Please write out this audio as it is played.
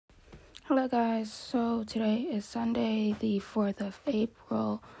Hello guys, so today is Sunday, the 4th of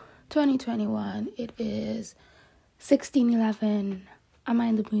April, 2021. It is 16:11. Am I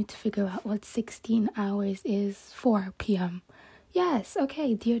in the mood to figure out what 16 hours is? 4 p.m. Yes,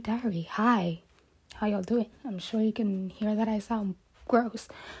 okay, dear diary, hi. How y'all doing? I'm sure you can hear that I sound gross.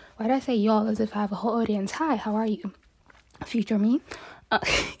 Why did I say y'all as if I have a whole audience? Hi, how are you? Future me?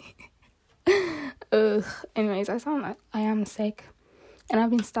 Anyways, I am sick. And I've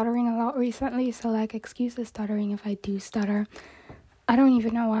been stuttering a lot recently, so excuse the stuttering if I do stutter. I don't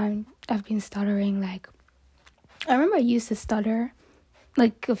even know why I've been stuttering. I remember I used to stutter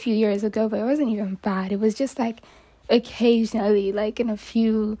a few years ago, but it wasn't even bad. It was just occasionally, in a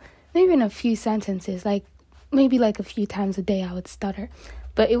few sentences, maybe a few times a day I would stutter.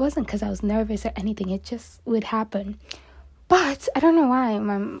 But it wasn't because I was nervous or anything. It just would happen. But I don't know why.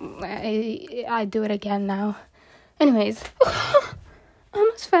 I do it again now. Anyways. I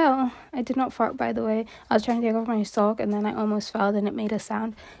almost fell. I did not fart, by the way. I was trying to take off my sock and then I almost fell, then it made a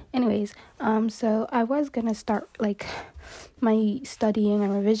sound. Anyways, so I was gonna start my studying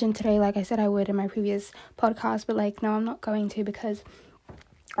and revision today, like I said I would in my previous podcast, but no, I'm not going to because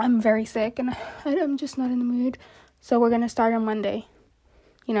I'm very sick and I'm just not in the mood. So we're gonna start on Monday.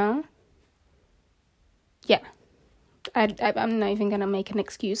 You know? Yeah. I'm not even gonna make an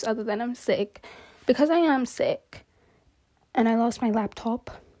excuse other than I'm sick. Because I am sick. And I lost my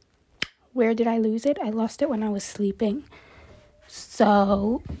laptop. Where did I lose it? I lost it when I was sleeping.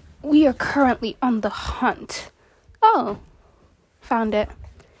 So, we are currently on the hunt. Oh, found it.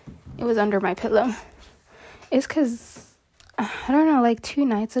 It was under my pillow. It's because, I don't know, 2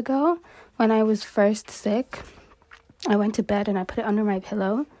 nights ago, when I was first sick, I went to bed and I put it under my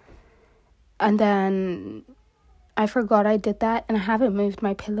pillow. And then I forgot I did that. And I haven't moved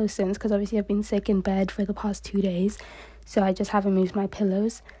my pillow since, because obviously I've been sick in bed for the past 2 days. So I just haven't moved my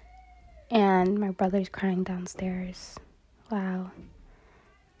pillows. And my brother's crying downstairs. Wow.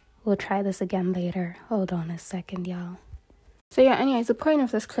 We'll try this again later. Hold on a second, y'all. So yeah, anyways, the point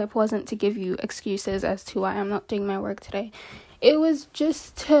of this clip wasn't to give you excuses as to why I'm not doing my work today. It was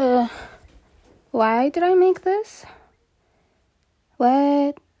just to... Why did I make this?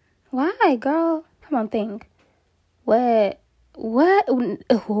 What? Why, girl? Come on, think. What? Whoa.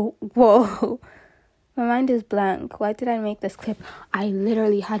 My mind is blank. Why did I make this clip? I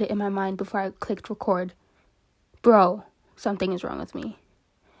literally had it in my mind before I clicked record. Bro, something is wrong with me.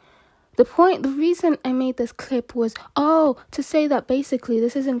 The reason I made this clip was, to say that basically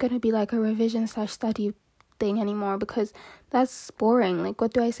this isn't going to be a revision/study thing anymore because that's boring.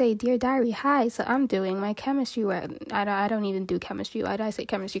 What do I say? Dear diary, hi, so I'm doing my chemistry work. I don't even do chemistry. Why did I say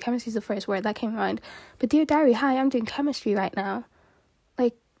chemistry? Chemistry is the first word that came to mind. But dear diary, hi, I'm doing chemistry right now.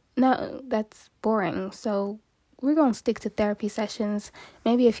 No, that's boring. So we're going to stick to therapy sessions.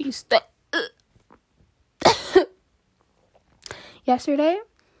 Maybe if you Yesterday,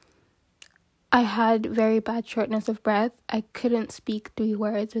 I had very bad shortness of breath. I couldn't speak 3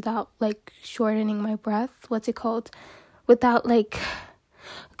 words without, shortening my breath. What's it called? Without,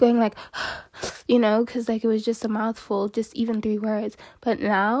 going because, it was just a mouthful, just even 3 words. But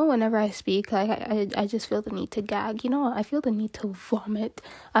now, whenever I speak, I just feel the need to gag. You know what? I feel the need to vomit.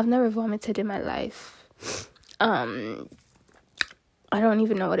 I've never vomited in my life. I don't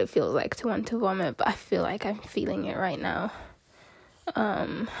even know what it feels like to want to vomit, but I feel like I'm feeling it right now.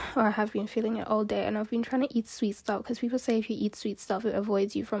 Or I have been feeling it all day, and I've been trying to eat sweet stuff, because people say if you eat sweet stuff, it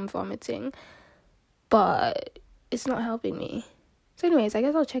avoids you from vomiting. But it's not helping me. So anyways, I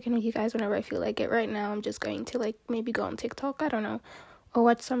guess I'll check in with you guys whenever I feel like it. Right now, I'm just going to, maybe go on TikTok, I don't know, or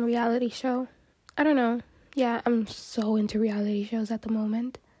watch some reality show. I don't know. Yeah, I'm so into reality shows at the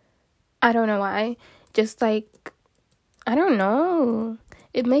moment. I don't know why. Just, I don't know.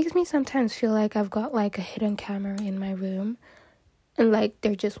 It makes me sometimes feel like I've got, a hidden camera in my room, and,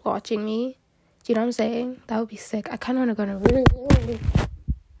 they're just watching me. Do you know what I'm saying? That would be sick. I kind of want to go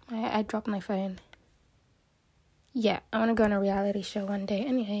on I dropped my phone. Yeah, I want to go on a reality show one day.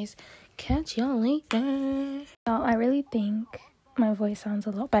 Anyways, catch y'all later. Now, I really think my voice sounds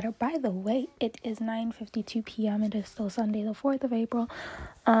a lot better. By the way, it is 9:52 p.m. It is still Sunday, the 4th of April.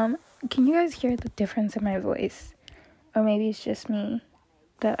 Can you guys hear the difference in my voice? Or maybe it's just me,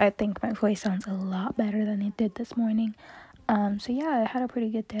 but I think my voice sounds a lot better than it did this morning. So yeah, I had a pretty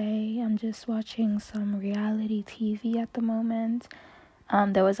good day. I'm just watching some reality TV at the moment.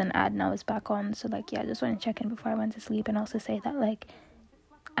 There was an ad and I was back on, so I just want to check in before I went to sleep, and also say that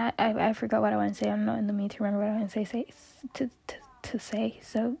I forgot what I want to say. I'm not in the mood to remember what I want to say.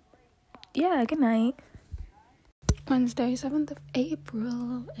 So yeah, good night. Wednesday, 7th of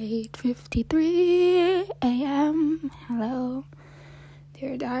April, 8:53 a.m. Hello.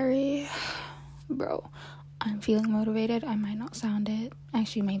 Dear Diary, bro, I'm feeling motivated. I might not sound it.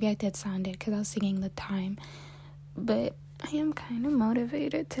 Actually, maybe I did sound it because I was singing the time. But I am kind of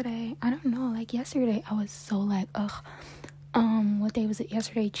motivated today. I don't know, like yesterday I was so like, what day was it?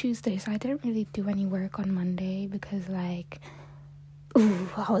 Yesterday, Tuesday. So I didn't really do any work on Monday because like,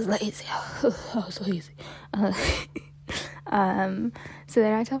 I was lazy. I was lazy. So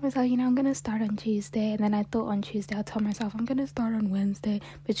then I told myself, I'm gonna start on Tuesday, and then I thought on Tuesday I'll tell myself I'm gonna start on Wednesday,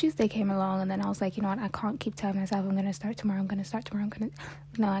 but Tuesday came along, and then I was like, you know what, I can't keep telling myself I'm gonna start tomorrow,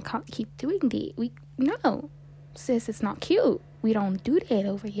 no, I can't keep doing no, sis, it's not cute, we don't do that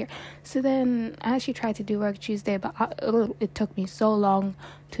over here. So then I actually tried to do work Tuesday, but it took me so long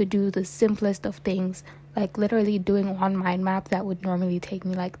to do the simplest of things, like literally doing one mind map that would normally take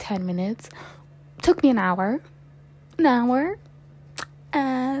me like 10 minutes, took me an hour.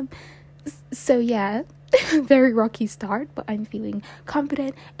 So yeah, very rocky start, but I'm feeling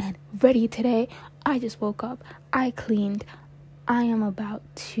confident and ready today. I just woke up, I cleaned, I am about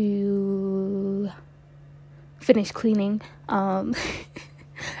to finish cleaning, and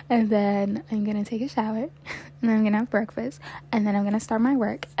then I'm gonna take a shower, and then I'm gonna have breakfast, and then I'm gonna start my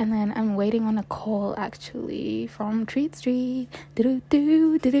work, and then I'm waiting on a call actually from Treat Street.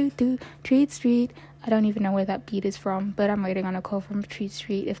 Treat Street. I don't even know where that beat is from, but I'm waiting on a call from Treat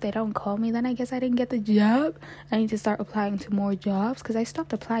Street. If they don't call me, then I guess I didn't get the job. I need to start applying to more jobs, because I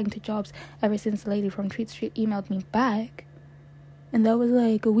stopped applying to jobs ever since the lady from Treat Street emailed me back, and that was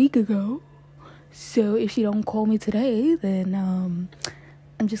like a week ago. So if she don't call me today, then I'm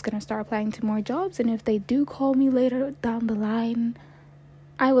just gonna start applying to more jobs, and if they do call me later down the line,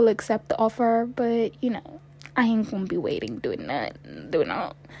 I will accept the offer, but I ain't gonna be waiting doing that.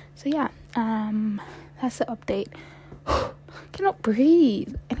 So yeah, that's the update. Cannot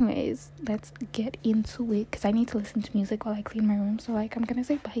breathe. Anyways, let's get into it, because I need to listen to music while I clean my room. So like, I'm gonna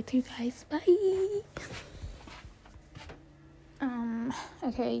say bye to you guys. Bye.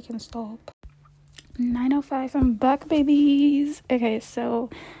 Okay, you can stop. 9:05, I'm back, babies. Okay,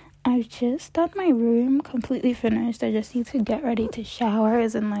 so I've just done my room, completely finished. I just need to get ready to shower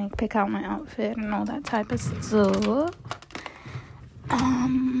and like pick out my outfit and all that type of stuff.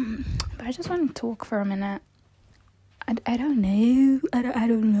 But I just want to talk for a minute. I don't know. I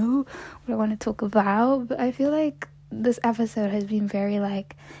don't know what I want to talk about, but I feel like this episode has been very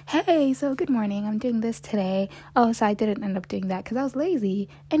like, hey, so good morning, I'm doing this today. Oh, so I didn't end up doing that because I was lazy.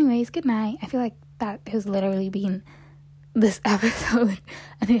 Anyways, good night. I feel like that has literally been this episode,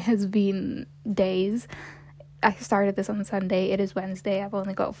 and it has been days. I started this on Sunday. It is Wednesday. I've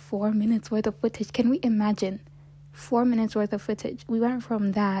only got 4 minutes worth of footage. Can we imagine 4 minutes worth of footage? We went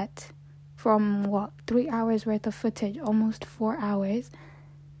from 3 hours worth of footage, almost 4 hours,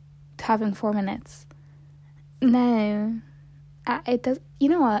 to having 4 minutes. No, it does. You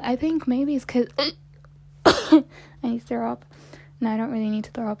know what? I think maybe it's because I need to throw up. No, I don't really need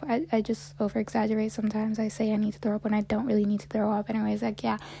to throw up. I just over exaggerate sometimes. I say I need to throw up when I don't really need to throw up. Anyways, like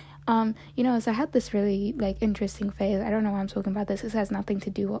yeah, so I had this really like interesting phase. I don't know why I'm talking about this. This has nothing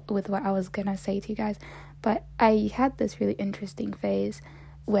to do with what I was gonna say to you guys, but I had this really interesting phase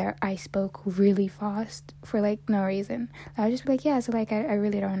where I spoke really fast for like no reason. I would just be like, yeah, so like I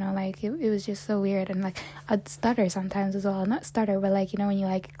really don't know, like it was just so weird, and like I'd stutter sometimes as well. Not stutter, but like when you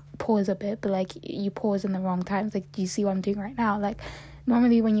like pause a bit, but like you pause in the wrong times. Like, do you see what I'm doing right now? Like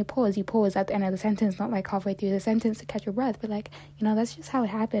normally when you pause at the end of the sentence, not like halfway through the sentence to catch your breath, but like that's just how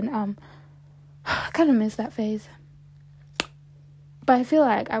it happened. I kind of miss that phase, but I feel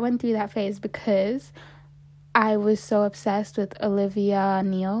like I went through that phase because I was so obsessed with Olivia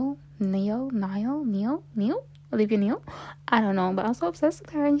Neal. Olivia Neal. I don't know, but I was so obsessed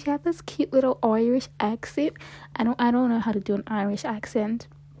with her, and she had this cute little Irish accent. I don't know how to do an Irish accent.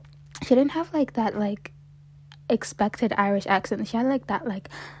 She didn't have like that like expected Irish accent. She had like that like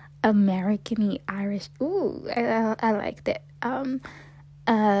American-y Irish. Ooh, I liked it. And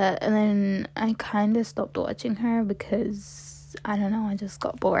then I kind of stopped watching her because I don't know, I just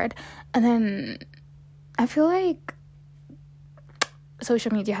got bored. And then I feel like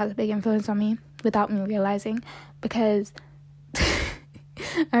social media has a big influence on me without me realizing, because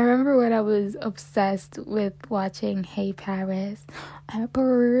I remember when I was obsessed with watching Hey Paris,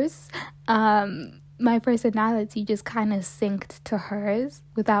 my personality just kind of synced to hers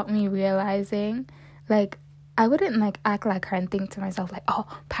without me realizing. Like, I wouldn't like act like her and think to myself like, oh,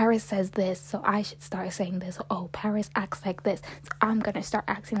 Paris says this, so I should start saying this. Or, oh, Paris acts like this, so I'm gonna start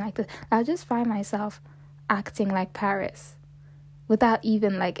acting like this. I'll just find myself acting like Paris without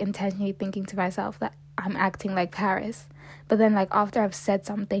even like intentionally thinking to myself that I'm acting like Paris. But then like after I've said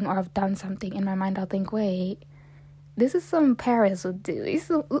something or I've done something, in my mind I'll think, wait, this is something Paris would do. It's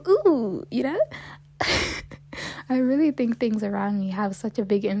so, ooh, you know? I really think things around me have such a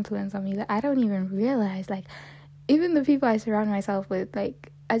big influence on me that I don't even realize. Like, even the people I surround myself with,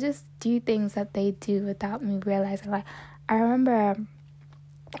 like, I just do things that they do without me realizing. Like, I remember,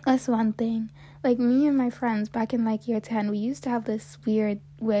 that's one thing. Like, me and my friends back in, like, year 10, we used to have this weird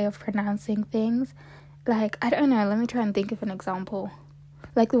way of pronouncing things. Like, I don't know, let me try and think of an example.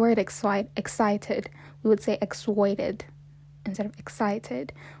 Like, the word excited, we would say exoited instead of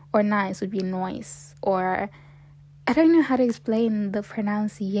excited. Or nice would be noise. Or, I don't know how to explain the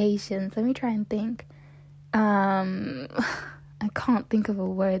pronunciations. Let me try and think. I can't think of a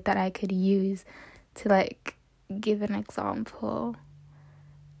word that I could use to, like, give an example.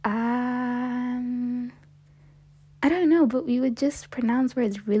 I don't know, but we would just pronounce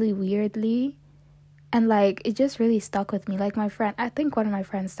words really weirdly, and, like, it just really stuck with me. Like, my friend, I think one of my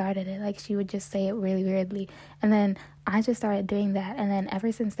friends started it. Like, she would just say it really weirdly, and then I just started doing that, and then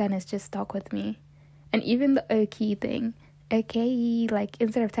ever since then, it's just stuck with me. And even the okay thing, okay, like,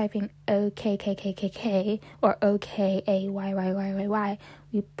 instead of typing OKKKKK or OKAYYYYY,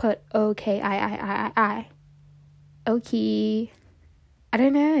 we put OKIIII. Okay. I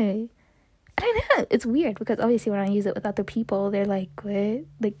don't know. It's weird because obviously when I use it with other people, they're like, what?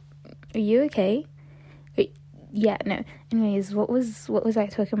 Like, are you okay? Yeah, no. Anyways, what was I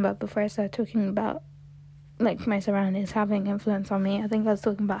talking about before I started talking about, like, my surroundings having influence on me? I think I was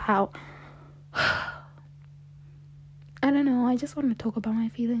talking about how, I don't know, I just want to talk about my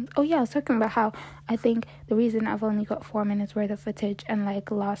feelings. Oh yeah, I was talking about how I think the reason I've only got 4 minutes worth of footage, and,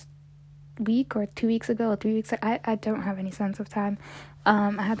 like, last week or 2 weeks ago or 3 weeks, I don't have any sense of time.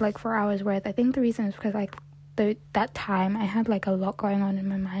 I had, like, 4 hours worth. I think the reason is because, like, that time I had, like, a lot going on in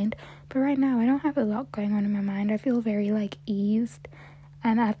my mind, but right now I don't have a lot going on in my mind. I feel very, like, eased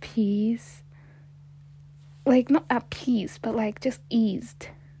and at peace. Like, not at peace, but, like, just eased.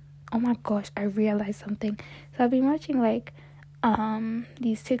 Oh my gosh, I realized something. So I've been watching, like,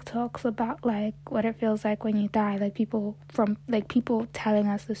 these TikToks about, like, what it feels like when you die. Like, people telling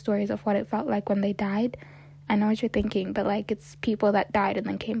us the stories of what it felt like when they died. I know what you're thinking, but, like, it's people that died and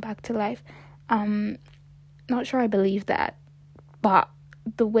then came back to life. Not sure I believe that, but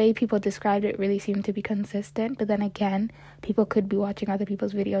the way people described it really seemed to be consistent. But then again, people could be watching other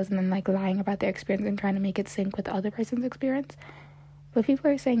people's videos and then, like, lying about their experience and trying to make it sync with the other person's experience. But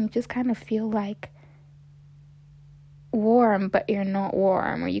people are saying you just kind of feel, like, warm, but you're not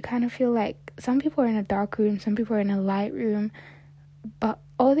warm. Or you kind of feel like some people are in a dark room, some people are in a light room. But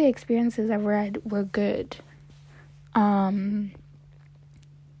all the experiences I've read were good.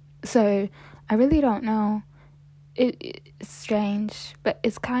 So I really don't know. It's strange, but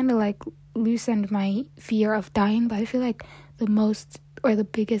it's kind of, like, loosened my fear of dying. But I feel like the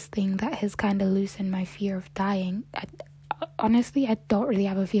biggest thing that has kind of loosened my fear of dying, honestly, I don't really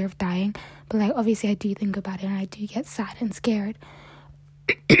have a fear of dying, but, like, obviously I do think about it and I do get sad and scared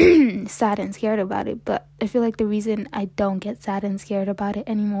about it. But I feel like the reason I don't get sad and scared about it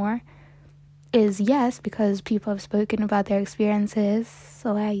anymore is, yes, because people have spoken about their experiences,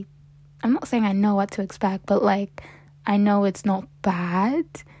 so I'm not saying I know what to expect, but, like, I know it's not bad,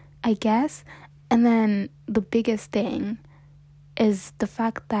 I guess. And then the biggest thing is the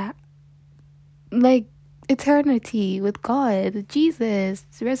fact that, like, eternity with God, Jesus,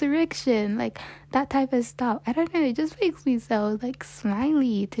 resurrection, like, that type of stuff. I don't know, it just makes me so, like,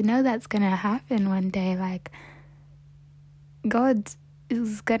 smiley to know that's gonna happen one day. Like, God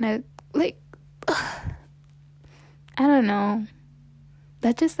is gonna, like, I don't know.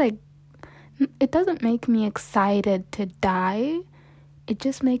 That just, like, it doesn't make me excited to die. It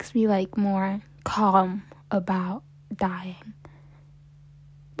just makes me, like, more calm about dying.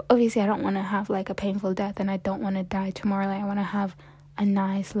 But obviously I don't want to have, like, a painful death, and I don't want to die tomorrow. Like, I want to have a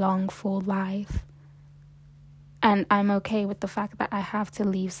nice, long, full life. And I'm okay with the fact that I have to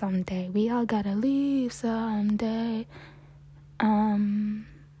leave someday. We all gotta leave someday.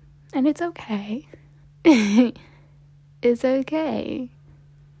 And it's okay. It's okay.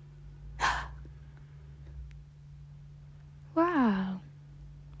 Wow.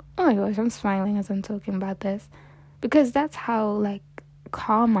 Oh my gosh, I'm smiling as I'm talking about this. Because that's how, like,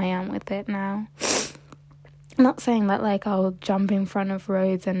 calm I am with it now. I'm not saying that, like, I'll jump in front of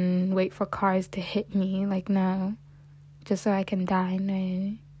roads and wait for cars to hit me. Like, no. Just so I can die,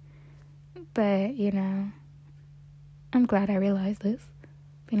 no. But, you know, I'm glad I realized this.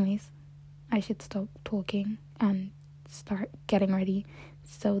 Anyways, I should stop talking and start getting ready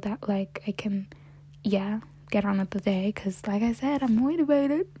so that, like, I can, get on with the day. Because, like I said, I'm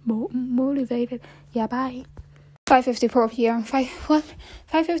motivated. Yeah, bye. 5:54 p.m.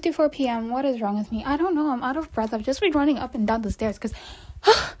 5:54 p.m. What is wrong with me? I don't know. I'm out of breath. I've just been running up and down the stairs because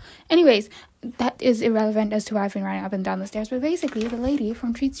anyways, that is irrelevant as to why I've been running up and down the stairs. But basically, the lady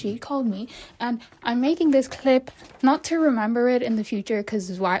from Treat Street called me, and I'm making this clip not to remember it in the future,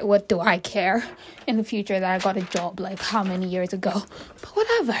 because what do I care in the future that I got a job like how many years ago? But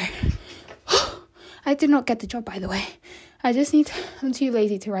whatever. I did not get the job, by the way. I'm too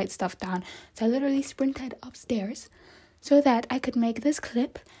lazy to write stuff down. So I literally sprinted upstairs so that I could make this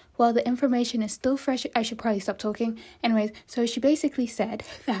clip while the information is still fresh. I should probably stop talking. Anyways, so she basically said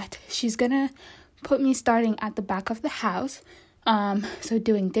that she's gonna put me starting at the back of the house. So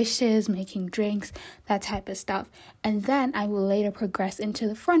doing dishes, making drinks, that type of stuff. And then I will later progress into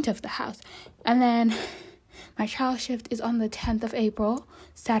the front of the house. And then my trial shift is on the 10th of April,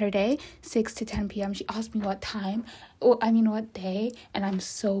 Saturday, 6 to 10 p.m. She asked me what day, and I'm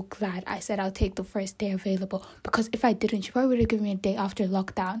so glad I said I'll take the first day available, because if I didn't, she probably would have given me a day after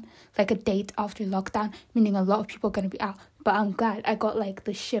lockdown, like a date after lockdown, meaning a lot of people are going to be out. But I'm glad I got like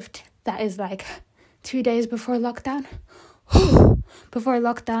the shift that is like 2 days before lockdown. Before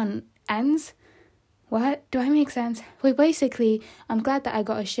lockdown ends. What? Do I make sense? Well, basically, I'm glad that I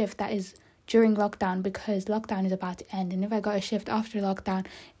got a shift that is during lockdown, because lockdown is about to end. And if I got a shift after lockdown,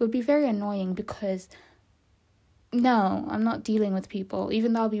 it would be very annoying, because no, I'm not dealing with people.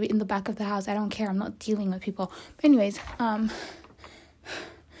 Even though I'll be in the back of the house, I don't care. I'm not dealing with people. But anyways,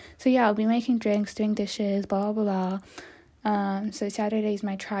 so yeah, I'll be making drinks, doing dishes, blah, blah, blah. So Saturday is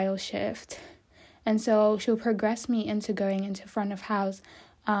my trial shift. And so she'll progress me into going into front of house.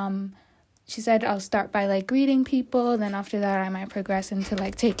 She said I'll start by like greeting people, then after that I might progress into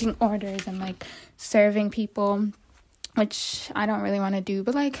like taking orders and like serving people, which I don't really want to do,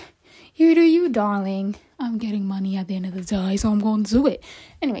 but like, you do you, darling. I'm getting money at the end of the day, so I'm going to do it.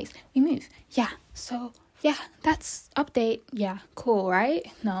 Anyways, we move. Yeah, so yeah, that's update. Yeah, cool, right?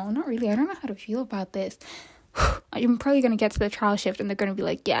 No, not really. I don't know how to feel about this. I'm probably going to get to the trial shift and they're going to be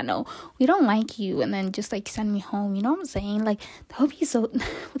like, yeah, no, we don't like you, and then just like send me home. You know what I'm saying? Like, that would be so,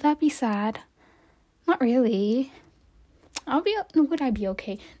 would that be sad? Not really. Would I be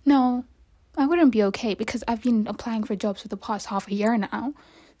okay? No, I wouldn't be okay, because I've been applying for jobs for the past half a year now.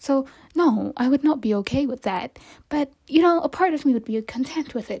 So no, I would not be okay with that. But, you know, a part of me would be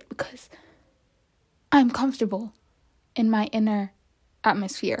content with it, because I'm comfortable in my inner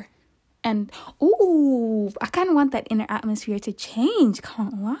atmosphere. And, I kind of want that inner atmosphere to change.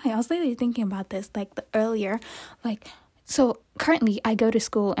 Can't lie. I was literally thinking about this, like, so currently I go to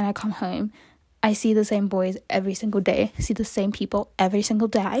school and I come home. I see the same boys every single day. I see the same people every single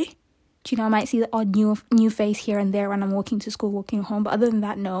day. Do you know, I might see the odd new face here and there when I'm walking to school, walking home. But other than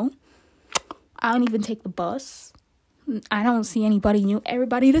that, no. I don't even take the bus. I don't see anybody new.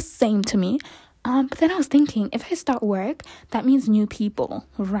 Everybody the same to me. But then I was thinking, if I start work, that means new people,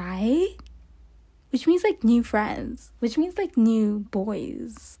 right? Which means like new friends, which means like new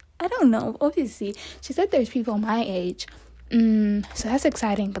boys. I don't know. Obviously, she said there's people my age. So that's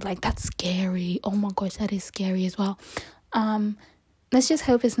exciting, but like that's scary. Oh my gosh, that is scary as well. Let's just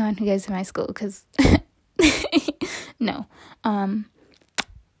hope it's no one who goes to my school, because no.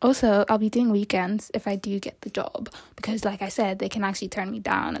 Also, I'll be doing weekends if I do get the job, because like I said, they can actually turn me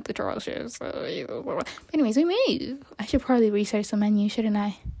down at the trial shift. So, but anyways, we move. I should probably research the menu, shouldn't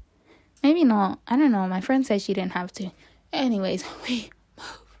I? Maybe not. I don't know. My friend said she didn't have to. Anyways, we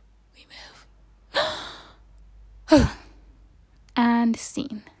move. And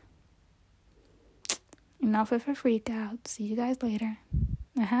scene. Enough of a freak out. See you guys later.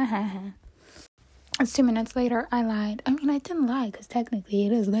 It's 2 minutes later. I lied. I mean, I didn't lie, because technically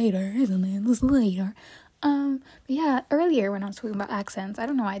it is later, isn't it? It's later. But yeah, earlier when I was talking about accents, I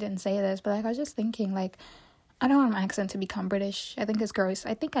don't know why I didn't say this, but like I was just thinking, like, I don't want my accent to become British. I think it's gross.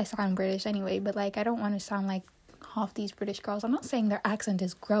 I think I sound British anyway, but like I don't want to sound like half these British girls. I'm not saying their accent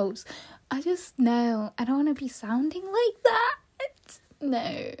is gross. I just know I don't want to be sounding like that.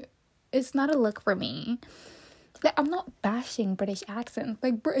 No, it's not a look for me. Like, I'm not bashing British accents.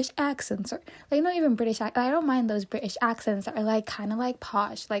 Like, British accents are, like, not even British. I don't mind those British accents that are, like, kind of, like,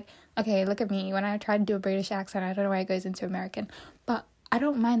 posh. Like, okay, look at me. When I try to do a British accent, I don't know why it goes into American. But I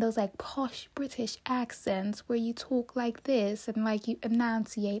don't mind those, like, posh British accents where you talk like this and, like, you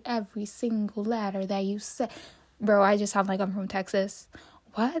enunciate every single letter that you say. Bro, I just sound like I'm from Texas.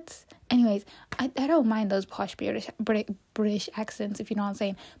 What? Anyways, I don't mind those posh British accents, if you know what I'm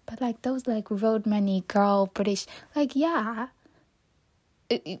saying. But like those like road money girl British, like yeah.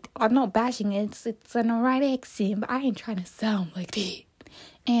 I'm not bashing it. It's an alright accent, but I ain't trying to sound like that.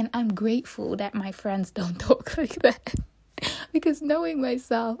 And I'm grateful that my friends don't talk like that. Because knowing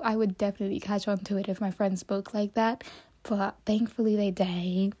myself, I would definitely catch on to it if my friends spoke like that. But thankfully they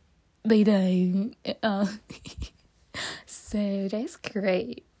don't. They don't. So that's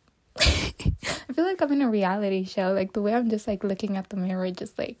great. I feel like I'm in a reality show. Like the way I'm just like looking at the mirror,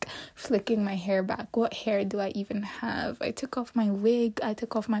 just like flicking my hair back. What hair do I even have? I took off my wig. I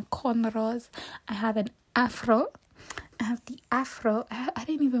took off my cornrows. I have an afro. I have the afro. I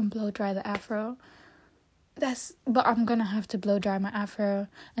didn't even blow dry the afro. But I'm gonna have to blow dry my afro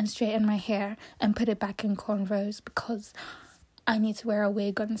and straighten my hair and put it back in cornrows because I need to wear a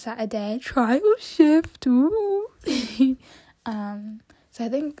wig on Saturday. Trial shift. Ooh. So I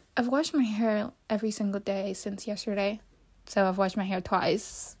think I've washed my hair every single day since yesterday. So I've washed my hair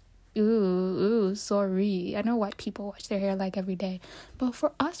twice. Ooh, sorry. I know white people wash their hair like every day. But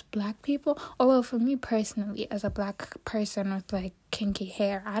for us black people, for me personally, as a black person with like kinky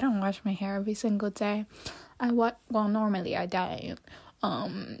hair, I don't wash my hair every single day. Normally I don't.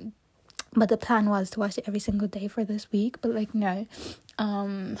 But the plan was to wash it every single day for this week. But like, no.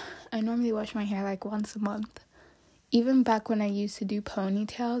 I normally wash my hair like once a month. Even back when I used to do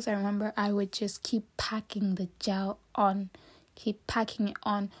ponytails, I remember I would just keep packing the gel on. Keep packing it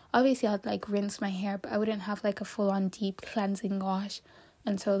on. Obviously, I'd like rinse my hair, but I wouldn't have like a full-on deep cleansing wash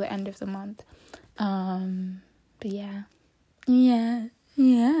until the end of the month. But yeah.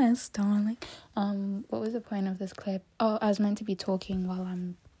 Yes, darling. What was the point of this clip? Oh, I was meant to be talking while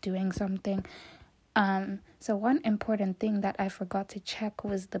I'm doing something. So one important thing that I forgot to check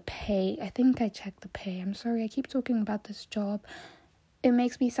was the pay. I think I checked the pay. I'm sorry, I keep talking about this job. It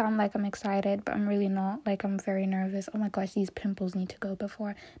makes me sound like I'm excited, but I'm really not. Like, I'm very nervous. Oh my gosh, these pimples need to go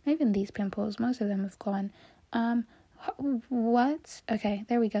before. Not even these pimples. Most of them have gone. What? Okay,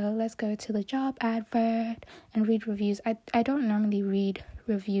 there we go. Let's go to the job advert and read reviews. I don't normally read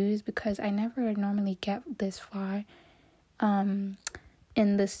reviews because I never normally get this far in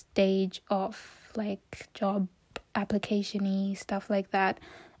the stage of like job application-y stuff like that.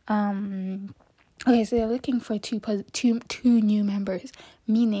 Okay, so they're looking for two new members,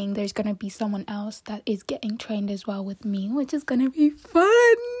 meaning there's gonna be someone else that is getting trained as well with me, which is gonna be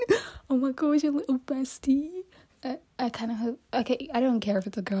fun. Oh my gosh, your little bestie. I kind of hope, okay, I don't care if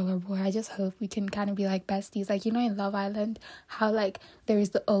it's a girl or boy, I just hope we can kind of be like besties. Like, you know, in Love Island, how like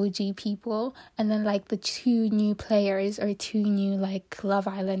there's the OG people and then like the two new players or two new like Love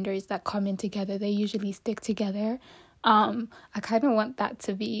Islanders that come in together, they usually stick together. I kind of want that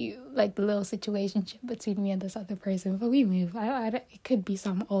to be like the little situationship between me and this other person, but we move. It could be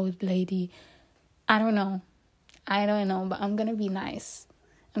some old lady. I don't know, but I'm gonna be nice.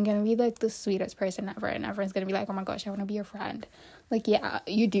 I'm gonna be like the sweetest person ever, and everyone's gonna be like, oh my gosh, I want to be your friend. Like, yeah,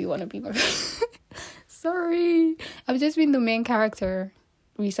 you do want to be my friend. Sorry, I've just been the main character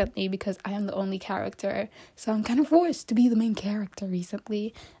recently because I am the only character, so I'm kind of forced to be the main character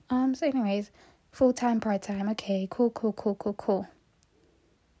recently. So anyways, full-time, part-time, okay, cool.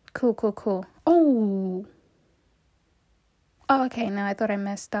 Oh, okay, no, I thought I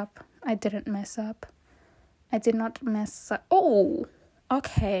messed up. I didn't mess up. I did not mess up. Oh,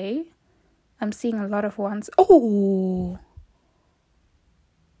 okay. I'm seeing a lot of ones. Oh,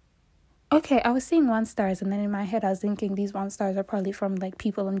 okay, I was seeing 1-stars, and then in my head I was thinking these 1-stars are probably from like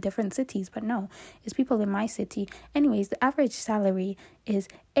people in different cities, but no, it's people in my city. Anyways, the average salary is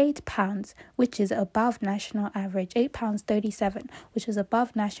 £8, which is above national average. £8.37, which is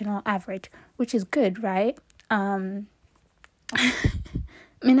above national average, which is good, right?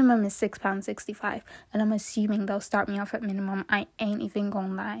 Minimum is £6.65, and I'm assuming they'll start me off at minimum. I ain't even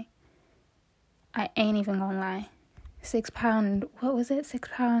gonna lie. £6, what was it?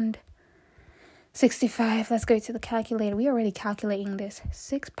 £6.65. Let's go to the calculator. We're already calculating this.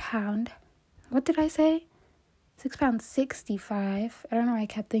 £6. What did I say? £6.65. I don't know why I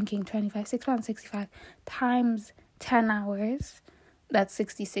kept thinking 25. £6.65 times 10 hours. That's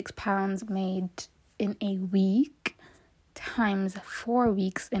 £66 made in a week. Times 4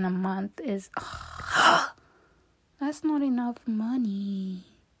 weeks in a month is... that's not enough money.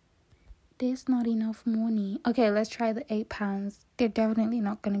 There's not enough money. Okay, let's try the £8. They're definitely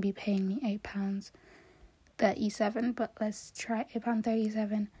not going to be paying me £8.37, but let's try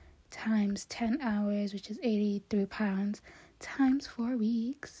 £8.37 times 10 hours, which is £83, times 4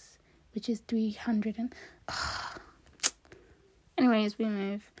 weeks, which is 300 and... Anyways, we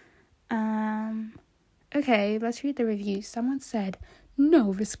move. Okay, let's read the reviews. Someone said,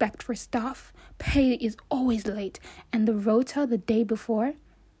 no respect for staff. Pay is always late. And the rotas the day before,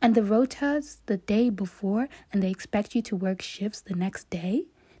 and they expect you to work shifts the next day?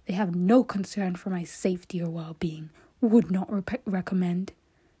 They have no concern for my safety or well-being. Would not recommend.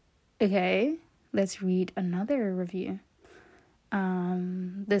 Okay, let's read another review.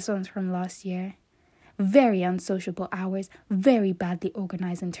 This one's from last year. Very unsociable hours, very badly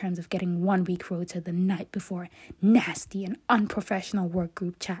organized in terms of getting 1 week rota the night before, nasty and unprofessional work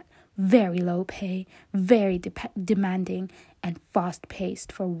group chat, very low pay, very demanding, and fast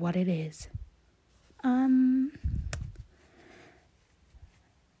paced for what it is. Am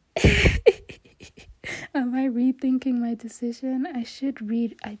I rethinking my decision? I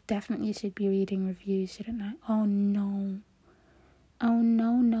definitely should be reading reviews, shouldn't I? Oh no. It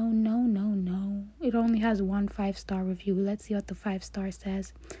only has 1 5-star review. Let's see what the 5-star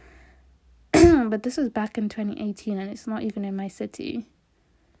says. But this was back in 2018 and it's not even in my city.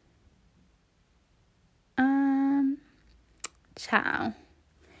 Ciao.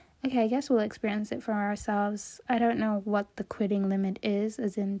 Okay, I guess we'll experience it for ourselves. I don't know what the quitting limit is,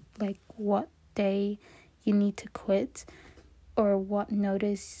 as in, like, what day you need to quit, or what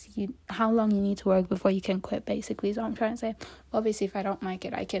how long you need to work before you can quit, basically, is what I'm trying to say. Obviously, if I don't like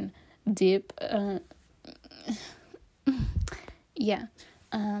it, I can dip. Yeah.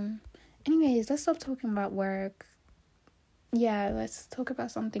 Anyways, let's stop talking about work. Yeah, let's talk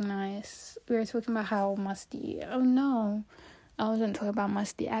about something nice. We were talking about how musty. Oh, no. I wasn't talking about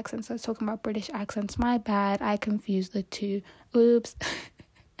musty accents. I was talking about British accents. My bad. I confused the two. Oops.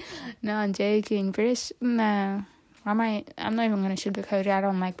 No, I'm joking. British, no. I'm not even going to sugarcoat it. I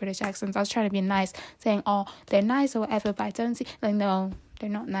don't like British accents. I was trying to be nice, saying, oh, they're nice or whatever, but I don't see, like, no, they're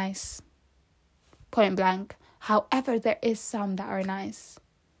not nice. Point blank. However, there is some that are nice.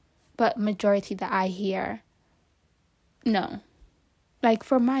 But majority that I hear, no. Like,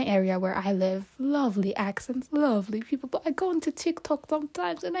 from my area where I live, lovely accents, lovely people. But I go into TikTok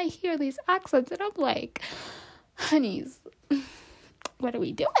sometimes and I hear these accents and I'm like, honeys, what are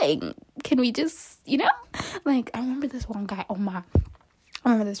we doing? Can we just, Like, I remember this one guy,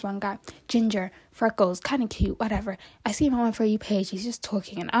 ginger, freckles, kind of cute, whatever. I see him on my For You page, he's just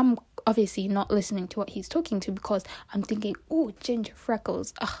talking, and I'm obviously not listening to what he's talking to because I'm thinking, oh, ginger,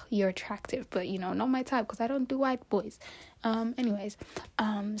 freckles, you're attractive, but, not my type because I don't do white boys. Anyways, so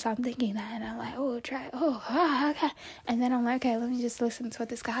I'm thinking that, and I'm like, okay. And then I'm like, okay, let me just listen to what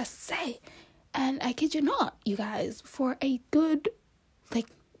this guy has to say. And I kid you not, you guys, for a good,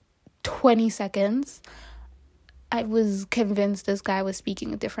 20 seconds, I was convinced this guy was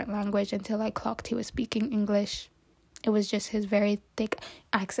speaking a different language until I clocked he was speaking English. It was just his very thick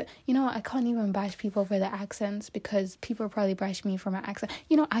accent. I can't even bash people for the accents because people probably bash me for my accent.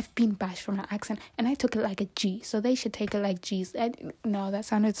 I've been bashed for my accent and I took it like a G, so they should take it like G's. No, that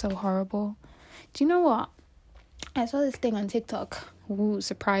sounded so horrible. Do you know what? I saw this thing on TikTok. Ooh,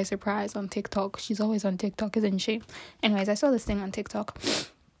 surprise, surprise, on TikTok. She's always on TikTok, isn't she? Anyways, I saw this thing on TikTok. This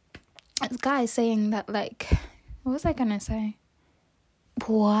guy saying that, what was I gonna say?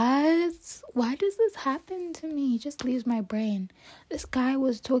 What? Why does this happen to me? It just leaves my brain. This guy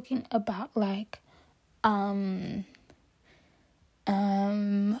was talking about, come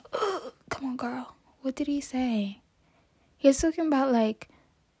on, girl. What did he say? He was talking about,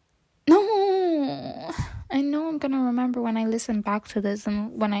 no, I know I'm gonna remember when I listen back to this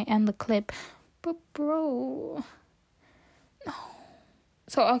and when I end the clip, but bro, no.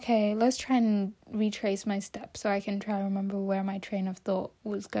 So, okay, let's try and retrace my steps so I can try to remember where my train of thought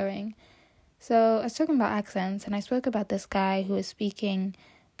was going. So, I was talking about accents, and I spoke about this guy who was speaking,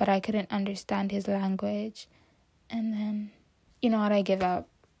 but I couldn't understand his language. And then, you know what, I give up.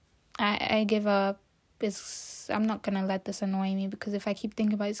 I give up. I'm not going to let this annoy me, because if I keep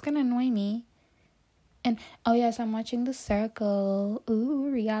thinking about it, it's going to annoy me. And, oh yes, I'm watching The Circle. Ooh,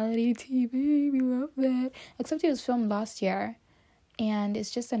 reality TV, we love that. Except it was filmed last year. And it's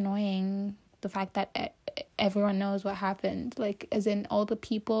just annoying, the fact that everyone knows what happened. As in, all the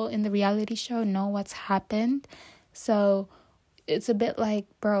people in the reality show know what's happened. So, it's a bit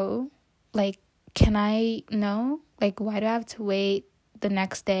bro, can I know? Why do I have to wait the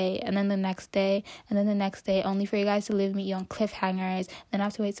next day, and then the next day, and then the next day, only for you guys to leave me on cliffhangers, then I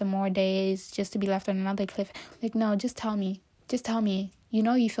have to wait some more days just to be left on another cliff? No, just tell me. Just tell me.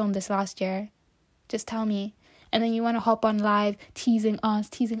 You filmed this last year. Just tell me. And then you want to hop on live, teasing us.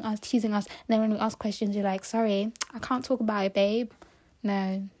 And then when we ask questions, you're like, sorry, I can't talk about it, babe.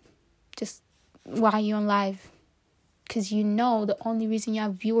 No, just, why are you on live? Because the only reason you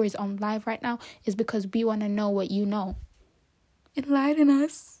have viewers on live right now is because we want to know what you know. Enlighten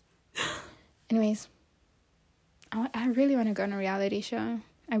us. Anyways, I really want to go on a reality show.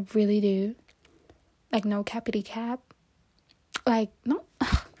 I really do. No cappity cap. No.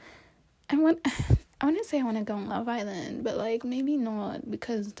 I wouldn't say I want to go on Love Island, but maybe not,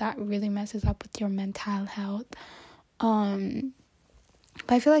 because that really messes up with your mental health. But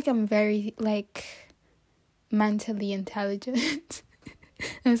I feel I'm very mentally intelligent.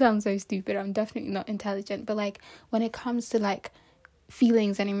 That sounds so stupid. I'm definitely not intelligent, but like when it comes to like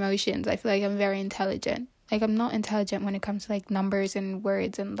feelings and emotions, I feel like I'm very intelligent. Like I'm not intelligent when it comes to like numbers and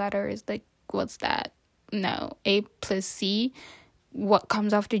words and letters. Like what's that? No, A plus C. What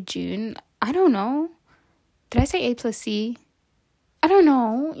comes after June? I don't know. Did I say A plus C? I don't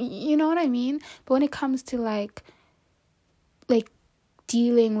know. You know what I mean? But when it comes to like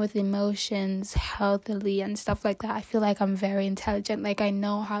dealing with emotions healthily and stuff like that, I feel like I'm very intelligent. Like I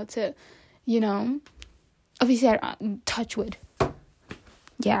know how to, obviously I touch wood.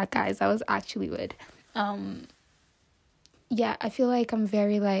 Yeah, guys, that was actually wood. Yeah, I feel like I'm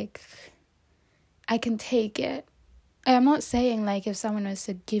very like, I can take it. I'm not saying like if someone was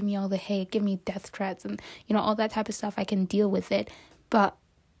to give me all the hate, give me death threats and, all that type of stuff, I can deal with it. But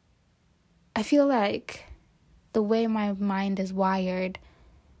I feel like the way my mind is wired,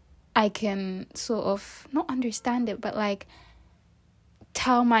 I can sort of not understand it, but like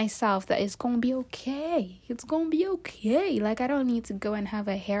tell myself that it's gonna be okay. It's gonna be okay. Like I don't need to go and have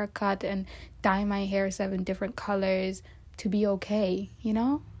a haircut and dye my hair 7 different colors to be okay,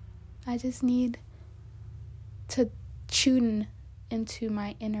 I just need to tune into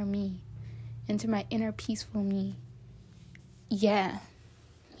my inner me, into my inner peaceful me. Yeah.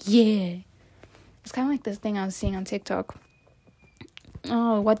 It's kind of like this thing I was seeing on TikTok.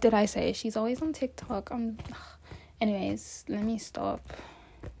 Oh, what did I say? She's always on TikTok. Anyways, let me stop.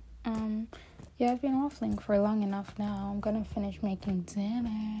 Yeah, I've been waffling for long enough now. I'm gonna finish making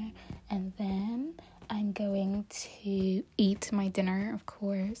dinner, and then I'm going to eat my dinner, of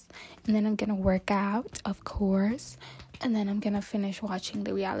course, and then I'm gonna work out, of course, and then I'm gonna finish watching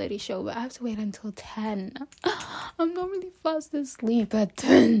the reality show, but I have to wait until 10. I'm not really fast asleep at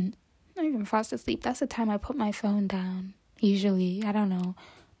 10. Not even fast asleep. That's the time I put my phone down. Usually, I don't know.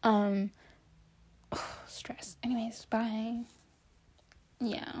 Stress. Anyways, bye.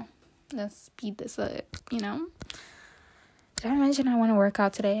 Yeah, let's speed this up, Did I mention I want to work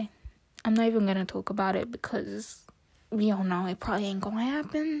out today? I'm not even going to talk about it because we all know it probably ain't going to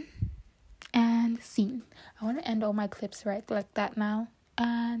happen. And scene. I want to end all my clips right like that now.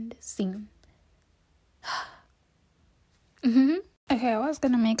 And scene. Okay, I was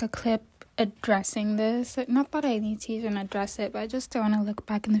going to make a clip addressing this. Not that I need to even address it, but I just don't want to look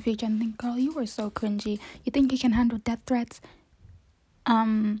back in the future and think, girl, you were so cringy. You think you can handle death threats?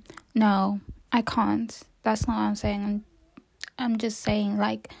 No, I can't. That's not what I'm saying. I'm just saying,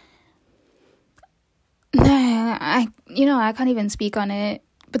 like, I can't even speak on it.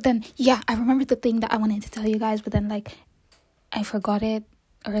 But then, yeah, I remembered the thing that I wanted to tell you guys, but then, like, I forgot it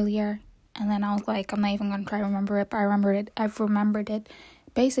earlier. And then I was like, I'm not even going to try to remember it, but I've remembered it.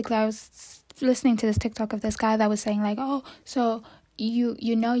 Basically, I was listening to this TikTok of this guy that was saying, like, oh, so you're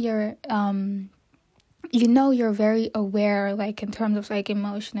very aware, like, in terms of, like,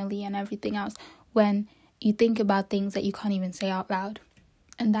 emotionally and everything else when you think about things that you can't even say out loud.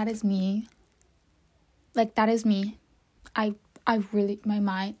 And that is me. Like, that is me. I really, my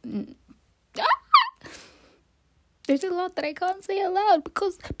mind... There's a lot that I can't say out loud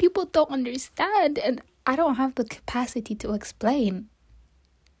because people don't understand and I don't have the capacity to explain.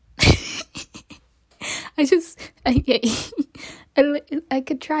 I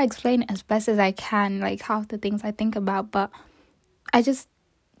could try explain it as best as I can, like half the things I think about, but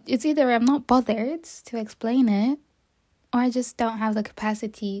it's either I'm not bothered to explain it or I just don't have the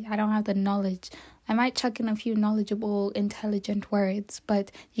capacity. I don't have the knowledge. I might chuck in a few knowledgeable, intelligent words,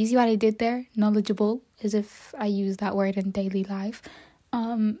 but you see what I did there? Knowledgeable, as if I use that word in daily life.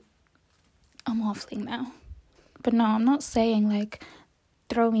 I'm waffling now. But no, I'm not saying, like,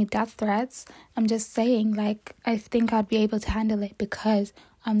 throw me death threats. I'm just saying, like, I think I'd be able to handle it because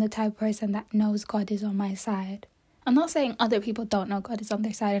I'm the type of person that knows God is on my side. I'm not saying other people don't know God is on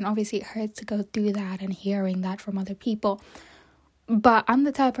their side, and obviously it hurts to go through that and hearing that from other people. But I'm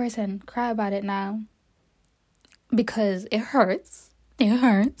the type of person, cry about it now. Because it hurts. It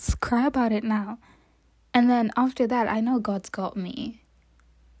hurts. Cry about it now. And then after that, I know God's got me.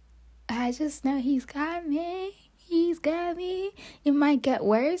 I just know He's got me. He's got me. It might get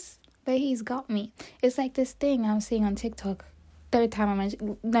worse, but He's got me. It's like this thing I was seeing on TikTok. Take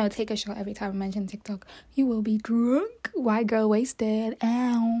a shot every time I mention TikTok. You will be drunk. White girl wasted.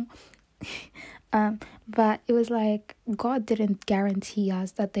 Ow. But it was like God didn't guarantee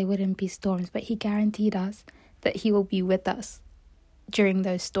us that there wouldn't be storms, but He guaranteed us that He will be with us during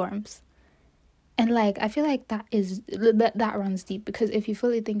those storms. And like I feel like that runs deep, because if you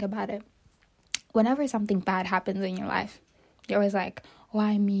fully think about it, whenever something bad happens in your life, you're always like,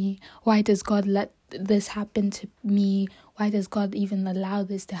 why me? Why does God let this happen to me? Why does God even allow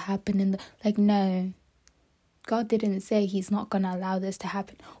this to happen? Like, no, God didn't say he's not gonna allow this to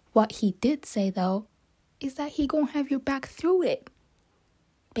happen. What he did say, though, is that he gonna have your back through it.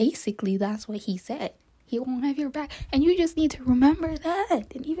 Basically, that's what he said. He won't have your back. And you just need to remember that.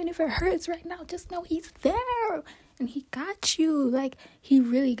 And even if it hurts right now, just know he's there. And he got you. Like, he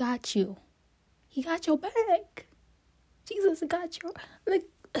really got you. He got your back. Jesus got your... Like,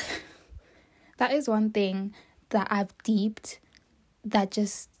 that is one thing that I've deeped that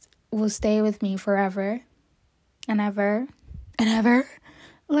just will stay with me forever. And ever. And ever.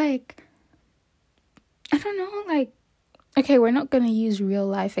 Like, I don't know, like... Okay, we're not going to use real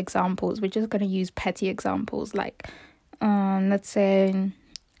life examples. We're just going to use petty examples. Like, let's say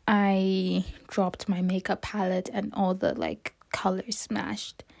I dropped my makeup palette and all the, like, colors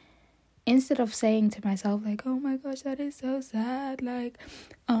smashed. Instead of saying to myself, like, oh my gosh, that is so sad. Like,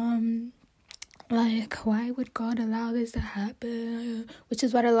 why would God allow this to happen? Which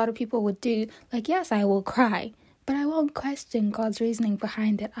is what a lot of people would do. Like, yes, I will cry, but I won't question God's reasoning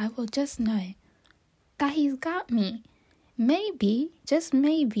behind it. I will just know that he's got me. Maybe, just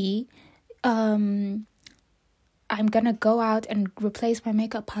maybe, I'm gonna go out and replace my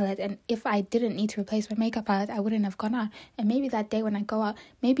makeup palette. And if I didn't need to replace my makeup palette, I wouldn't have gone out. And maybe that day when I go out,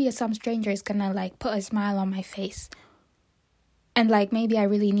 maybe some stranger is gonna, like, put a smile on my face. And, like, maybe I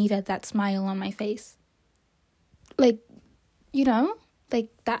really needed that smile on my face. Like, you know? Like,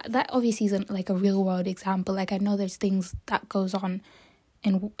 that obviously isn't, like, a real world example. Like, I know there's things that goes on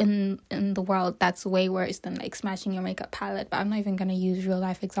in the world that's way worse than, like, smashing your makeup palette, but I'm not even gonna use real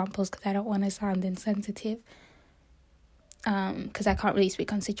life examples because I don't want to sound insensitive, because I can't really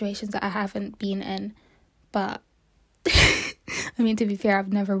speak on situations that I haven't been in. But I mean, to be fair,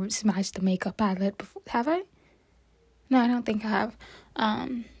 I've never smashed a makeup palette before. Have I? No, I don't think I have. But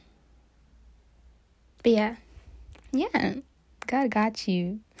yeah, God got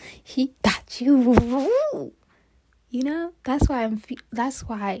you. He got you. You know, that's why I'm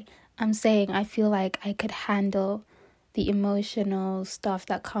saying I feel like I could handle the emotional stuff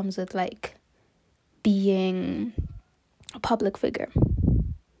that comes with, like, being a public figure.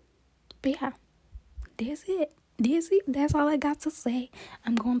 But yeah, that's it. That's all I got to say.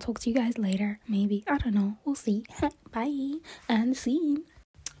 I'm going to talk to you guys later. Maybe. I don't know. We'll see. Bye. And see.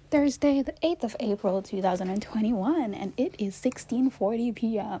 Thursday, the 8th of April, 2021. And it is 16:40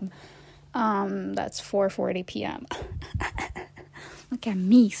 p.m. That's 4:40 p.m. Look at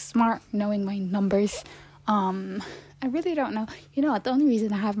me, smart, knowing my numbers. I really don't know. You know what? The only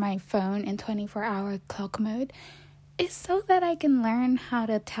reason I have my phone in 24-hour clock mode is so that I can learn how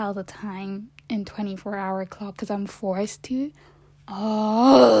to tell the time in 24-hour clock, because I'm forced to.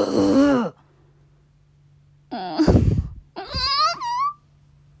 Oh.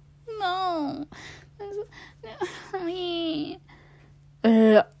 No.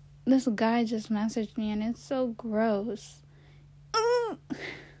 This guy just messaged me and it's so gross.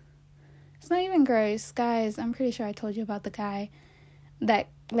 It's not even gross, guys. I'm pretty sure I told you about the guy that,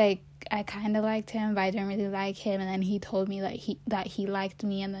 like, I kind of liked him, but I didn't really like him. And then he told me that he liked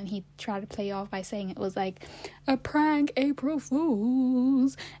me, and then he tried to play off by saying it was, like, a prank, April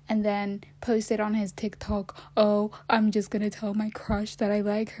Fools. And then posted on his TikTok, oh, I'm just gonna tell my crush that I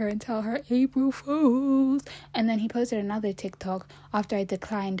like her and tell her April Fools. And then he posted another TikTok after I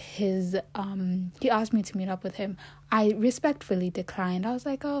declined his, he asked me to meet up with him. I respectfully declined. I was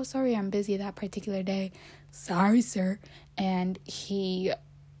like, oh, sorry, I'm busy that particular day. Sorry, sir. And he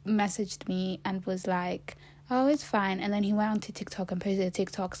messaged me and was like, oh, it's fine. And then he went onto TikTok and posted a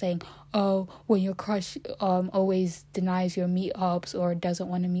TikTok saying, oh, when your crush always denies your meetups or doesn't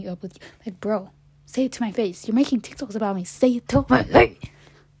want to meet up with you. Like, bro, say it to my face. You're making TikToks about me. Say it to my face.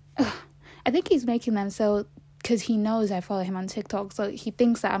 I think he's making them so because he knows I follow him on TikTok, so he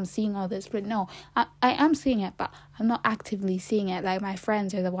thinks that I'm seeing all this. But no, I am seeing it, but I'm not actively seeing it. Like, my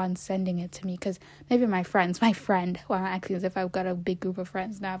friends are the ones sending it to me, because maybe my friend, well, I'm acting as if I've got a big group of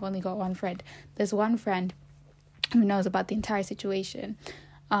friends. Now I've only got one friend. There's one friend who knows about the entire situation.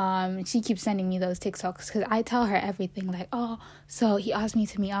 She keeps sending me those TikToks because I tell her everything, like, oh, so he asked me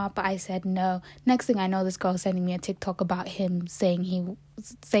to meet up, but I said no. Next thing I know, this girl's sending me a TikTok about him saying, you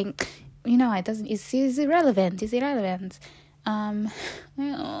know, it's irrelevant. I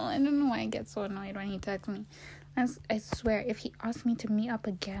don't know why I get so annoyed when he texts me. I swear, if he asks me to meet up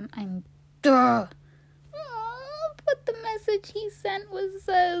again, I'm duh. Oh, but the message he sent was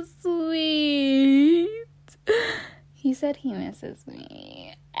so sweet. He said he misses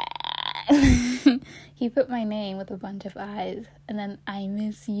me. He put my name with a bunch of eyes, and then I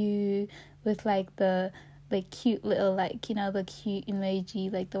miss you with, like, the cute little, like, you know, the cute emoji,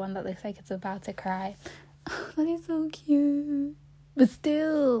 like the one that looks like it's about to cry. That is so cute. But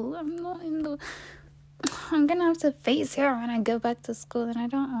still, I'm not in the... I'm gonna have to face her when I go back to school, and I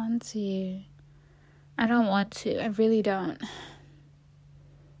don't want to. I really don't.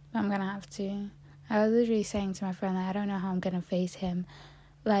 I'm gonna have to. I was literally saying to my friend that I don't know how I'm gonna face him.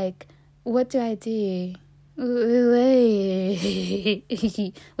 Like, what do I do?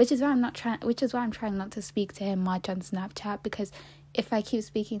 which is why I'm trying not to speak to him much on Snapchat, because if I keep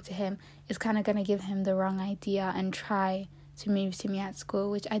speaking to him, it's kind of gonna give him the wrong idea and try to move to me at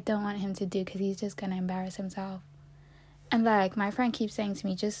school, which I don't want him to do, because he's just gonna embarrass himself. And like, my friend keeps saying to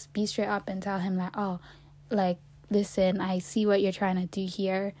me, just be straight up and tell him like, oh, like, listen, I see what you're trying to do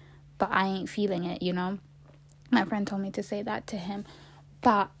here, but I ain't feeling it, you know? My friend told me to say that to him,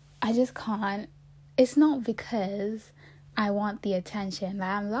 but I just can't. It's not because I want the attention. Like,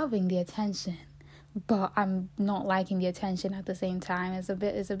 I'm loving the attention, but I'm not liking the attention at the same time. It's a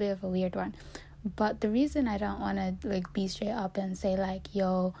bit of a weird one. But the reason I don't want to, like, be straight up and say, like,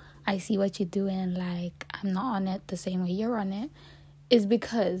 yo, I see what you're doing, like, I'm not on it the same way you're on it, is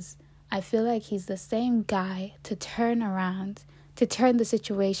because I feel like he's the same guy to turn the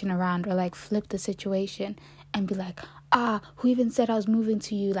situation around, or, like, flip the situation and be like, who even said I was moving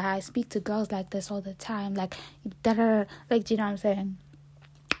to you? Like, I speak to girls like this all the time. Like, da-da-da. Like, do you know what I'm saying?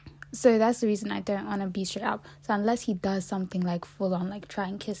 So that's the reason I don't want to be straight up. So unless he does something, like, full on, like, try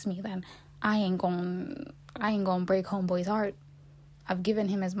and kiss me, then I ain't gonna break homeboy's heart. I've given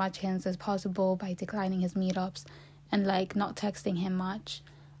him as much hints as possible by declining his meetups and, like, not texting him much.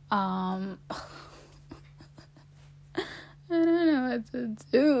 I don't know what to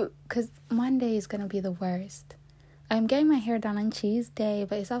do, because Monday is gonna be the worst. I'm getting my hair done on Tuesday,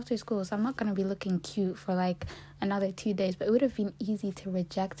 but it's after school, so I'm not going to be looking cute for, like, another 2 days. But it would have been easy to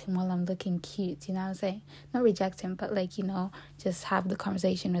reject him while I'm looking cute, you know what I'm saying? Not reject him, but, like, you know, just have the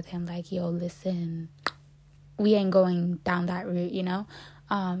conversation with him, like, yo, listen, we ain't going down that route, you know?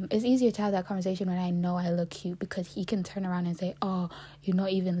 It's easier to have that conversation when I know I look cute, because he can turn around and say, oh, you're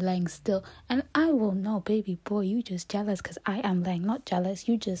not even laying still. And I will know, baby boy, you just jealous because I am laying. Not jealous,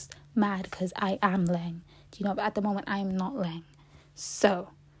 you just mad because I am laying. You know, but at the moment I'm not laying. So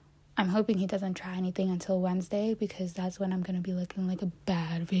I'm hoping he doesn't try anything until Wednesday, because that's when I'm gonna be looking like a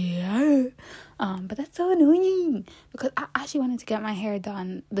bad bitch. But that's so annoying, because I actually wanted to get my hair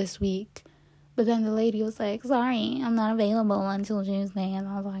done this week, but then the lady was like, sorry, I'm not available until Tuesday, and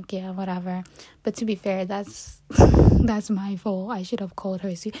I was like, yeah, whatever. But to be fair, that's that's my fault. I should have called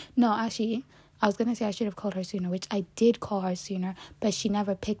her soon. No, actually, I was going to say I should have called her sooner, which I did call her sooner, but she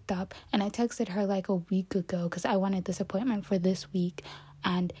never picked up. And I texted her like a week ago, because I wanted this appointment for this week,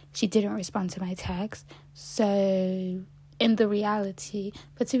 and she didn't respond to my text. So, in the reality,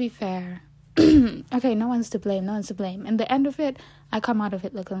 but to be fair, okay, no one's to blame. In the end of it, I come out of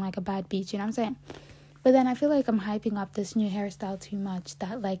it looking like a bad bitch, you know what I'm saying? But then I feel like I'm hyping up this new hairstyle too much,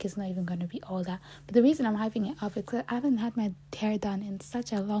 that, like, it's not even going to be all that. But the reason I'm hyping it up is because I haven't had my hair done in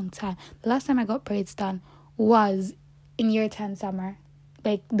such a long time. The last time I got braids done was in year 10 summer.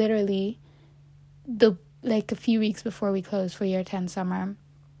 Like, literally, a few weeks before we closed for year 10 summer.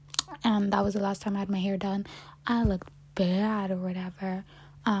 And that was the last time I had my hair done. I looked bad or whatever.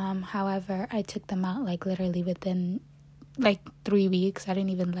 However, I took them out, like, literally within, like, 3 weeks. I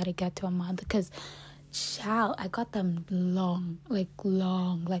didn't even let it get to a month, because child, I got them long, like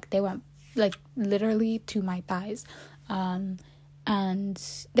they went, like, literally to my thighs, and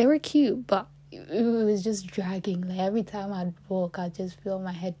they were cute, but it was just dragging. Like, every time I'd walk, I'd just feel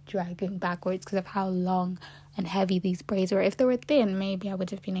my head dragging backwards because of how long and heavy these braids were. If they were thin, maybe I would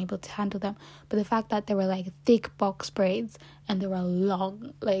have been able to handle them, but the fact that they were, like, thick box braids and they were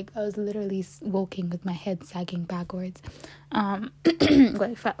long, like, I was literally walking with my head sagging backwards. Well,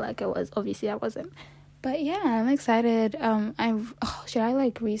 it felt like it was. Obviously I wasn't. But yeah, I'm excited. Should I,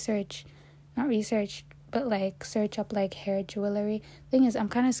 like, search up, like, hair jewelry? Thing is, I'm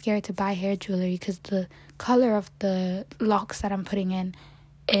kind of scared to buy hair jewelry, because the color of the locks that I'm putting in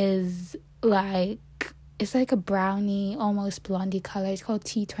is, like, it's like a brownie, almost blondie color. It's called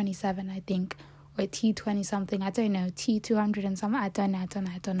T27, I think, or T20 something. I don't know, T200 and something. I don't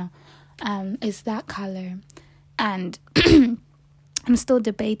know. It's that color, and I'm still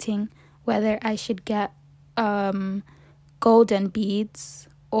debating whether I should get golden beads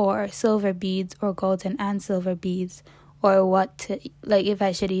or silver beads, or golden and silver beads, or what to, like, if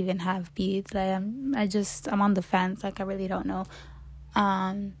I should even have beads. Like, I'm on the fence. Like, I really don't know.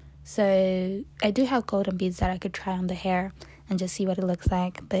 So I do have golden beads that I could try on the hair and just see what it looks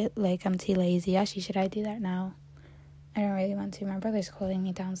like, but, like, I'm too lazy. Actually, should I do that now? I don't really want to. My brother's calling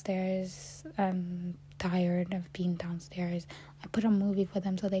me downstairs tired of being downstairs. I put a movie for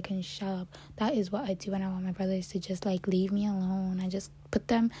them so they can shut up. That is what I do when I want my brothers to just like leave me alone. I just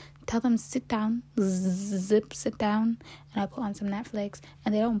tell them sit down, sit down, and I put on some Netflix,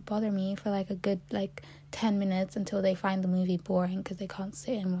 and they don't bother me for like a good like 10 minutes until they find the movie boring because they can't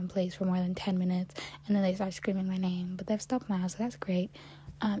sit in one place for more than 10 minutes, and then they start screaming my name. But they've stopped now, so that's great.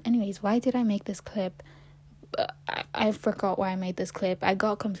 Anyways, why did I make this clip? I forgot why I made this clip. I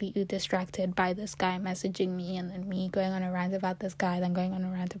got completely distracted by this guy messaging me, and then me going on a rant about this guy, then going on a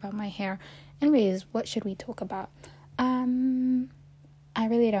rant about my hair. Anyways, what should we talk about? I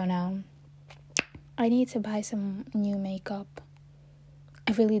really don't know. I need to buy some new makeup.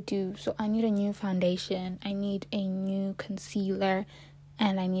 I really do. So I need a new foundation, I need a new concealer,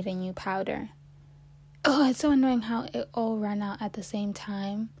 and I need a new powder. Oh, it's so annoying how it all ran out at the same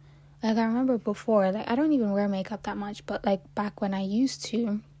time. Like, I remember before, like, I don't even wear makeup that much, but, like, back when I used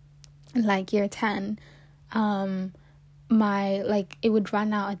to, like, year 10, it would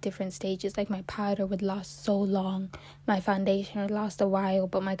run out at different stages. Like, my powder would last so long, my foundation would last a while,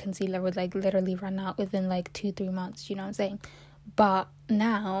 but my concealer would, like, literally run out within, like, 2-3 months, you know what I'm saying? But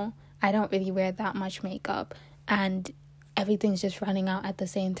now, I don't really wear that much makeup, and everything's just running out at the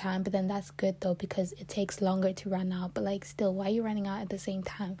same time. But then that's good, though, because it takes longer to run out. But, like, still, why are you running out at the same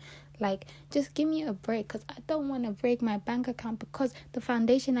time? Like, just give me a break, because I don't want to break my bank account, because the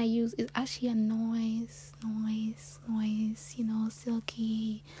foundation I use is actually a noise, you know,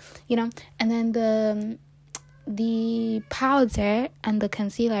 silky, you know. And then the powder and the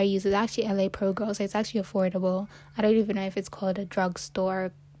concealer I use is actually LA Pro Girl, so it's actually affordable. I don't even know if it's called a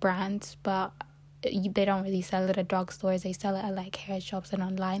drugstore brand, but they don't really sell it at drugstores. They sell it at, like, hair shops and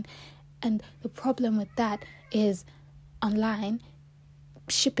online. And the problem with that is online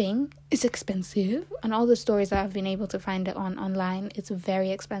shipping is expensive, and all the stores that I've been able to find it online, it's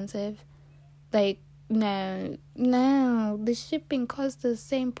very expensive. Like, no, the shipping costs the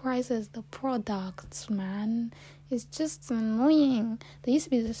same price as the products, man. It's just annoying. There used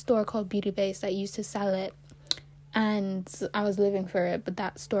to be this store called Beauty Base that used to sell it, and I was living for it, but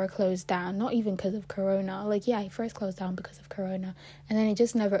that store closed down, not even because of corona. Like, yeah, it first closed down because of corona, and then it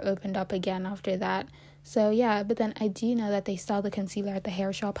just never opened up again after that. So yeah, but then I do know that they sell the concealer at the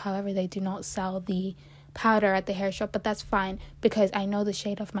hair shop. However, they do not sell the powder at the hair shop, but that's fine, because I know the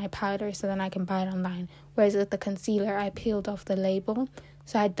shade of my powder, so then I can buy it online. Whereas with the concealer, I peeled off the label,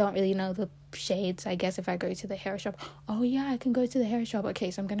 so I don't really know the shades. I guess if I go to the hair shop, oh yeah, I can go to the hair shop.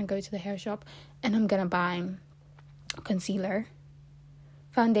 Okay, so I'm gonna go to the hair shop, and I'm gonna buy concealer.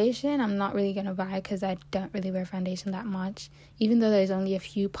 Foundation, I'm not really gonna buy, because I don't really wear foundation that much. Even though there's only a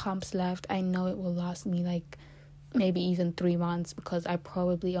few pumps left, I know it will last me like maybe even 3 months, because I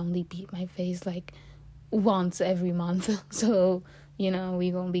probably only beat my face like once every month. So, you know,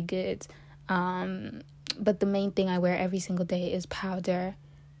 we gonna be good. But the main thing I wear every single day is powder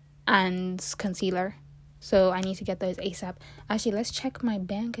and concealer. So I need to get those ASAP. Actually, let's check my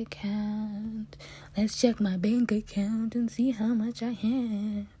bank account. And see how much I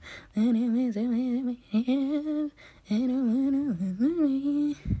have. You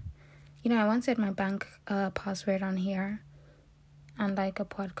know, I once said my bank password on here, on like a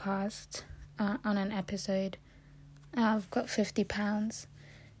podcast, on an episode. I've got £50.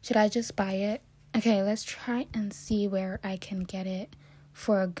 Should I just buy it? Okay, let's try and see where I can get it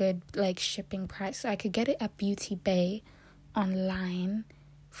for a good, like, shipping price. I could get it at Beauty Bay online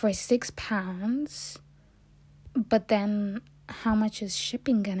for £6, but then how much is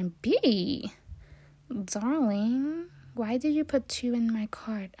shipping gonna be? Darling, why did you put 2 in my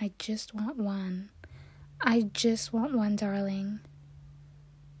cart? I just want one, darling.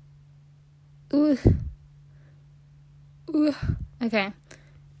 Ooh. Okay,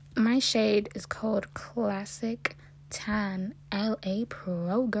 my shade is called Classic Tan LA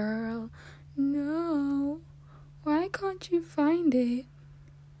Pro Girl. No, why can't you find it?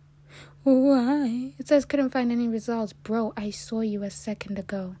 Why? It says couldn't find any results. Bro, I saw you a second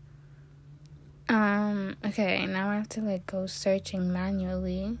ago. Okay, now I have to like go searching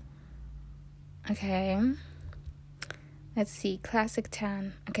manually. Okay, let's see. Classic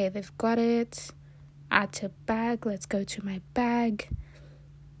Tan. Okay, they've got it. Add to bag. Let's go to my bag.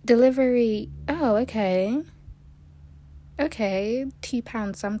 Delivery. Oh, okay,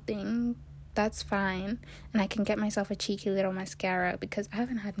 £2 something. That's fine. And I can get myself a cheeky little mascara, because I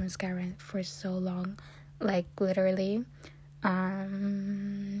haven't had mascara for so long. Like, literally.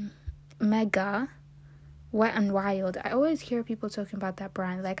 Mega Wet n Wild. I always hear people talking about that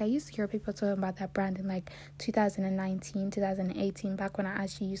brand. Like, I used to hear people talking about that brand in like 2019, 2018, back when I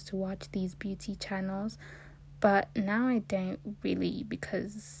actually used to watch these beauty channels. But now I don't really,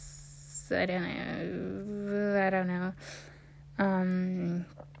 because I don't know.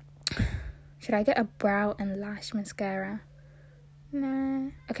 Should I get a brow and lash mascara?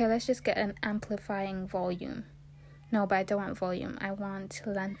 Nah. Okay, let's just get an amplifying volume. No, but I don't want volume. I want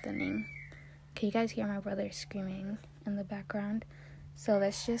lengthening. Can you guys hear my brother screaming in the background? So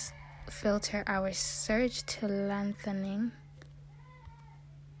let's just filter our search to lengthening.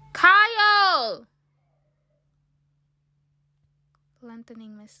 Kyle!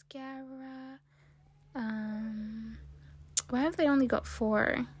 Lengthening mascara. Why have they only got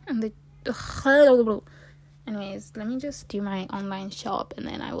 4? And the anyways, let me just do my online shop and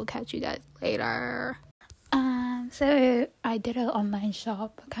then I will catch you guys later. So I did an online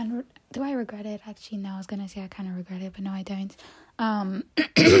shop. Do I regret it? Actually, no. I was gonna say I kind of regret it, but no, I don't.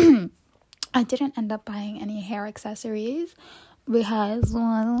 I didn't end up buying any hair accessories because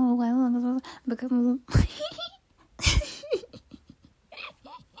I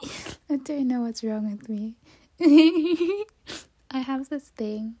don't know what's wrong with me. I have this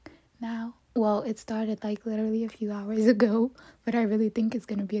thing now. Well, it started like literally a few hours ago, but I really think it's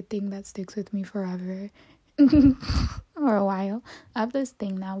gonna be a thing that sticks with me forever. Or a while. I have this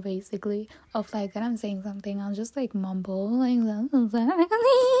thing now basically of like when I'm saying something, I'll just like mumble like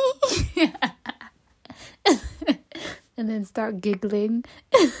and then start giggling.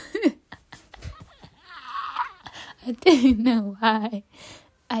 I don't know why.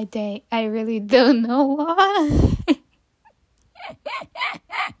 I really don't know why.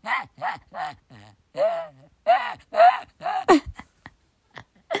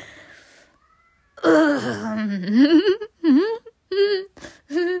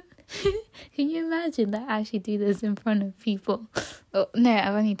 Can you imagine that I actually do this in front of people? Oh, no,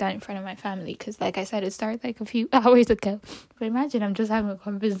 I've only done it in front of my family because, like I said, it started like a few hours ago. But imagine I'm just having a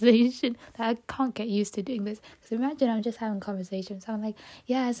conversation that I can't get used to doing this. So imagine I'm just having conversations. So I'm like,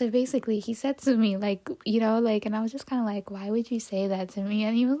 yeah, so basically he said to me, like, you know, like, and I was just kind of like, why would you say that to me?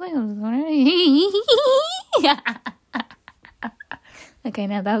 And he was like, I'm sorry. Okay,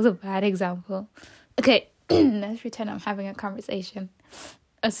 now that was a bad example. Okay, let's pretend I'm having a conversation.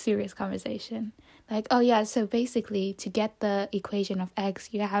 A serious conversation. Like, oh yeah, so basically to get the equation of x,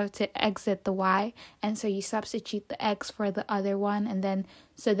 you have to exit the y, and so you substitute the x for the other one, and then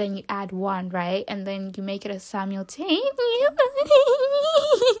you add 1, right? And then you make it a simultaneous.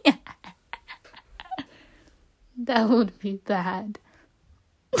 That would be bad.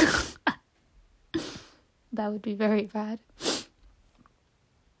 That would be very bad.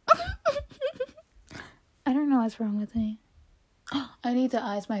 I don't know what's wrong with me. I need to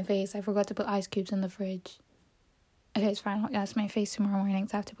ice my face. I forgot to put ice cubes in the fridge. Okay, it's fine. I'll ice my face tomorrow morning.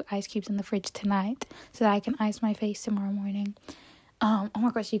 So I have to put ice cubes in the fridge tonight so that I can ice my face tomorrow morning. Oh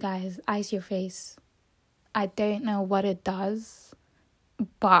my gosh, you guys, ice your face. I don't know what it does,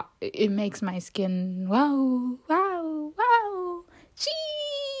 but it makes my skin wow. Chee!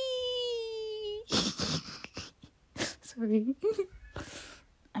 Sorry.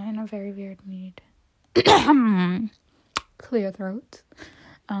 I'm in a very weird mood. Clear throat.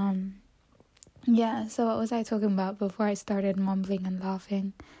 Yeah, so what was I talking about before I started mumbling and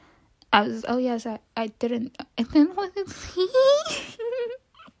laughing? I didn't want to see.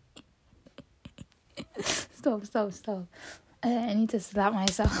 Stop. I need to slap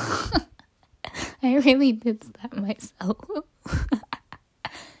myself. I really did slap myself.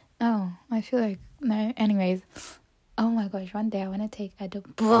 Oh, I feel like, no, anyways. Oh my gosh, one day I want to take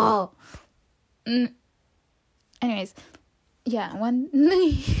edible. Anyways, yeah, one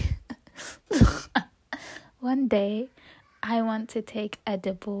day I want to take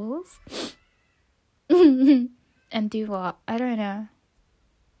edibles and do what? I don't know.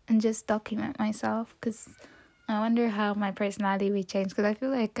 And just document myself, because I wonder how my personality would change, because I feel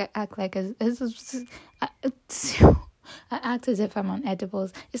like I act like I act as if I'm on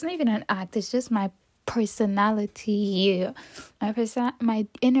edibles. It's not even an act, it's just my personality. My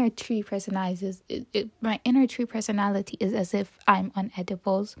inner tree personality is as if I'm on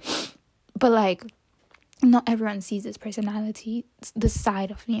edibles, but like not everyone sees this personality, this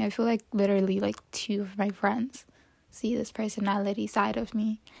side of me. I feel like literally like 2 of my friends see this personality side of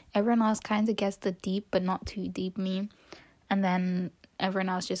me. Everyone else kind of gets the deep but not too deep me, and then everyone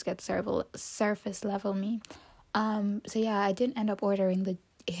else just gets surface level me. So yeah, I didn't end up ordering the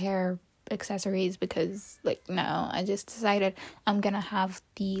hair accessories because like, no, I just decided I'm gonna have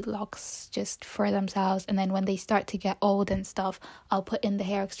the locks just for themselves, and then when they start to get old and stuff, I'll put in the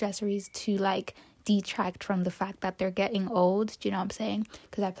hair accessories to like detract from the fact that they're getting old. Do you know what I'm saying?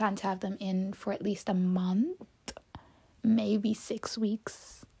 Because I plan to have them in for at least a month, maybe 6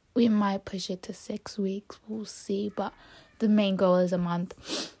 weeks. We might push it to 6 weeks, we'll see, but the main goal is a month.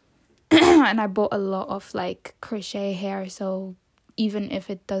 And I bought a lot of like crochet hair, so even if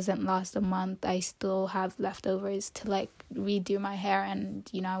it doesn't last a month, I still have leftovers to like redo my hair, and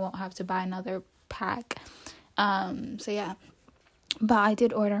I won't have to buy another pack. So yeah, but I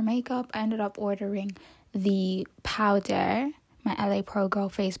did order makeup. I ended up ordering the powder, my LA Pro Girl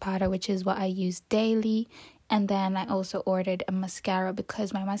face powder, which is what I use daily. And then I also ordered a mascara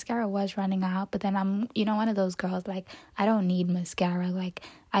because my mascara was running out. But then I'm, one of those girls, like, I don't need mascara. Like,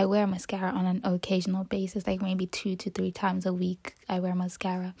 I wear mascara on an occasional basis, like maybe 2 to 3 times a week I wear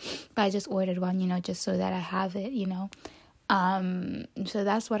mascara. But I just ordered one, just so that I have it, So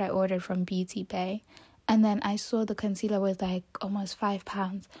that's what I ordered from Beauty Bay. And then I saw the concealer was like almost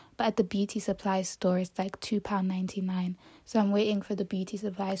 £5. But at the beauty supply store, it's like £2.99. So I'm waiting for the beauty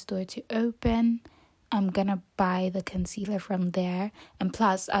supply store to open. I'm gonna buy the concealer from there. And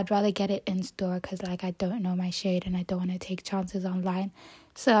plus, I'd rather get it in store because, like, I don't know my shade and I don't want to take chances online.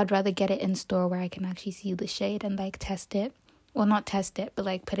 So I'd rather get it in store where I can actually see the shade and, like, test it. Well, not test it, but,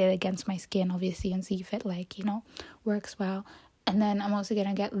 like, put it against my skin, obviously, and see if it, like, works well. And then I'm also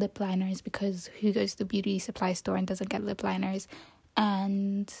gonna get lip liners because who goes to the beauty supply store and doesn't get lip liners?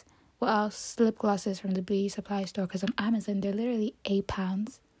 And what else? Lip glosses from the beauty supply store because on Amazon, they're literally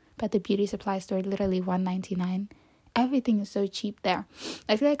 £8. But the beauty supply store, literally $1.99. Everything is so cheap there.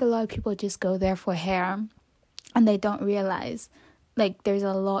 I feel like a lot of people just go there for hair and they don't realize, like, there's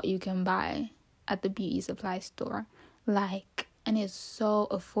a lot you can buy at the beauty supply store. Like, and it's so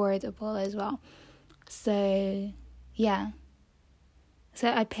affordable as well. So, yeah. So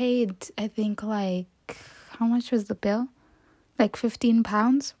I paid, I think, like, how much was the bill? Like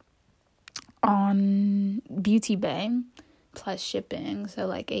 £15 on Beauty Bay. Plus shipping, so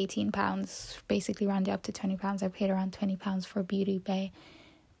like £18, basically rounded up to £20. I paid around £20 for Beauty Bay.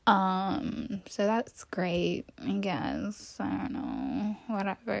 So that's great, I guess. I don't know,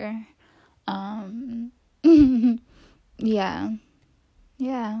 whatever. Yeah,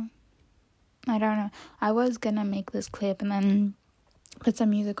 I don't know. I was gonna make this clip and then put some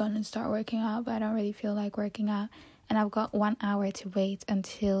music on and start working out, but I don't really feel like working out, and I've got 1 hour to wait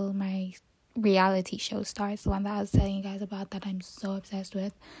until my reality show starts, the one that I was telling you guys about that I'm so obsessed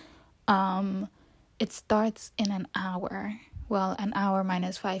with. It starts in an hour. Well, an hour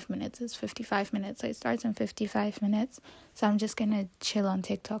minus 5 minutes is 55 minutes, so it starts in 55 minutes. So I'm just gonna chill on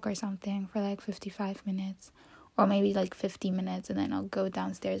TikTok or something for like 55 minutes, or maybe like 50 minutes, and then I'll go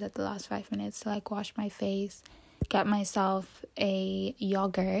downstairs at the last 5 minutes to like wash my face, get myself a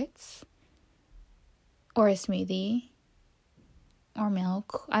yogurt or a smoothie or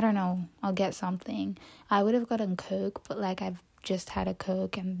milk. I don't know. I'll get something. I would have gotten Coke, but like I've just had a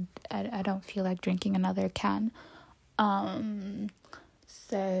Coke and I don't feel like drinking another can.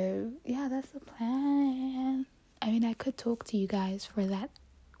 So yeah, that's the plan. I mean, I could talk to you guys for that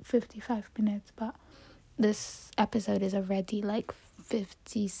 55 minutes, but this episode is already like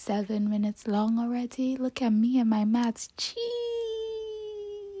 57 minutes long already. Look at me and my maths.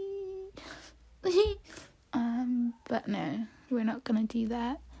 But no, we're not gonna do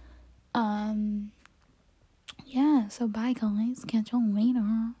that. Yeah, so bye guys, catch you later.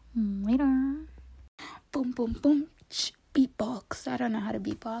 Boom boom boom. Beatbox. I don't know how to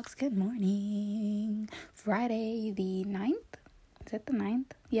beatbox. Good morning. Friday the 9th. Is it the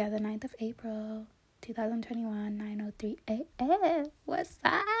 9th? Yeah, the 9th of April 2021, 9:03 a.m. What's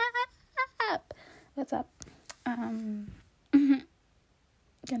up?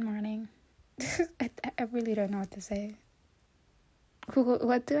 Good morning. I really don't know what to say.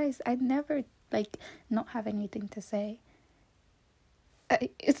 What do I say? I never like not have anything to say.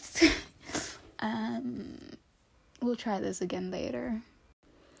 It's we'll try this again later.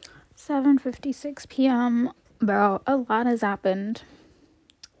 7:56 p.m. Bro, a lot has happened.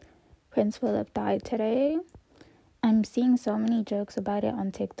 Prince Philip died today. I'm seeing so many jokes about it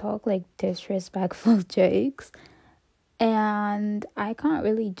on TikTok, like disrespectful jokes. And I can't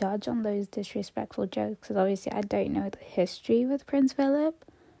really judge on those disrespectful jokes because obviously I don't know the history with Prince Philip.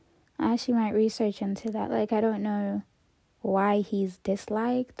 I actually might research into that. Like, I don't know why he's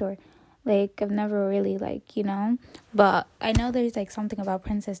disliked or, like, I've never really, like, But I know there's, like, something about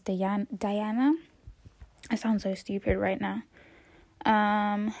Princess Diana. I sound so stupid right now.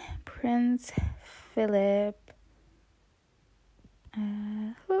 Prince Philip.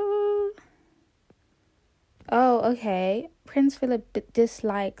 Oh, okay. Prince Philip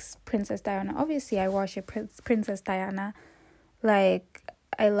dislikes Princess Diana. Obviously, I worship Princess Diana. Like,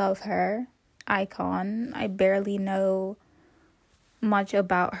 I love her. Icon. I barely know much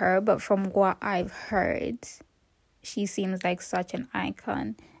about her, but from what I've heard, she seems like such an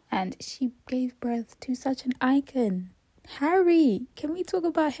icon. And she gave birth to such an icon. Harry. Can we talk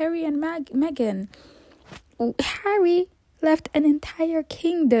about Harry and Meghan? Harry left an entire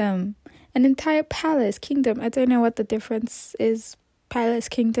kingdom, an entire palace kingdom. I don't know what the difference is. Palace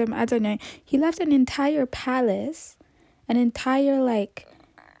kingdom, I don't know. He left an entire palace, an entire like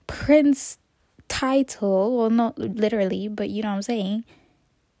prince title. Well, not literally, but you know what I'm saying.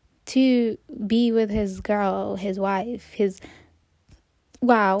 To be with his girl, his wife, his.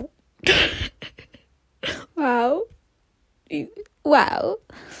 Wow. Wow. Wow.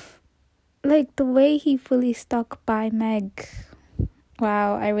 Like the way he fully stuck by Meg.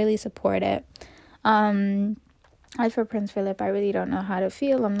 Wow, I really support it. As for Prince Philip, I really don't know how to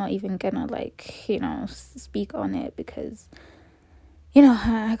feel. I'm not even gonna speak on it because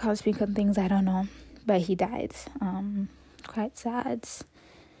I can't speak on things I don't know. But he died. Quite sad.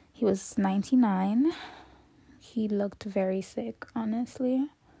 He was 99. He looked very sick, honestly.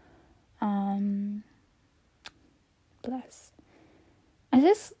 Bless.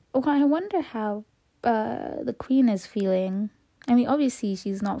 I wonder how the Queen is feeling. I mean, obviously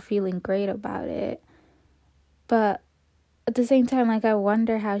she's not feeling great about it, but at the same time, I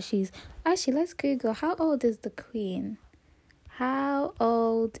wonder how she's. Actually, let's Google, how old is the Queen? How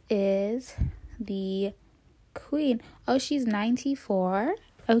old is the Queen? Oh, she's 94.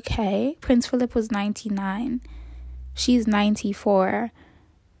 Okay, Prince Philip was 99. She's 94.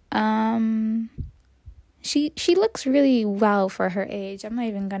 She looks really well for her age. I'm not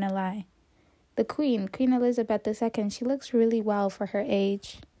even gonna lie. The Queen Elizabeth II, she looks really well for her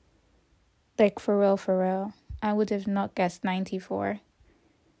age. Like, for real. I would have not guessed 94.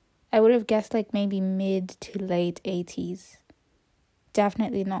 I would have guessed, maybe mid to late 80s.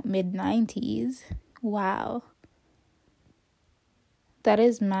 Definitely not mid 90s. Wow. That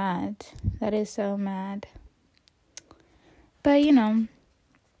is mad. That is so mad. But,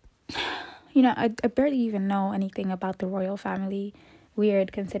 I barely even know anything about the royal family.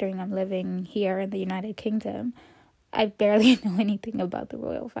 Weird, considering I'm living here in the United Kingdom. I barely know anything about the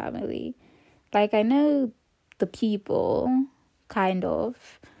royal family. I know the people, kind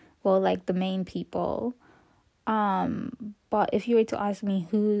of. Well, the main people. But if you were to ask me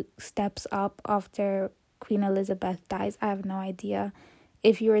who steps up after Queen Elizabeth dies, I have no idea.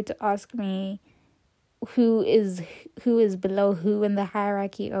 If you were to ask me who is below who in the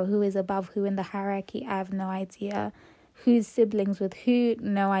hierarchy or who is above who in the hierarchy, I have no idea. Who's siblings with who,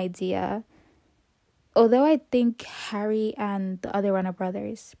 no idea. Although I think Harry and the other one are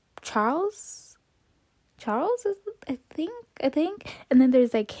brothers. Charles is, I think. And then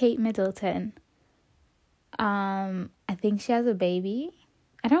there's Kate Middleton. I think she has a baby.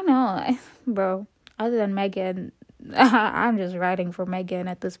 I don't know. Bro, other than Meghan, I'm just writing for Meghan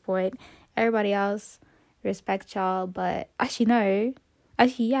at this point. Everybody else, respect y'all, but actually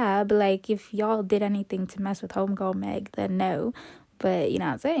yeah, but if y'all did anything to mess with homegirl Meg, then no. But you know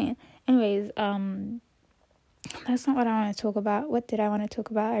what I'm saying. Anyways, that's not what I want to talk about. What did I want to talk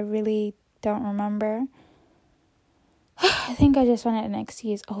about? I really don't remember. I think I just wanted an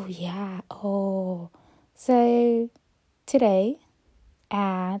excuse. Oh yeah. So today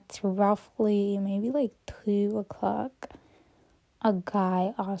at roughly maybe 2:00, a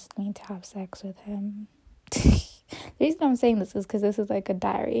guy asked me to have sex with him. The reason I'm saying this is because this is a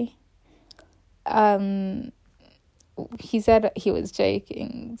diary. He said he was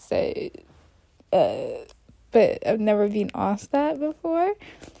joking, so but I've never been asked that before.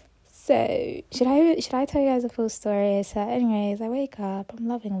 So should I tell you guys a full story? So anyways, I wake up, I'm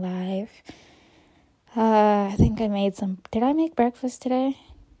loving life. I think did I make breakfast today?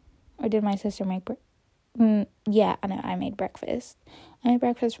 Or did my sister make yeah, I know, I made breakfast. I made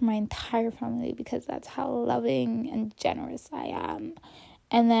breakfast for my entire family because that's how loving and generous I am.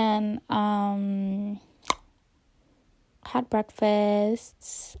 And then, had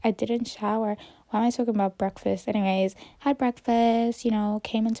breakfast. I didn't shower. Why am I talking about breakfast? Anyways, had breakfast,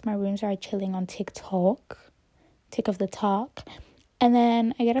 came into my room, started chilling on TikTok. Tick of the talk. And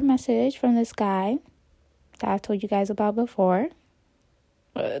then I get a message from this guy that I've told you guys about before.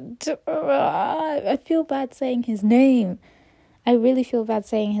 I feel bad saying his name. I really feel bad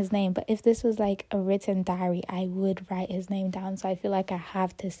saying his name. But if this was a written diary, I would write his name down. So I feel I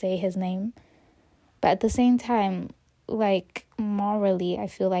have to say his name. But at the same time, morally, I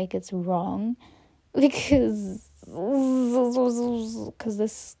feel it's wrong. Because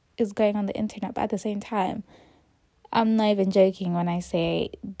this is going on the internet. But at the same time, I'm not even joking when I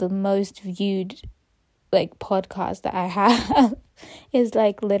say the most viewed podcast that I have is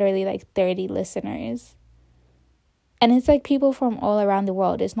literally 30 listeners, and it's people from all around the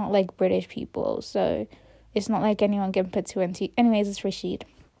world. It's not British people, so it's not anyone can put two and two. Anyways, it's Rashid.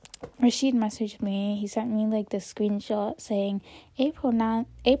 Rashid messaged me. He sent me like the screenshot saying April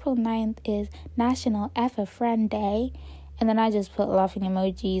 9th is National F a Friend Day. And then I just put laughing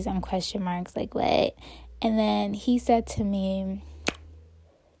emojis and question marks, like, what? And then he said to me,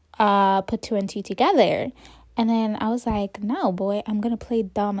 put 2 and 2 together. And then I was like, no, boy, I'm going to play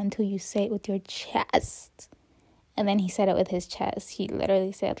dumb until you say it with your chest. And then he said it with his chest. He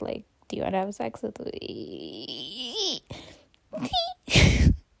literally said, like, do you want to have sex with me?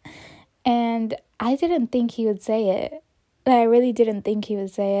 And I didn't think he would say it. I really didn't think he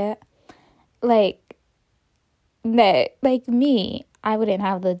would say it. Like, no, like me, I wouldn't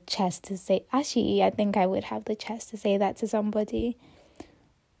have the chest to say. Actually, I think I would have the chest to say that to somebody.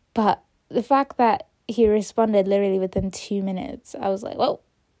 But the fact that he responded literally within 2 minutes, I was like, whoa,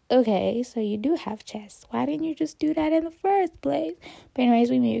 okay, so you do have chest. Why didn't you just do that in the first place? But anyways,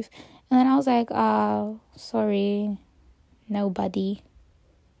 we move. And then I was like, sorry, nobody.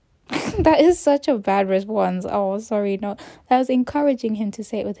 That is such a bad response. Oh, sorry, no. I was encouraging him to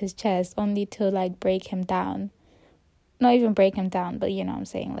say it with his chest, only to, like, break him down. Not even break him down, but you know what I'm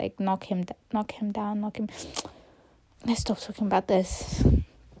saying, like, knock him down. Let's stop talking about this.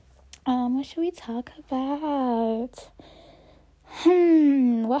 What should we talk about?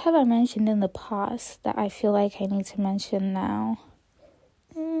 What have I mentioned in the past that I feel like I need to mention now?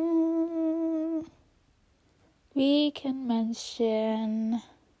 We can mention...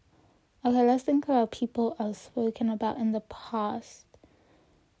 Okay, let's think about people I've spoken about in the past.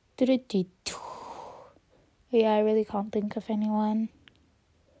 Yeah, I really can't think of anyone.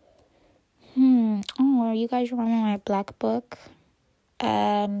 Oh, you guys remember my black book?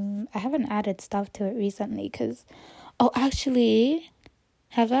 I haven't added stuff to it recently because... Oh, actually...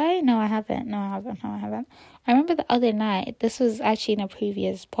 Have I? No, I haven't. I remember the other night, this was actually in a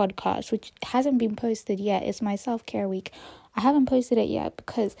previous podcast, which hasn't been posted yet. It's my self-care week. I haven't posted it yet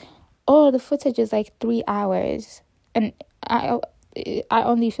because... the footage is like 3 hours. And I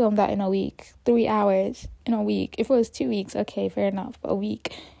only filmed that in a week. 3 hours in a week. If it was 2 weeks, okay, fair enough. But a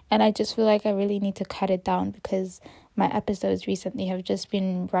week. And I just feel like I really need to cut it down because my episodes recently have just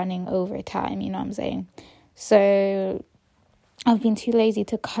been running over time, you know what I'm saying? So I've been too lazy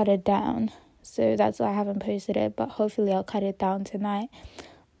to cut it down. So that's why I haven't posted it. But hopefully I'll cut it down tonight.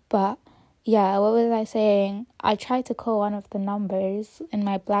 But yeah, what was I saying? I tried to call one of the numbers in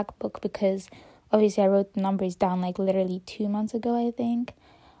my black book because obviously I wrote the numbers down like literally 2 months ago, I think.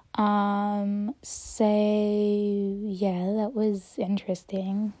 So yeah, that was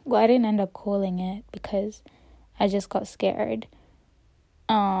interesting. Well, I didn't end up calling it because I just got scared.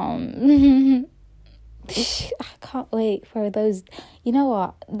 I can't wait for those. You know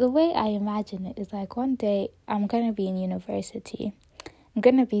what? The way I imagine it is like one day I'm gonna be in university. I'm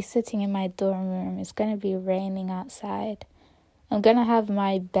gonna be sitting in my dorm room. It's gonna be raining outside. I'm gonna have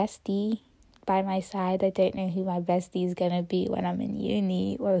my bestie by my side. I don't know who my bestie is gonna be when I'm in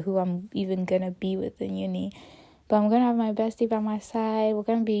uni or who I'm even gonna be with in uni. But I'm gonna have my bestie by my side. We're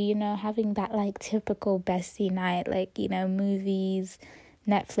gonna be, having that like typical bestie night, like, movies,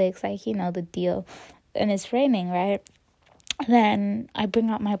 Netflix, like, the deal. And it's raining, right? Then I bring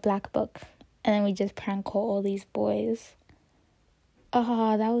out my black book and then we just prank call all these boys.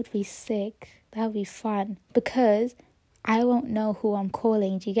 Oh, that would be sick. That would be fun. Because I won't know who I'm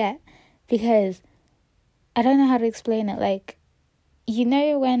calling, do you get? Because I don't know how to explain it. Like,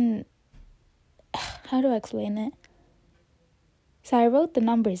 when... How do I explain it? So I wrote the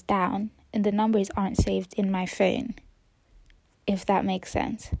numbers down and the numbers aren't saved in my phone. If that makes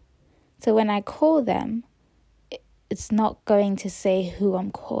sense. So when I call them, it's not going to say who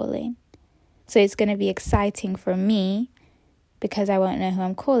I'm calling. So it's going to be exciting for me because I won't know who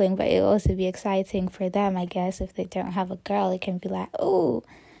I'm calling, but it'll also be exciting for them, I guess. If they don't have a girl, it can be like, oh,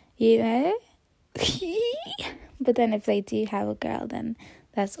 But then if they do have a girl, then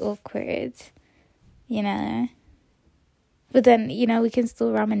that's awkward, But then, we can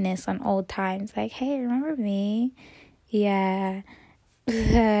still reminisce on old times, like, hey, remember me? Yeah.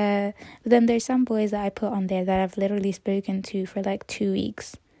 But then there's some boys that I put on there that I've literally spoken to for like 2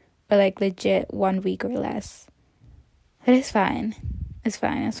 weeks, or like legit 1 week or less. But it's fine. It's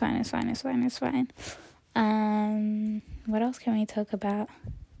fine. What else can we talk about?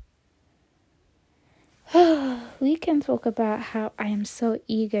 We can talk about how I am so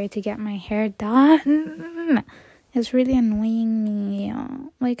eager to get my hair done. It's really annoying me.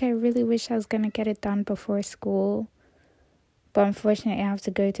 Like, I really wish I was gonna get it done before school. But unfortunately, I have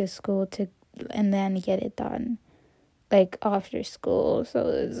to go to school and then get it done, like, after school. So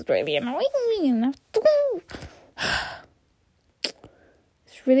it's really annoying me.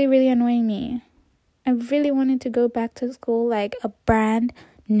 It's really, really annoying me. I really wanted to go back to school like a brand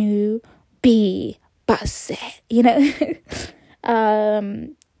newbie bus, you know.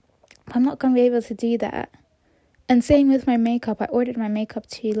 I'm not gonna be able to do that. And same with my makeup. I ordered my makeup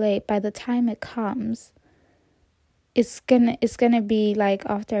too late. By the time it comes, it's gonna be like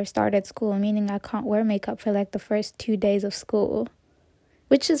after I started school, meaning I can't wear makeup for like the first 2 days of school,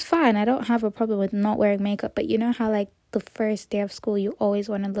 which is fine. I don't have a problem with not wearing makeup, but you know how like the first day of school you always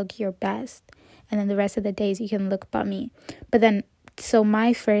want to look your best, and then the rest of the days you can look bummy. But then, so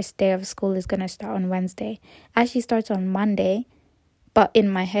my first day of school is gonna start on Wednesday. Actually starts on Monday, but in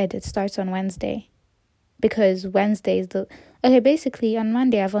my head it starts on Wednesday, because Wednesday is basically on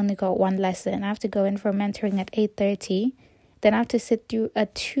Monday I've only got one lesson. I have to go in for mentoring at 8:30. Then I have to sit through a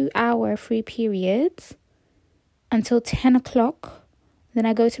 2-hour free period until 10 o'clock. Then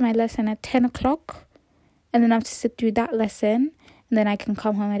I go to my lesson at 10 o'clock. And then I have to sit through that lesson. And then I can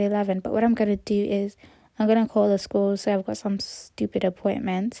come home at 11. But what I'm going to do is I'm going to call the school. So I've got some stupid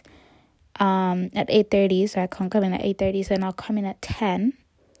appointment at 8:30. So I can't come in at 8:30. So then I'll come in at 10.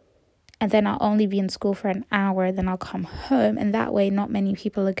 And then I'll only be in school for an hour. Then I'll come home. And that way, not many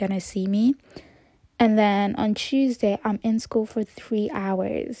people are going to see me. And then on Tuesday, I'm in school for 3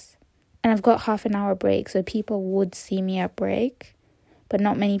 hours. And I've got half an hour break. So people would see me at break. But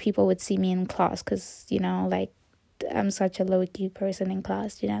not many people would see me in class. Because, you know, like, I'm such a low-key person in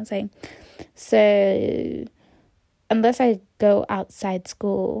class. You know what I'm saying? So, unless I go outside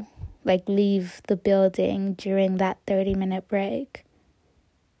school, like leave the building during that 30-minute break,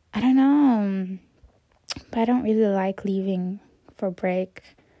 I don't know, but I don't really like leaving for break.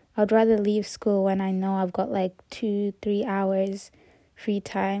 I'd rather leave school when I know I've got like 2-3 hours free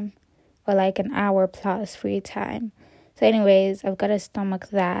time, or like an hour plus free time. So anyways, I've got to stomach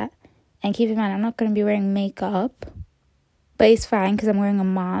that. And keep in mind, I'm not going to be wearing makeup, but it's fine because I'm wearing a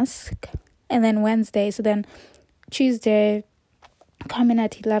mask. And then Wednesday, so then Tuesday, come in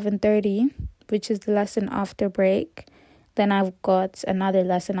at 11:30, which is the lesson after break. Then I've got another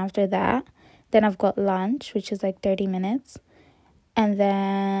lesson after that. Then I've got lunch, which is like 30 minutes. And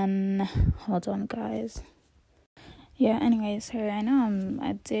then, hold on, guys. Yeah, anyways, sorry, I know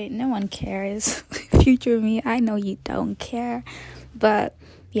no one cares. Future me, I know you don't care. But,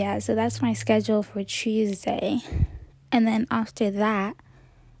 yeah, so that's my schedule for Tuesday. And then after that,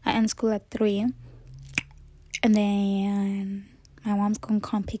 I end school at 3. And then my mom's gonna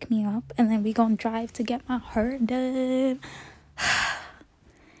come pick me up, and then we gonna drive to get my hair done.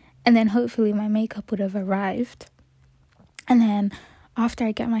 And then hopefully my makeup would have arrived. And then after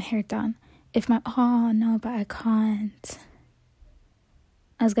I get my hair done, oh no, but I can't.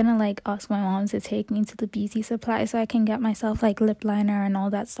 I was gonna like ask my mom to take me to the beauty supply so I can get myself like lip liner and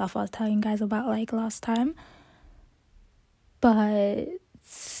all that stuff I was telling you guys about like last time. But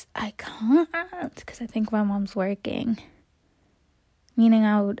I can't because I think my mom's working. Meaning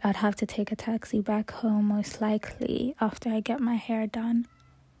I'd have to take a taxi back home most likely after I get my hair done.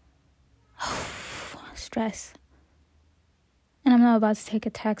 Stress. And I'm not about to take a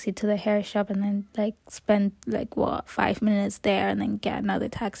taxi to the hair shop and then like spend 5 minutes there and then get another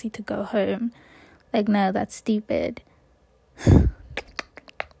taxi to go home. Like, no, that's stupid.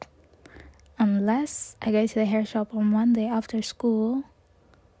 Unless I go to the hair shop on Monday after school,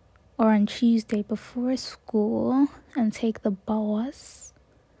 or on Tuesday before school and take the bus.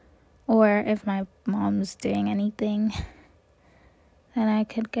 Or if my mom's doing anything, then I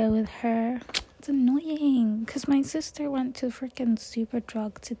could go with her. It's annoying because my sister went to freaking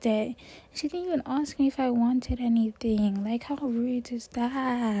Superdrug today. She didn't even ask me if I wanted anything. Like, how rude is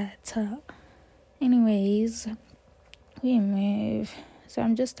that? Anyways, we move. So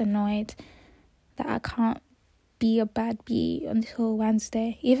I'm just annoyed that I can't be a bad bee until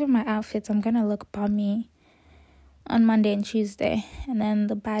Wednesday. Even my outfits, I'm gonna look bummy on Monday and Tuesday, and then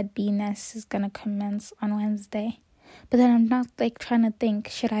the bad bee-ness is gonna commence on Wednesday. But then I'm not like trying to think,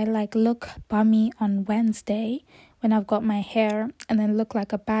 should I like look bummy on Wednesday when I've got my hair, and then look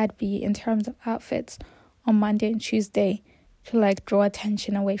like a bad bee in terms of outfits on Monday and Tuesday to like draw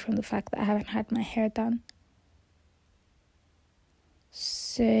attention away from the fact that I haven't had my hair done.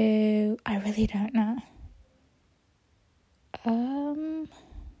 So I really don't know.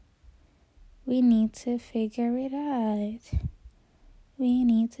 We need to figure it out.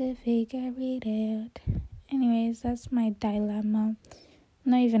 Anyways, that's my dilemma.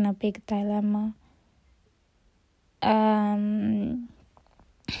 Not even a big dilemma.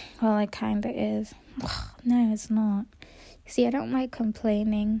 Well, it kinda is. No, it's not. See, I don't like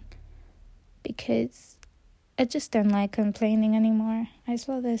complaining because I just don't like complaining anymore. I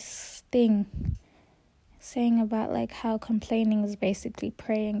saw this thing saying about like how complaining is basically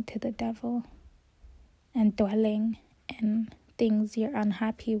praying to the devil and dwelling in things you're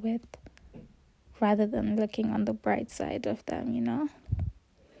unhappy with rather than looking on the bright side of them, you know?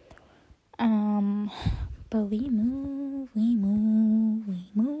 But we move.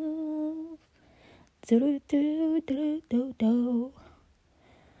 Do.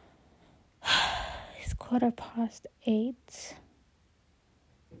 It's 8:15.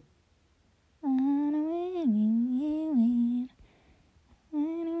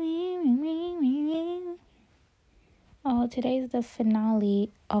 Oh, today's the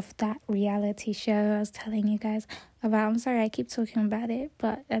finale of that reality show I was telling you guys about. I'm sorry I keep talking about it,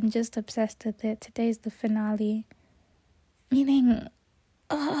 but I'm just obsessed with it. Today's the finale. Meaning,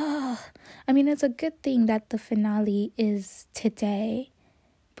 it's a good thing that the finale is today,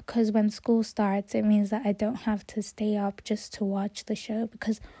 because when school starts, it means that I don't have to stay up just to watch the show.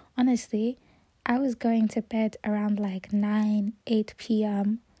 Because honestly, I was going to bed around like 8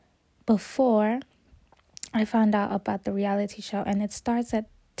 p.m. before I found out about the reality show, and it starts at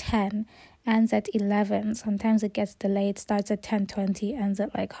 10, ends at 11. Sometimes it gets delayed, starts at 10:20, ends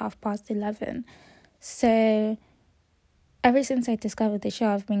at like 11:30. So ever since I discovered the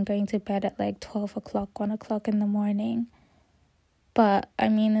show, I've been going to bed at like 12 o'clock, 1 o'clock in the morning. But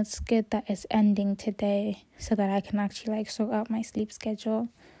it's good that it's ending today so that I can actually like sort out my sleep schedule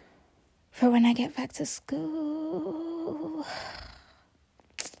for when I get back to school.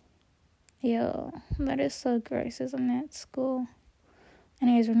 Yo, that is so gross, isn't it? School.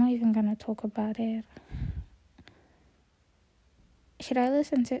 Anyways, we're not even gonna talk about it. Should I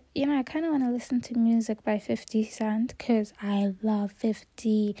listen to... I kind of want to listen to music by 50 Cent, because I love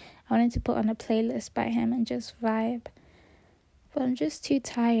 50. I wanted to put on a playlist by him and just vibe. But I'm just too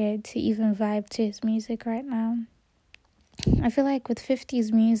tired to even vibe to his music right now. I feel like with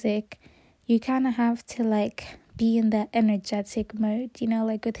 50's music, you kind of have to like be in that energetic mode,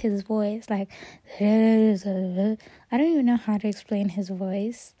 like with his voice, like I don't even know how to explain his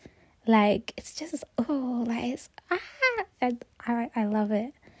voice. Like it's just I love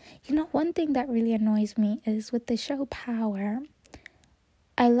it. One thing that really annoys me is with the show Power.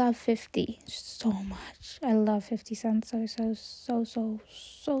 I love 50 so much. I love 50 Cent so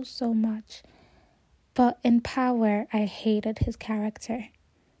much. But in Power, I hated his character.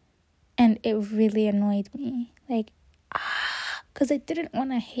 And it really annoyed me. Like, because I didn't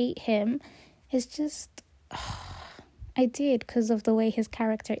want to hate him. It's just, I did because of the way his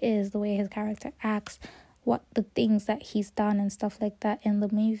character is, the way his character acts, what the things that he's done and stuff like that in the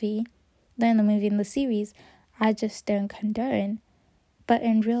movie. Then in the series, I just don't condone. But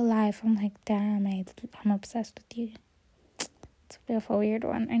in real life, I'm like, damn, I'm obsessed with you. It's a bit of a weird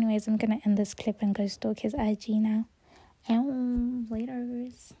one. Anyways, I'm going to end this clip and go stalk his IG now.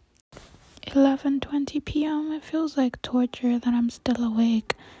 Laters. 11:20 p.m. It feels like torture that I'm still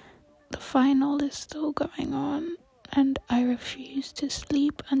awake. The final is still going on, and I refuse to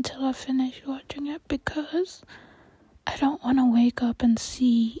sleep until I finish watching it because I don't want to wake up and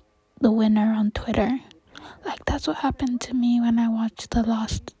see the winner on Twitter. Like, that's what happened to me when I watched the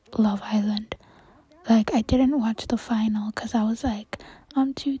last Love Island. Like, I didn't watch the final because I was like,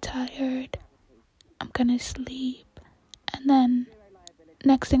 I'm too tired. I'm gonna sleep. And then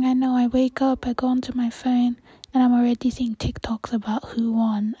next thing I know, I wake up, I go onto my phone, and I'm already seeing TikToks about who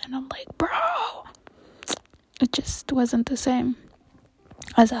won. And I'm like, bro, it just wasn't the same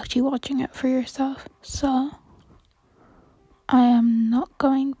as actually watching it for yourself. So I am not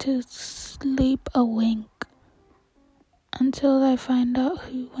going to sleep a wink until I find out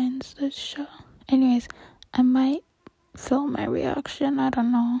who wins this show. Anyways, I might film my reaction. I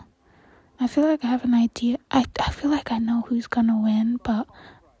don't know. I feel like I have an idea. I feel like I know who's gonna win, but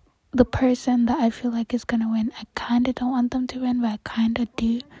the person that I feel like is gonna win, I kind of don't want them to win, but I kind of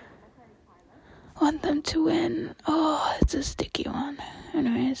do want them to win. Oh, it's a sticky one.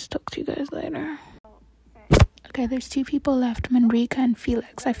 Anyways, talk to you guys later. Okay, there's 2 people left, Manrika and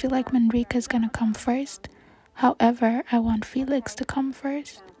Felix. I feel like Manrika is gonna come first. However, I want Felix to come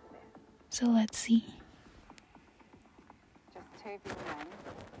first. So let's see. Just 2 of you men.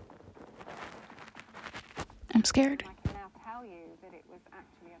 I'm scared. I can now tell you that it was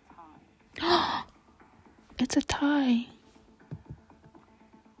actually a tie. It's a tie.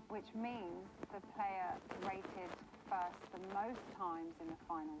 Which means the player rated first the most times in the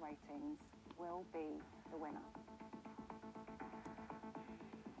final ratings will be the winner.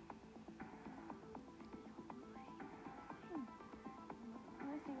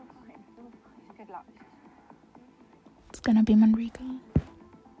 Good luck. It's gonna be Manrika.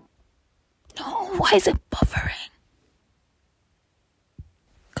 No, why is it buffering?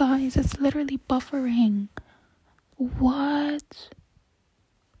 Guys, it's literally buffering. What?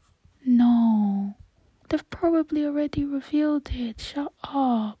 No. They've probably already revealed it. Shut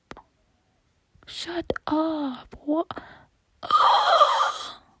up. Shut up. What?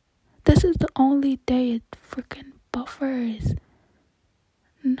 This is the only day it freaking buffers.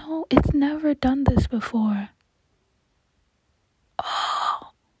 No, it's never done this before.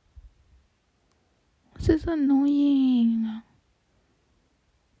 This is annoying.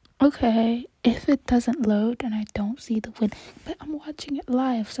 Okay, if it doesn't load and I don't see the win, but I'm watching it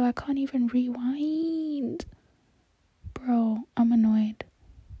live, so I can't even rewind. Bro, I'm annoyed.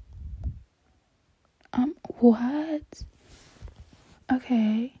 What?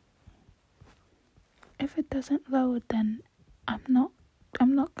 Okay. If it doesn't load, then I'm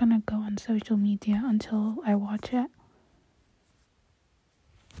not gonna go on social media until I watch it.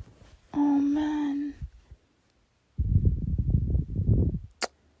 Oh man.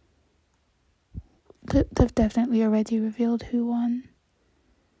 They've definitely already revealed who won.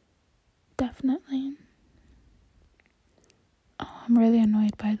 Definitely. Oh, I'm really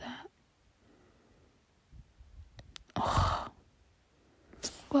annoyed by that. Oh.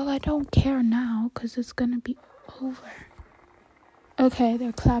 Well, I don't care now because it's gonna be over. Okay,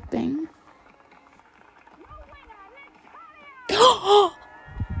 they're clapping.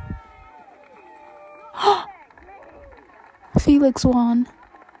 Felix won.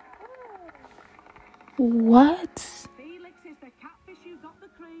 What? Felix is the catfish who got the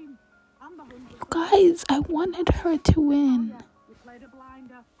cream. And the 100. Guys, I wanted her to win. We played a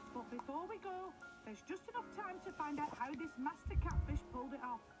blinder. But before we go, there's just enough time to find out how this master catfish pulled it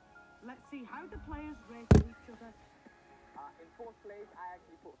off. Let's see how the players rated each other. In fourth place, I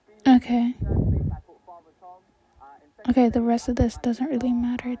actually put Felix. Okay. Third place, I put Father Tom. In second Okay, the place, rest of this I doesn't put really Tom.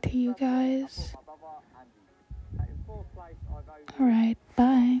 matter to you In third place, I guys. put my brother, Andy. In fourth place, I go with Alright,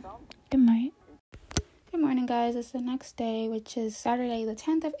 bye. Tom. Good night. Good morning, guys. It's the next day, which is Saturday, the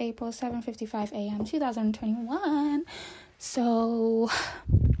 10th of April, 7:55 a.m., 2021. So,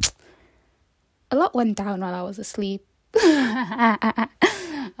 a lot went down while I was asleep.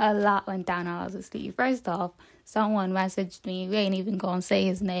 A lot went down while I was asleep. First off, someone messaged me. We ain't even gonna say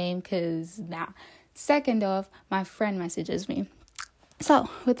his name, because, nah. Second off, my friend messages me. So,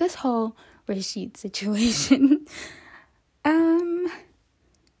 with this whole Rashid situation,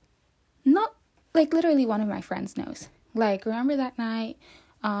 not, like, literally one of my friends knows. Like, remember that night,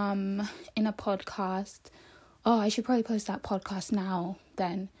 in a podcast? Oh, I should probably post that podcast now,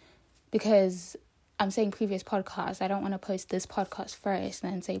 then, because I'm saying previous podcast. I don't want to post this podcast first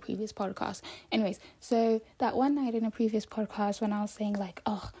and then say previous podcast. Anyways, so that one night in a previous podcast when I was saying like,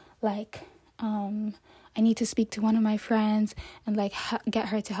 I need to speak to one of my friends and like get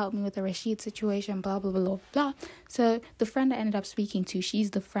her to help me with the Rashid situation, blah, blah, blah, blah, blah. So the friend I ended up speaking to, she's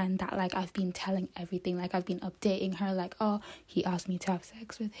the friend that like I've been telling everything. Like I've been updating her like, oh, he asked me to have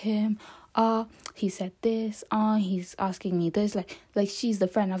sex with him. He said this. He's asking me this. Like she's the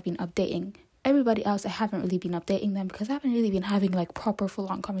friend I've been updating. Everybody else, I haven't really been updating them because I haven't really been having like proper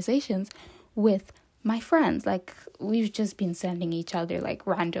full-on conversations with my friends. Like we've just been sending each other like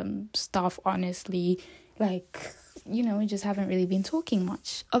random stuff, honestly. Like, you know, we just haven't really been talking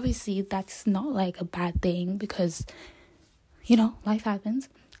much. Obviously, that's not like a bad thing because, you know, life happens.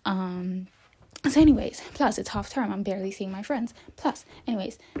 So anyways, plus it's half term, I'm barely seeing my friends. Plus,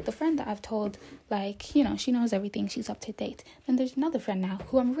 anyways, the friend that I've told, like, you know, she knows everything, she's up to date. Then there's another friend now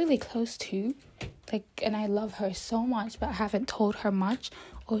who I'm really close to, like, and I love her so much, but I haven't told her much.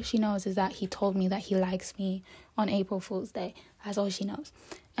 All she knows is that he told me that he likes me on April Fool's Day. That's all she knows.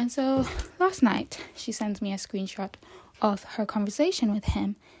 And so last night, she sends me a screenshot of her conversation with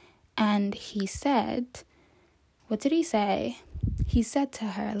him. And he said, what did he say? He said to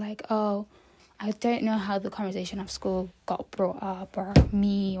her, like, oh, I don't know how the conversation of school got brought up or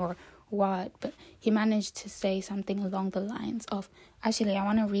me or what, but he managed to say something along the lines of, actually, I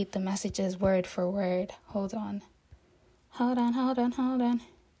want to read the messages word for word. Hold on.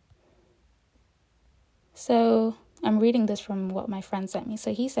 So I'm reading this from what my friend sent me.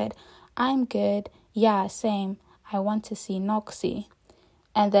 So he said, I'm good. Yeah, same. I want to see Noxie.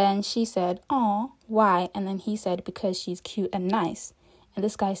 And then she said, oh, why? And then he said, because she's cute and nice. And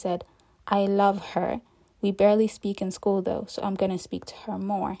this guy said, I love her. We barely speak in school though, so I'm gonna speak to her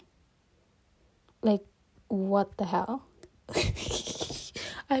more. Like, what the hell?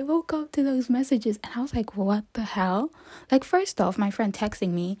 I woke up to those messages and I was like, what the hell? Like, first off, my friend texting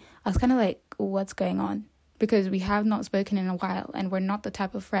me, I was kind of like, what's going on? Because we have not spoken in a while and we're not the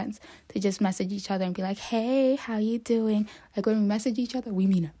type of friends to just message each other and be like, hey, how you doing? Like, when we message each other, we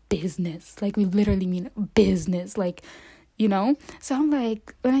mean business. Like, we literally mean business. Like, you know? So I'm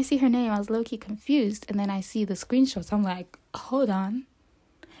like, when I see her name, I was low-key confused. And then I see the screenshots. I'm like, hold on.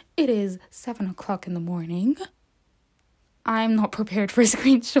 It is 7 o'clock in the morning. I'm not prepared for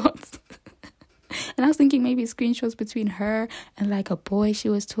screenshots. And I was thinking maybe screenshots between her and like a boy she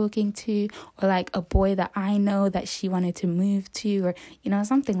was talking to, or like a boy that I know that she wanted to move to, or, you know,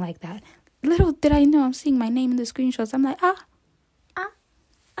 something like that. Little did I know I'm seeing my name in the screenshots. I'm like,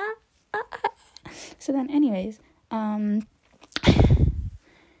 So then anyways,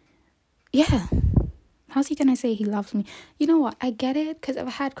 yeah. How's he gonna say he loves me? You know what? I get it, because I've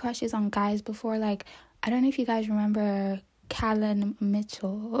had crushes on guys before. Like, I don't know if you guys remember Callan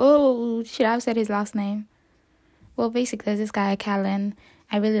Mitchell. Oh, should I have said his last name? Well, basically, there's this guy, Callan.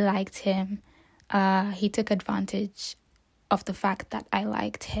 I really liked him. He took advantage of the fact that I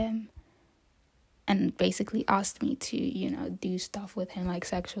liked him and basically asked me to, you know, do stuff with him, like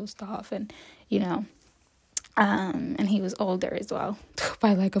sexual stuff, and, you know, and he was older as well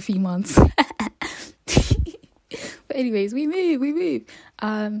by like a few months. But anyways, we move.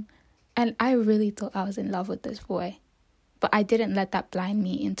 And I really thought I was in love with this boy. But I didn't let that blind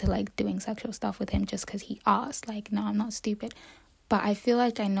me into, like, doing sexual stuff with him just because he asked. Like, no, I'm not stupid. But I feel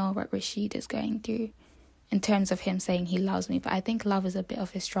like I know what Rashid is going through in terms of him saying he loves me. But I think love is a bit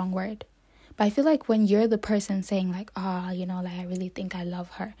of a strong word. But I feel like when you're the person saying, like, you know, like, I really think I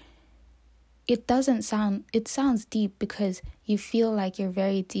love her, it sounds deep because you feel like you're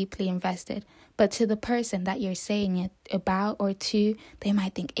very deeply invested. But to the person that you're saying it about or to, they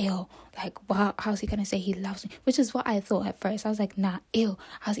might think, ew, like, wow, how's he gonna say he loves me? Which is what I thought at first. I was like, nah, ew,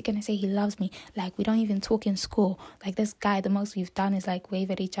 how's he gonna say he loves me? Like, we don't even talk in school. Like, this guy, the most we've done is, like,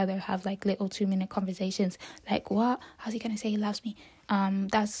 wave at each other, have, like, little 2-minute conversations. Like, what? How's he gonna say he loves me?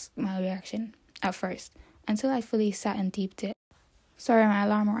 That's my reaction at first, until I fully sat and deeped it. Sorry, my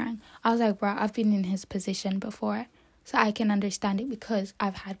alarm rang. I was like, bro, I've been in his position before, so I can understand it, because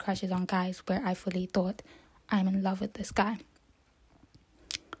I've had crushes on guys where I fully thought I'm in love with this guy.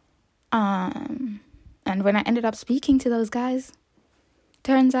 And when I ended up speaking to those guys,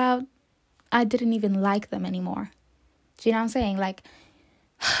 turns out I didn't even like them anymore. Do you know what I'm saying? Like,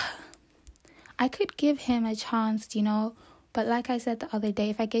 I could give him a chance, you know, but like I said the other day,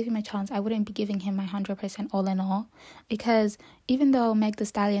 if I gave him a chance, I wouldn't be giving him my 100% all in all. Because even though Meg Thee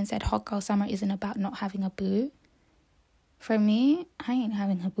Stallion said Hot Girl Summer isn't about not having a boo, for me, I ain't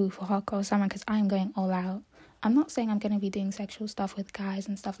having a boo for Hot Girl Summer, because I'm going all out. I'm not saying I'm going to be doing sexual stuff with guys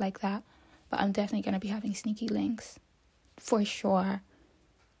and stuff like that, but I'm definitely going to be having sneaky links. For sure.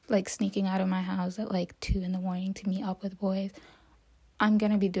 Like, sneaking out of my house at like 2 a.m. to meet up with boys. I'm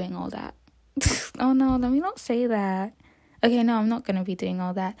going to be doing all that. Oh no, let me not say that. Okay, no, I'm not going to be doing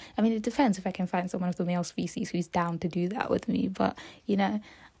all that. I mean, it depends if I can find someone of the male species who's down to do that with me. But, you know,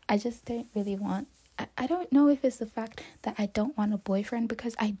 I just don't really want... I don't know if it's the fact that I don't want a boyfriend,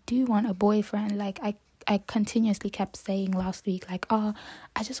 because I do want a boyfriend. Like, I continuously kept saying last week, like, I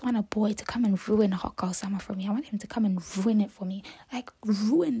just want a boy to come and ruin Hot Girl Summer for me. I want him to come and ruin it for me. Like,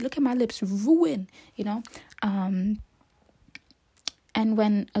 ruin. Look at my lips. Ruin, you know? And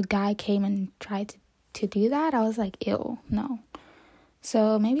when a guy came and tried to do that, I was like, ew, no.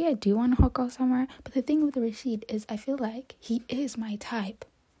 So maybe I do want a Hot Girl Summer. But the thing with Rashid is I feel like he is my type.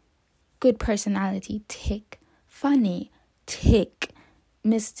 Good personality, tick. Funny, tick.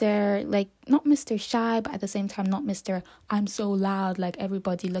 Mr. like, not Mr. Shy, but at the same time not Mr. I'm so loud, like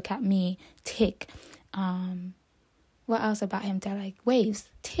everybody look at me, tick. What else about him that I like? Waves,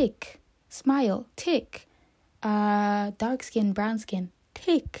 tick. Smile, tick. Dark skin, brown skin,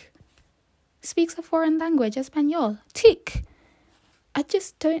 tick. Speaks a foreign language, Espanol, tick. I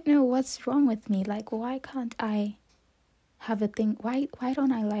just don't know what's wrong with me. Like, why can't I have a thing? Why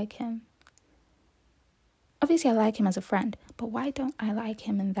don't I like him? Obviously, I like him as a friend, but why don't I like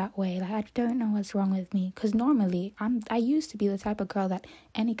him in that way? Like, I don't know what's wrong with me. Because normally, I used to be the type of girl that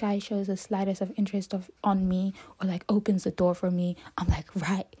any guy shows the slightest of interest on me, or like opens the door for me, I'm like,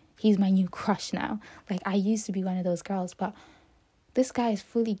 right, he's my new crush now. Like, I used to be one of those girls, but this guy is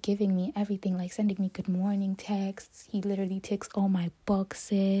fully giving me everything, like sending me good morning texts. He literally ticks all my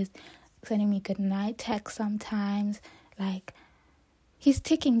boxes, sending me good night texts sometimes. Like, he's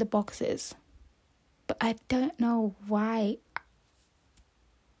ticking the boxes. But I don't know why.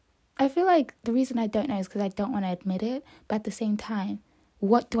 I feel like the reason I don't know is because I don't want to admit it. But at the same time,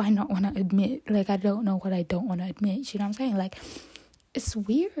 what do I not want to admit? Like, I don't know what I don't want to admit. You know what I'm saying? Like, it's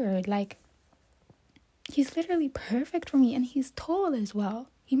weird. Like, he's literally perfect for me. And he's tall as well.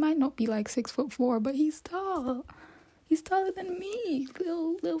 He might not be like 6'4", but he's tall. He's taller than me.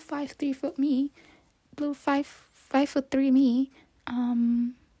 Little 5'3" foot me. Little 5'3" me.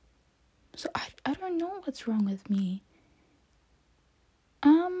 So I don't know what's wrong with me.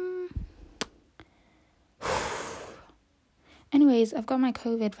 Anyways, I've got my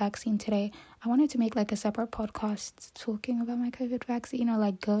COVID vaccine today. I wanted to make like a separate podcast talking about my COVID vaccine, or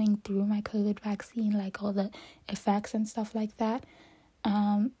like going through my COVID vaccine, like all the effects and stuff like that.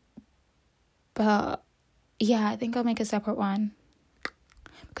 But yeah, I think I'll make a separate one,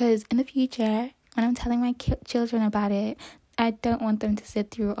 because in the future, when I'm telling my children about it, I don't want them to sit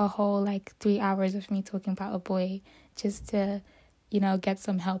through a whole like 3 hours of me talking about a boy just to, get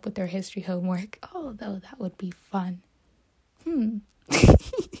some help with their history homework. Although that would be fun.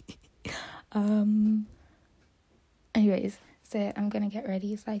 Anyways, so I'm gonna get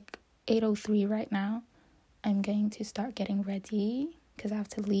ready. It's like 8:03 right now. I'm going to start getting ready because I have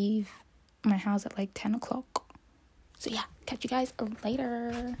to leave my house at like 10 o'clock. So yeah, catch you guys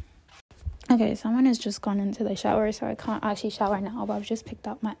later. Okay, someone has just gone into the shower, so I can't actually shower now, but I've just picked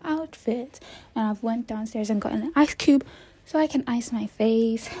up my outfit and I've went downstairs and gotten an ice cube so I can ice my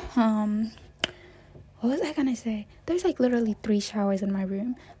face. What was I gonna say? There's like literally 3 showers in my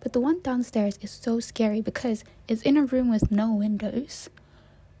room, but the one downstairs is so scary because it's in a room with no windows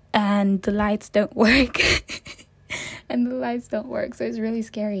and the lights don't work. So it's really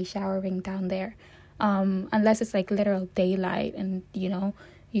scary showering down there, unless it's like literal daylight and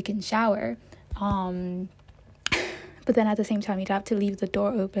you can shower, but then at the same time you'd have to leave the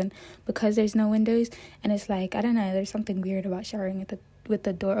door open because there's no windows, and it's like, I don't know, there's something weird about showering with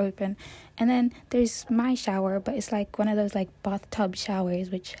the door open. And then there's my shower, but it's like one of those like bathtub showers,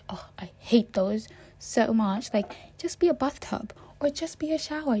 which I hate those so much. Like, just be a bathtub or just be a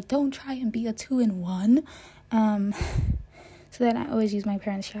shower, don't try and be a 2-in-1. So then I always use my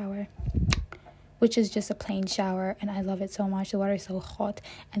parents' shower, which is just a plain shower, and I love it so much. The water is so hot.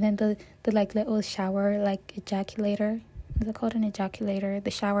 And then the like little shower like ejaculator, is it called an ejaculator?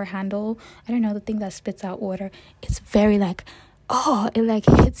 The shower handle, I don't know, the thing that spits out water. It's very like, it like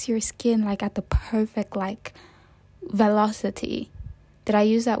hits your skin like at the perfect like velocity. Did I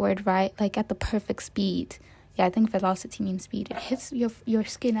use that word right? Like at the perfect speed. Yeah, I think velocity means speed. It hits your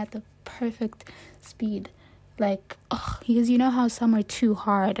skin at the perfect speed. Like, because you know how some are too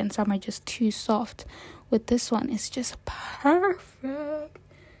hard and some are just too soft. With this one, it's just perfect.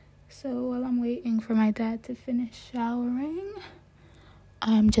 So while I'm waiting for my dad to finish showering,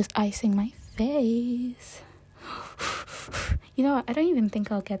 I'm just icing my face. You know what? I don't even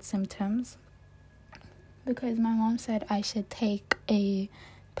think I'll get symptoms, because my mom said I should take a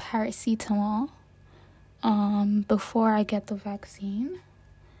paracetamol before I get the vaccine.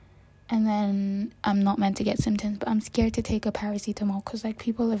 And then I'm not meant to get symptoms, but I'm scared to take a paracetamol because, like,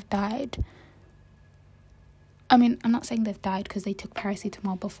 people have died. I mean, I'm not saying they've died because they took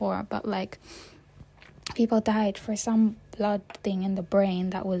paracetamol before, but, like, people died for some blood thing in the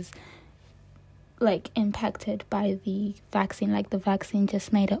brain that was, like, impacted by the vaccine. Like, the vaccine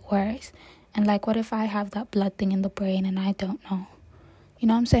just made it worse. And, like, what if I have that blood thing in the brain and I don't know? You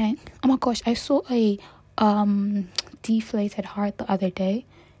know what I'm saying? Oh, my gosh, I saw a deflated heart the other day.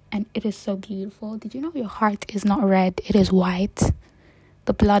 And it is so beautiful. Did you know your heart is not red? It is white.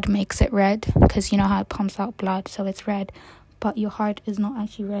 The blood makes it red, because you know how it pumps out blood, so it's red. But your heart is not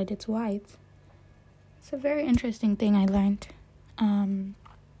actually red, it's white. It's a very interesting thing I learned.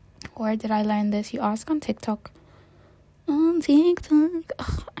 Where did I learn this? You ask? On TikTok. On TikTok.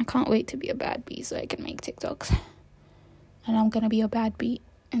 I can't wait to be a bad bee so I can make TikToks. And I'm gonna be a bad bee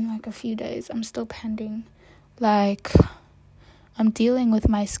in like a few days. I'm still pending. Like, I'm dealing with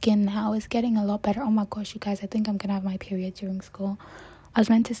my skin now. It's getting a lot better. Oh my gosh, you guys, I think I'm gonna have my period during school. I was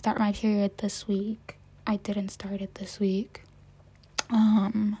meant to start my period this week. I didn't start it this week.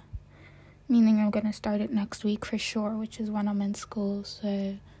 Meaning I'm gonna start it next week for sure, which is when I'm in school.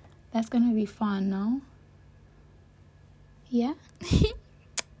 So that's gonna be fun, no? Yeah?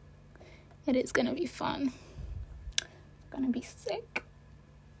 It is gonna be fun. Gonna be sick.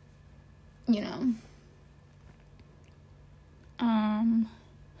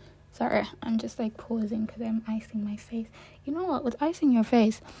 Sorry, I'm just like pausing because I'm icing my face. You know what, with icing your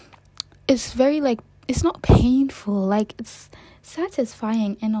face, it's very like, it's not painful, like it's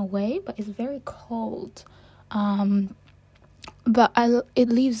satisfying in a way, but it's very cold. But it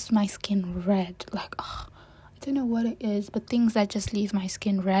leaves my skin red. Like, I don't know what it is, but things that just leave my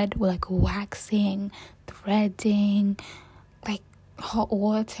skin red, like waxing, threading, like hot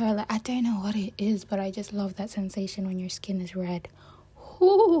water, like I don't know what it is, but I just love that sensation when your skin is red.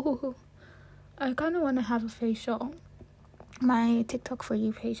 Ooh, I kind of want to have a facial. My TikTok For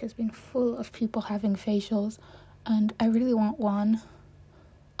You page has been full of people having facials, and I really want one.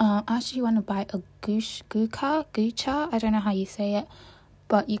 I actually want to buy a gucha, I don't know how you say it,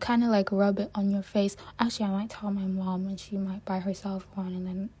 but you kind of like rub it on your face. Actually, I might tell my mom and she might buy herself one, and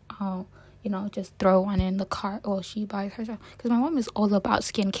then I'll just throw one in the cart while she buys herself. Because my mom is all about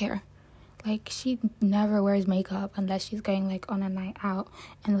skincare. Like, she never wears makeup unless she's going, like, on a night out.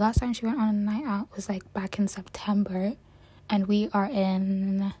 And the last time she went on a night out was, like, back in September. And we are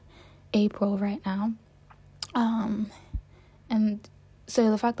in April right now. And so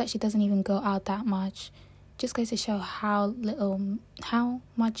the fact that she doesn't even go out that much just goes to show how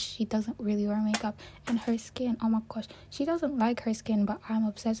much she doesn't really wear makeup. And her skin, oh my gosh, she doesn't like her skin, but I'm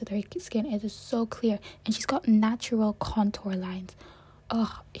obsessed with her skin. It is so clear, and she's got natural contour lines.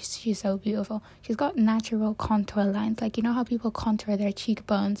 Oh, she's so beautiful. She's got natural contour lines, like, you know how people contour their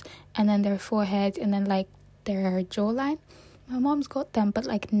cheekbones and then their forehead and then, like, their jawline. My mom's got them, but,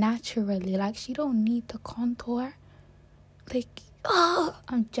 like, naturally. Like, she don't need the contour. Like,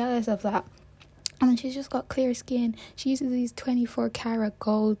 I'm jealous of that. And she's just got clear skin. She uses these 24 karat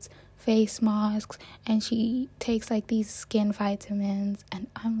golds face masks, and she takes, like, these skin vitamins, and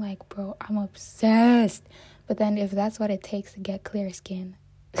I'm like, bro, I'm obsessed. But then if that's what it takes to get clear skin,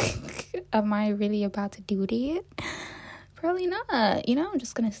 am I really about to do that? Probably not. I'm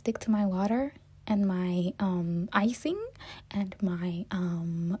just gonna stick to my water and my icing and my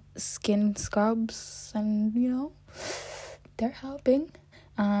skin scrubs, and they're helping.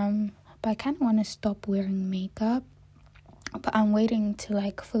 But I kind of want to stop wearing makeup, but I'm waiting to,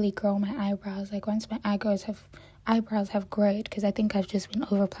 like, fully grow my eyebrows. Like, once my eyebrows have grown, because I think I've just been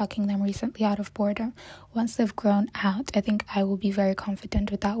over plucking them recently out of boredom. Once they've grown out, I think I will be very confident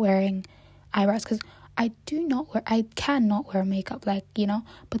without wearing eyebrows, because I cannot wear makeup, like,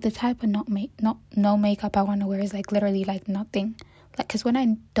 but the type of no makeup I want to wear is, like, literally, like, nothing. Like, because when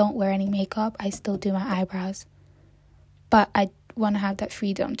I don't wear any makeup, I still do my eyebrows, but I want to have that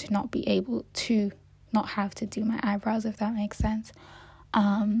freedom to not be able to not have to do my eyebrows, if that makes sense.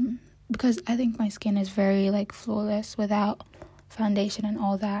 Because I think my skin is very, like, flawless without foundation and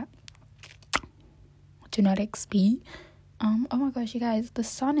all that. Genetic speed. Oh my gosh, you guys, the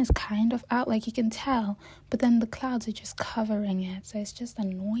sun is kind of out, like, you can tell, but then the clouds are just covering it, so it's just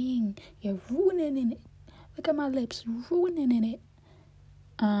annoying. You're ruining it. Look at my lips, ruining it.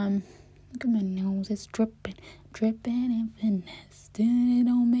 Look at my nose, it's dripping in finesse. It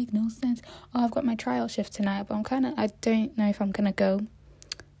don't make no sense. Oh, I've got my trial shift tonight, but I don't know if I'm gonna go.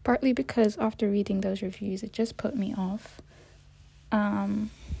 Partly because after reading those reviews, it just put me off.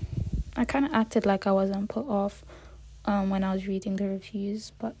 I kind of acted like I wasn't put off when I was reading the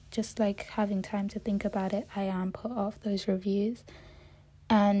reviews, but just, like, having time to think about it, I am put off those reviews.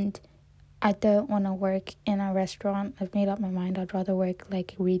 And I don't want to work in a restaurant. I've made up my mind. I'd rather work,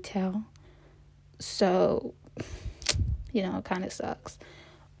 like, retail. So, it kind of sucks.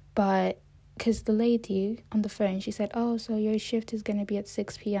 But because the lady on the phone, she said, oh, so your shift is going to be at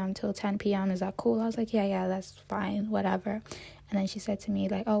 6 p.m. till 10 p.m. Is that cool? I was like, yeah, that's fine, whatever. And then she said to me,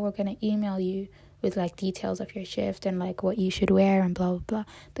 like, oh, we're going to email you with, like, details of your shift and, like, what you should wear and blah, blah, blah.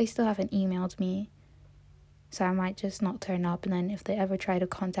 They still haven't emailed me. So I might just not turn up. And then if they ever try to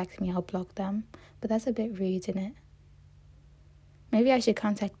contact me, I'll block them. But that's a bit rude, isn't it? Maybe I should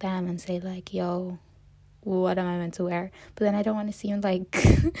contact them and say, like, yo, what am I meant to wear? But then I don't want to seem like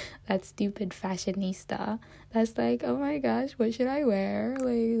that stupid fashionista that's like, oh my gosh, what should I wear?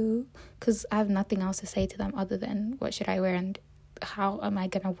 Like, because I have nothing else to say to them other than what should I wear, and how am I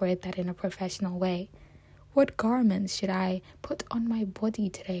gonna wear that in a professional way? What garments should I put on my body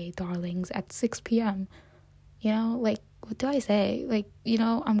today, darlings, at 6 p.m? Like, what do I say? Like,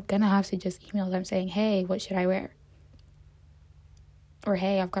 I'm gonna have to just email them saying, hey, what should I wear? Or,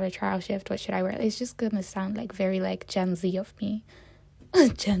 hey, I've got a trial shift, what should I wear? It's just gonna sound, like, very, like, Gen Z of me.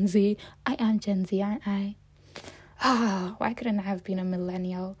 Gen Z. I am Gen Z, aren't I? Why couldn't I have been a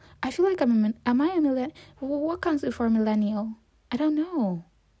millennial? I feel like am I a millennial? What comes before millennial? I don't know.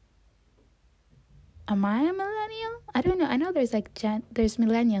 Am I a millennial? I don't know. I know there's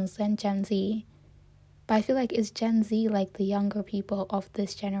millennials and Gen Z. But I feel like it's Gen Z, like, the younger people of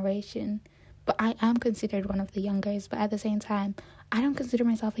this generation. But I am considered one of the youngers. But at the same time, I don't consider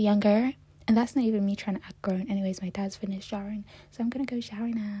myself a younger. And that's not even me trying to act grown. Anyways, my dad's finished showering. So I'm going to go shower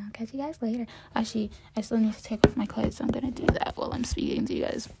now. Catch you guys later. Actually, I still need to take off my clothes. So I'm going to do that while I'm speaking to you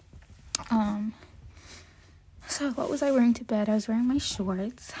guys. So what was I wearing to bed? I was wearing my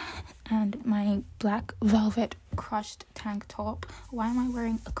shorts and my black velvet crushed tank top. Why am I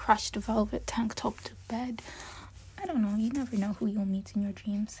wearing a crushed velvet tank top to bed? I don't know. You never know who you'll meet in your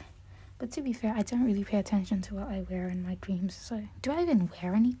dreams. But to be fair, I don't really pay attention to what I wear in my dreams. So, do I even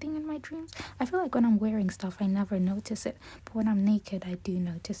wear anything in my dreams? I feel like when I'm wearing stuff, I never notice it. But when I'm naked, I do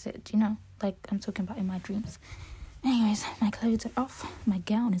notice it. Like I'm talking about in my dreams. Anyways, my clothes are off. My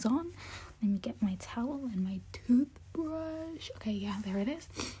gown is on. Let me get my towel and my toothbrush. Okay, yeah, there it is.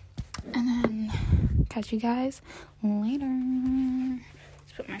 And then catch you guys later.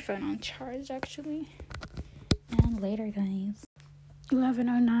 Let's put my phone on charge, actually. And later, guys.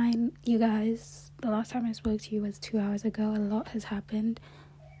 11:09, you guys. The last time I spoke to you was 2 hours ago. A lot has happened.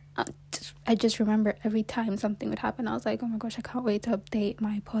 I just remember every time something would happen, I was like, oh my gosh, I can't wait to update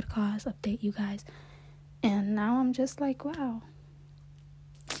my podcast, update you guys. And now I'm just like, wow,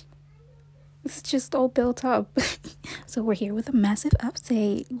 it's just all built up. So we're here with a massive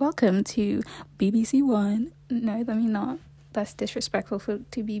update. Welcome to BBC One. No, let me not. That's disrespectful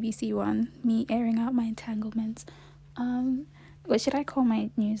to BBC One. Me airing out my entanglements. What should I call my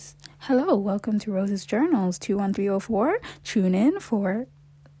news? Hello, welcome to Rose's Journals 21304. Tune in for...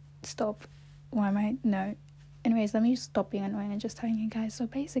 Stop. Why am I... No. Anyways, let me stop being annoying and just telling you guys. So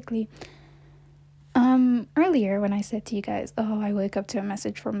basically, earlier when I said to you guys, oh, I woke up to a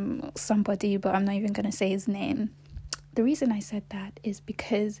message from somebody, but I'm not even going to say his name. The reason I said that is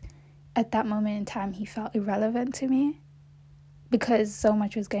because at that moment in time, he felt irrelevant to me. Because so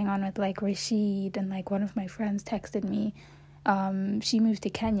much was going on with, like, Rashid, and, like, one of my friends texted me. She moved to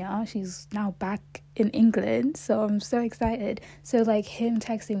Kenya. She's now back in England, so I'm so excited. So, like, him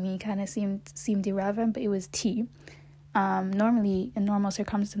texting me kind of seemed irrelevant, but it was T. Normally, in normal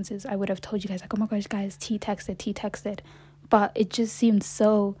circumstances, I would have told you guys, like, oh my gosh, guys, T texted. But it just seemed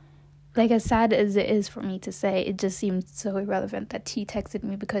so, like, as sad as it is for me to say, it just seemed so irrelevant that T texted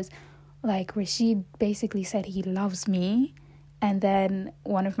me because, like, Rashid basically said he loves me. And then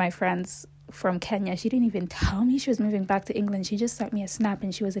one of my friends from Kenya, she didn't even tell me she was moving back to England. She just sent me a snap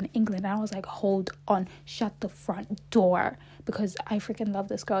and she was in England. And I was like, hold on, shut the front door. Because I freaking love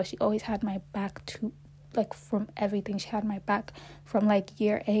this girl. She always had my back to, like, from everything. She had my back from, like,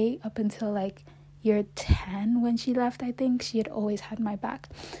 year 8 up until, like, year 10 when she left, I think. She had always had my back.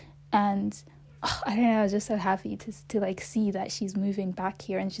 And I don't know, I was just so happy to like see that she's moving back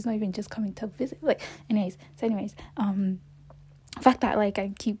here and she's not even just coming to visit. Like, anyways, the fact that, like,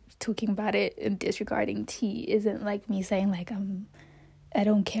 I keep talking about it and disregarding T isn't, like, me saying, like, I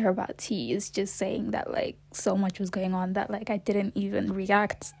don't care about T. It's just saying that, like, so much was going on that, like, I didn't even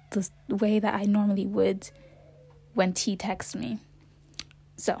react the way that I normally would when T texts me.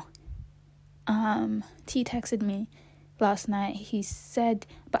 So, T texted me last night. He said,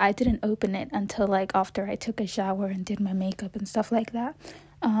 but I didn't open it until, like, after I took a shower and did my makeup and stuff like that.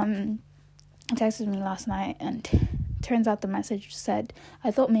 He texted me last night and... turns out the message said, I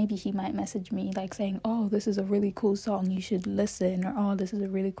thought maybe he might message me, like, saying, oh, this is a really cool song, you should listen, or oh, this is a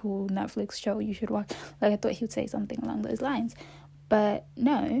really cool Netflix show, you should watch. Like, I thought he would say something along those lines. But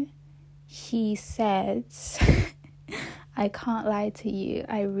no, he said, I can't lie to you,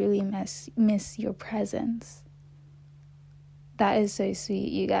 I really miss your presence. That is so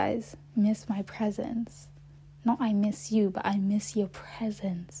sweet, you guys. Miss my presence. Not I miss you, but I miss your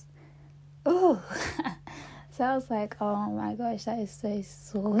presence. Ooh. So I was like, oh my gosh, that is so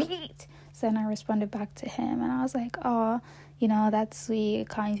sweet. So then I responded back to him and I was like, oh, you know, that's sweet. I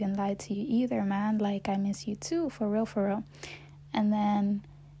can't even lie to you either, man. Like, I miss you too, for real. And then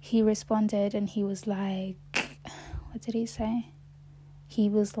he responded and he was like, what did he say? He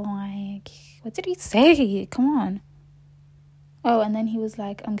was like, what did he say? Come on. Oh, and then he was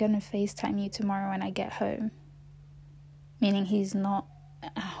like, I'm going to FaceTime you tomorrow when I get home. Meaning he's not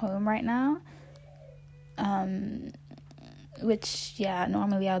at home right now. Which, yeah,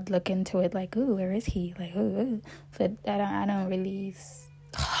 normally I'd look into it like, ooh, where is he? Like, ooh. But I don't really...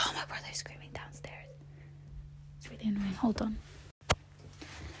 Oh, my brother's screaming downstairs. It's really annoying. Hold on.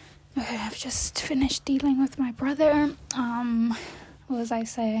 Okay, I've just finished dealing with my brother. What was I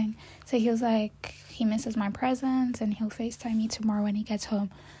saying? So he was like, he misses my presence and he'll FaceTime me tomorrow when he gets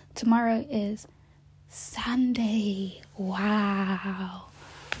home. Tomorrow is Sunday. Wow.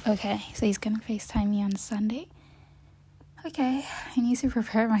 Okay, so he's gonna FaceTime me on Sunday. Okay, I need to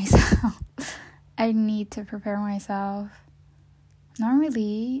prepare myself. I need to prepare myself.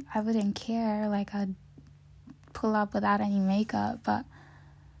 Normally, I wouldn't care. Like, I'd pull up without any makeup, but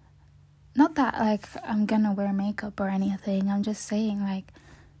not that, like, I'm gonna wear makeup or anything. I'm just saying, like,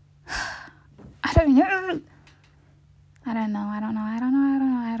 I don't know.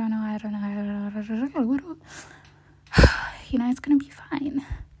 You know, it's gonna be fine.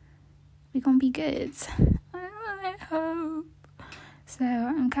 We're gonna be good. I hope. So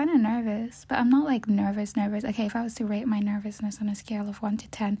I'm kind of nervous, but I'm not like nervous. Okay, if I was to rate my nervousness on a scale of 1 to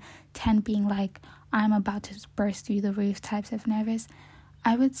 10, 10 being like I'm about to burst through the roof types of nervous,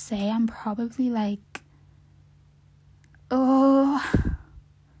 I would say I'm probably like,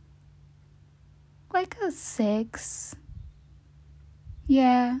 like a 6.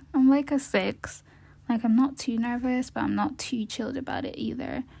 Yeah, I'm like a 6. Like, I'm not too nervous, but I'm not too chilled about it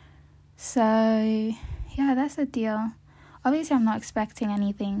either. So, yeah, that's the deal. Obviously, I'm not expecting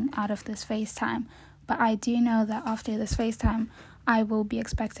anything out of this FaceTime, but I do know that after this FaceTime, I will be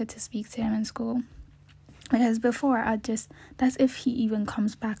expected to speak to him in school. Because before, that's if he even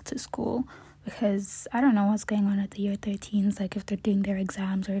comes back to school. Because I don't know what's going on at the year 13s, like if they're doing their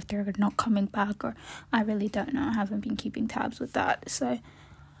exams or if they're not coming back, or I really don't know. I haven't been keeping tabs with that. So,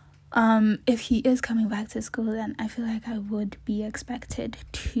 if he is coming back to school, then I feel like I would be expected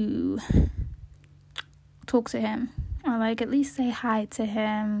to talk to him, or like at least say hi to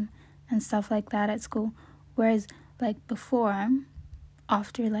him and stuff like that at school. Whereas like before,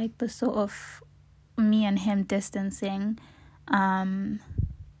 after like the sort of me and him distancing, I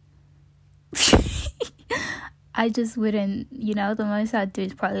just wouldn't, the most I'd do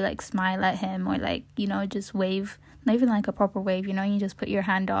is probably like smile at him, or like, just wave. Not even like a proper wave, you just put your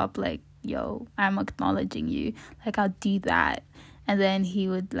hand up like, yo, I'm acknowledging you. Like, I'll do that, and then he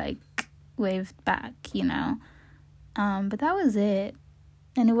would like wave back, but that was it.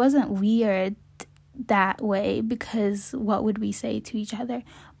 And it wasn't weird that way, because what would we say to each other?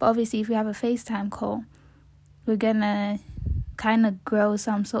 But obviously, if we have a FaceTime call, we're gonna kind of grow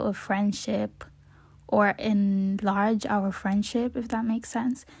some sort of friendship, or enlarge our friendship, if that makes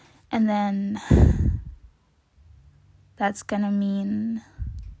sense. And then that's gonna mean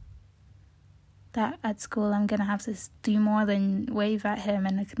that at school I'm gonna have to do more than wave at him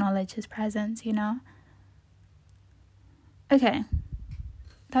and acknowledge his presence, Okay,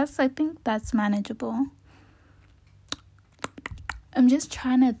 I think that's manageable. I'm just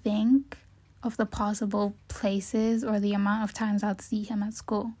trying to think of the possible places or the amount of times I'd see him at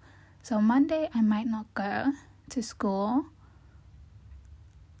school. So Monday, I might not go to school.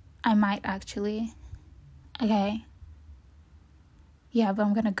 I might actually. Okay. Yeah, but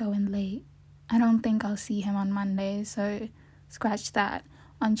I'm gonna go in late. I don't think I'll see him on Monday, so scratch that.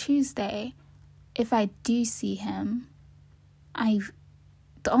 On Tuesday, if I do see him,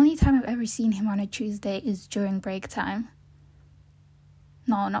 the only time I've ever seen him on a Tuesday is during break time.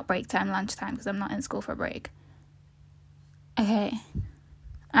 No, not break time, lunchtime, because I'm not in school for break. Okay.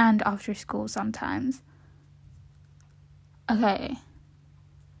 And after school sometimes. Okay.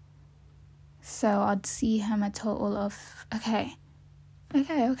 So I'd see him a total of... Okay,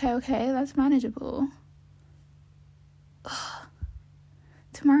 that's manageable. Ugh.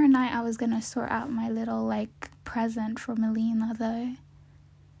 Tomorrow night I was gonna sort out my little, present for Melina, though.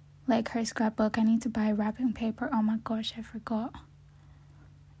 Like, her scrapbook. I need to buy wrapping paper. Oh my gosh, I forgot.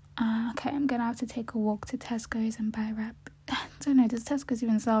 Okay, I'm gonna have to take a walk to Tesco's and buy I don't know, does Tesco's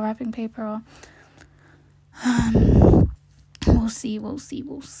even sell wrapping paper? Or we'll see. I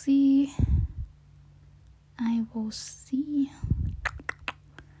will see.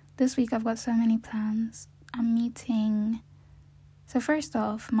 This week I've got so many plans. I'm meeting... So first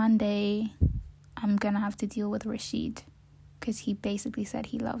off, Monday, I'm gonna have to deal with Rashid, because he basically said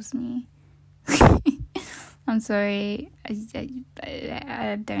he loves me. I'm sorry.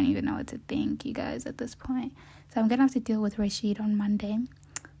 I don't even know what to think, you guys, at this point. So I'm gonna have to deal with Rashid on Monday.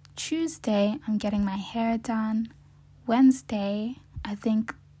 Tuesday, I'm getting my hair done. Wednesday, I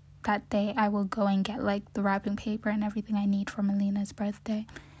think that day I will go and get the wrapping paper and everything I need for Melina's birthday.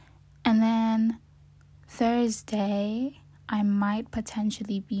 And then Thursday, I might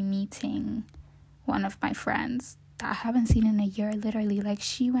potentially be meeting one of my friends that I haven't seen in a year, literally.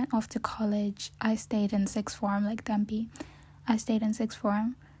 She went off to college. I stayed in sixth form, like Dempy. I stayed in sixth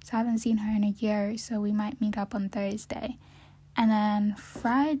form, so I haven't seen her in a year, so we might meet up on Thursday. And then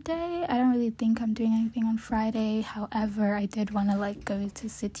Friday, I don't really think I'm doing anything on Friday. However, I did want to go to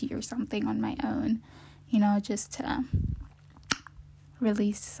City or something on my own, just to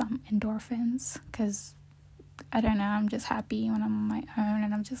release some endorphins, because I don't know, I'm just happy when I'm on my own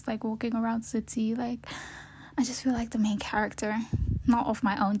and I'm just walking around City. I just feel like the main character, not of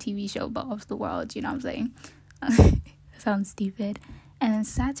my own TV show, but of the world, you know what I'm saying? Sounds stupid. And then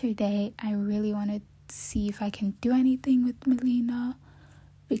Saturday, I really want to see if I can do anything with Melina,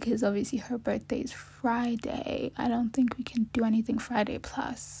 because obviously her birthday is Friday. I don't think we can do anything Friday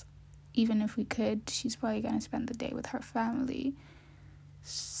plus. Even if we could, she's probably going to spend the day with her family.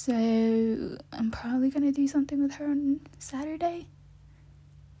 So I'm probably going to do something with her on Saturday.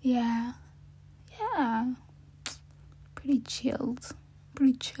 Yeah. Pretty chilled.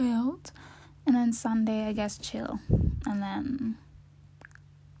 And then Sunday, I guess, chill. And then,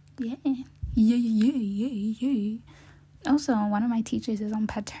 yeah. Also, one of my teachers is on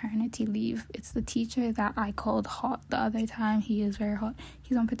paternity leave. It's the teacher that I called hot the other time. He is very hot.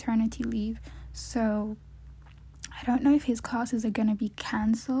 He's on paternity leave. So I don't know if his classes are going to be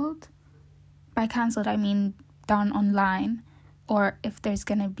cancelled. By cancelled, I mean done online, or if there's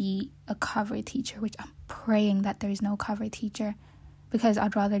going to be a cover teacher, which I'm praying that there's no cover teacher, because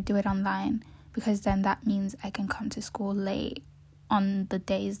I'd rather do it online, because then that means I can come to school late on the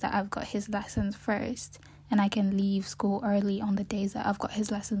days that I've got his lessons first, and I can leave school early on the days that I've got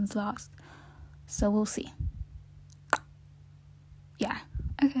his lessons last. So we'll see. Yeah.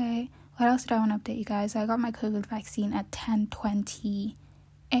 Okay. What else did I want to update you guys? I got my COVID vaccine at 10:20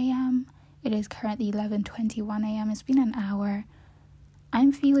 a.m. It is currently 11:21 a.m. It's been an hour.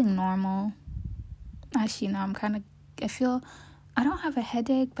 I'm feeling normal. Actually, no, I don't have a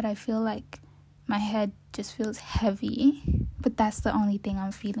headache, but I feel like my head just feels heavy. But that's the only thing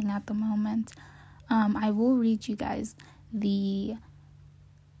I'm feeling at the moment. I will read you guys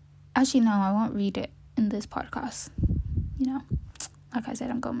Actually, no, I won't read it in this podcast. You know, like I said,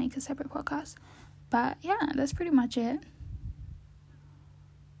 I'm going to make a separate podcast. But yeah, that's pretty much it.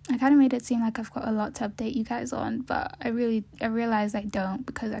 I kind of made it seem like I've got a lot to update you guys on, but I realized I don't,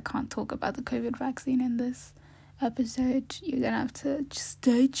 because I can't talk about the COVID vaccine in this episode. You're going to have to just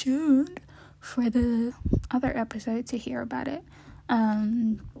stay tuned for the other episode to hear about it. Yeah.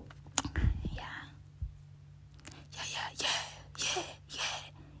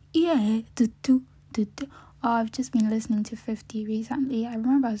 Oh, I've just been listening to 50 recently. I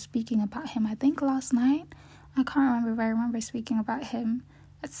remember I was speaking about him, I think last night. I can't remember, but I remember speaking about him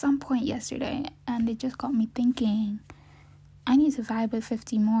at some point yesterday, and it just got me thinking, I need to vibe with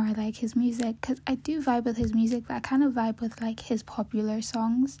 50 more, like his music, because I do vibe with his music, but I kind of vibe with like his popular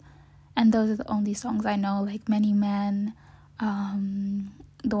songs, and those are the only songs I know, like Many Men,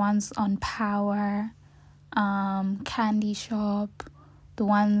 the ones on Power, Candy Shop, the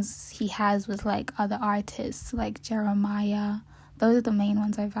ones he has with like other artists like Jeremiah. Those are the main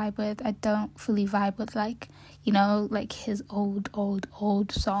ones I vibe with. I don't fully vibe with like, you know, like his old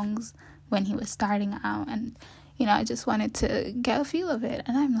songs when he was starting out. And, you know, I just wanted to get a feel of it,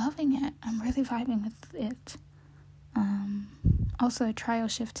 and I'm loving it. I'm really vibing with it. Also a trial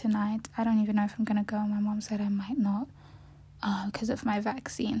shift tonight. I don't even know if I'm gonna go. My mom said I might not, because of my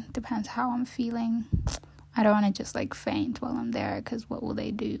vaccine. Depends how I'm feeling. I don't want to just like faint while I'm there, because what will they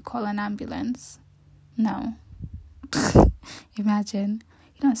do? Call an ambulance? No. Imagine.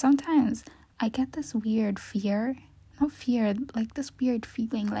 You know, sometimes I get this weird this weird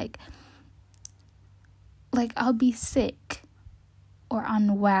feeling like I'll be sick or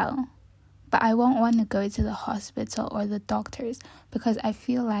unwell, but I won't want to go to the hospital or the doctors, because I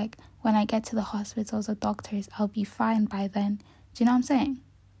feel like when I get to the hospitals or doctors, I'll be fine by then. Do you know what I'm saying?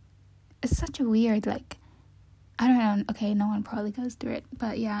 It's such a weird, like, I don't know. Okay, no one probably goes through it,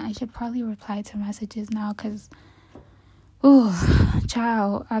 but yeah, I should probably reply to messages now, because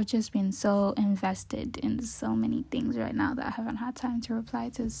I've just been so invested in so many things right now that I haven't had time to reply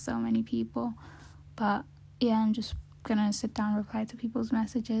to so many people. But yeah, I'm just gonna sit down, reply to people's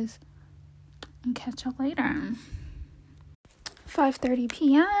messages, and catch up later. 5:30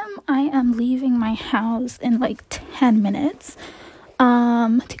 p.m. I am leaving my house in like 10 minutes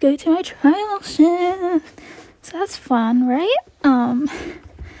to go to my trial shift. So that's fun, right?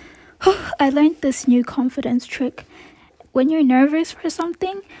 I learned this new confidence trick. When you're nervous for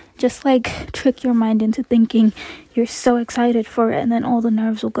something, just like trick your mind into thinking you're so excited for it, and then all the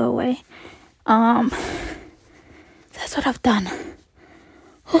nerves will go away. That's what I've done.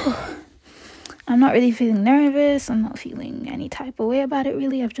 I'm not really feeling nervous. I'm not feeling any type of way about it,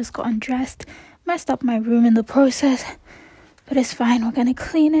 really. I've just gotten dressed, messed up my room in the process, but it's fine. We're gonna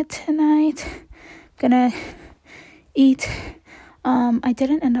clean it tonight. Gonna eat. I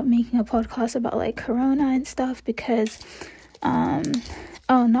didn't end up making a podcast about like corona and stuff, because not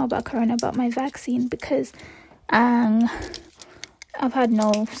about corona, about my vaccine, because I've had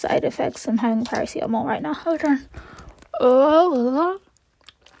no side effects. I'm having paracetamol right now. Hold on.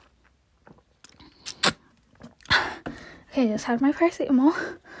 Okay, just had my paracetamol.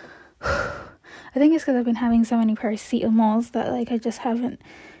 I think it's because I've been having so many paracetamols that like I just haven't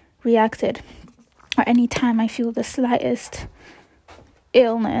reacted. Or any time I feel the slightest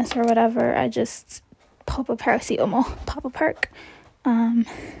illness or whatever, I just pop a paracetamol, pop a perk. So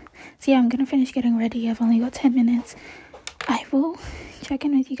yeah, I'm gonna finish getting ready. I've only got 10 minutes. I will check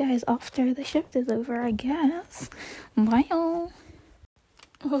in with you guys after the shift is over, I guess. Bye. Oh,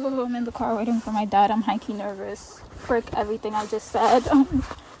 I'm in the car waiting for my dad. I'm highly nervous. Frick everything I just said.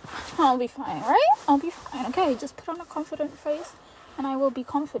 I'll be fine, right? I'll be fine. Okay, just put on a confident face and I will be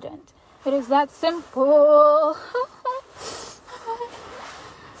confident. It is that simple.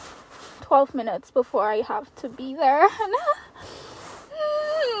 12 minutes before I have to be there.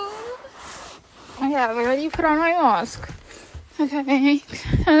 Yeah, I've already put on my mask. Okay.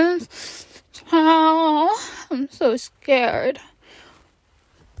 I'm so scared.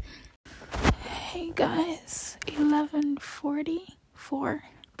 Hey guys, 11:44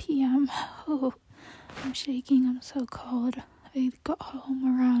 p.m. Oh, I'm shaking, I'm so cold. I got home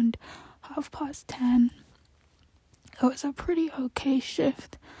around 10:30. It was a pretty okay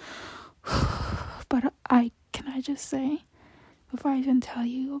shift. But can I just say, before I even tell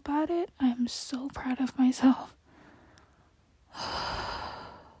you about it, I'm so proud of myself.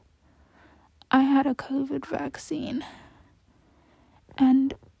 I had a COVID vaccine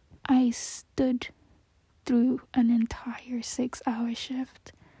and I stood through an entire 6-hour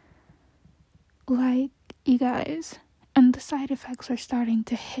shift. Like, you guys, and the side effects were starting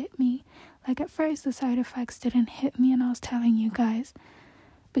to hit me. Like, at first the side effects didn't hit me, and I was telling you guys,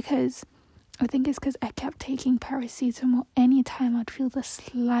 because I think it's because I kept taking paracetamol anytime I'd feel the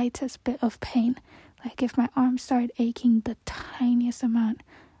slightest bit of pain. Like, if my arm started aching the tiniest amount,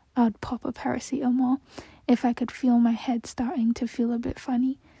 I'd pop a paracetamol. If I could feel my head starting to feel a bit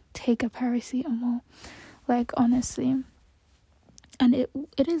funny, take a paracetamol. Like, honestly. And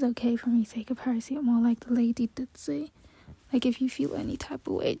it is okay for me to take a paracetamol, like the lady did say. Like, if you feel any type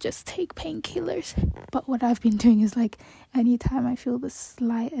of way, just take painkillers. But what I've been doing is, like, anytime I feel the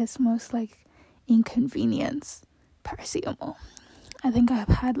slightest, most, like, inconvenience, paracetamol. I think I've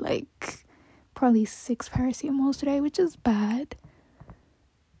had, like, probably 6 paracetamols today, which is bad.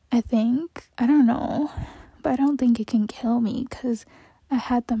 I think. I don't know. But I don't think it can kill me, because I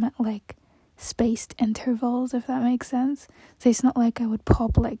had them at, like, spaced intervals, if that makes sense. So it's not like I would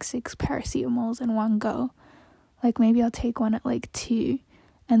pop, like, 6 paracetamols in one go. Like, maybe I'll take one at, like, 2,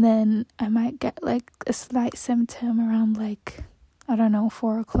 and then I might get, like, a slight symptom around, like, I don't know,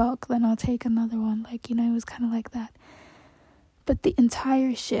 4 o'clock, then I'll take another one. Like, you know, it was kind of like that. But the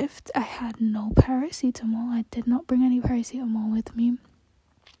entire shift, I had no paracetamol. I did not bring any paracetamol with me.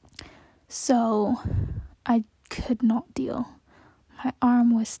 So, I could not deal. My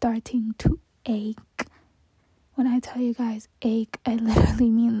arm was starting to ache. When I tell you guys ache, I literally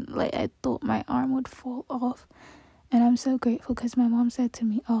mean, like, I thought my arm would fall off. And I'm so grateful because my mom said to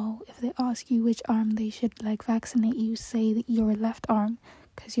me, oh, if they ask you which arm they should, like, vaccinate you, say that your left arm,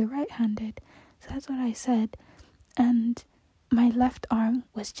 because you're right-handed. So that's what I said. And my left arm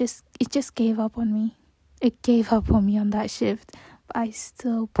was it just gave up on me. It gave up on me on that shift. But I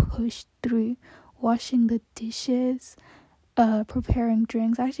still pushed through, washing the dishes, preparing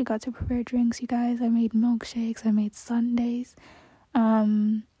drinks. I actually got to prepare drinks, you guys. I made milkshakes, I made sundaes.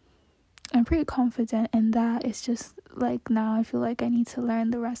 I'm pretty confident in that. It's just, like, now I feel like I need to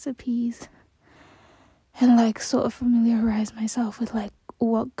learn the recipes and, like, sort of familiarize myself with, like,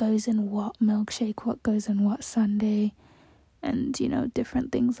 what goes in what milkshake, what goes in what sundae, and, you know,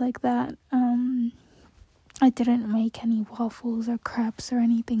 different things like that. I didn't make any waffles or crepes or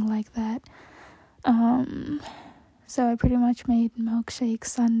anything like that. So I pretty much made milkshakes,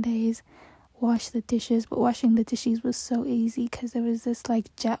 sundaes, washed the dishes, but washing the dishes was so easy because there was this,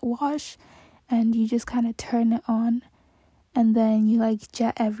 like, jet wash, and you just kind of turn it on, and then you, like,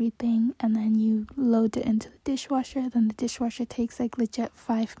 jet everything, and then you load it into the dishwasher. Then the dishwasher takes, like, legit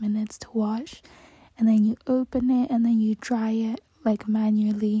 5 minutes to wash, and then you open it, and then you dry it, like,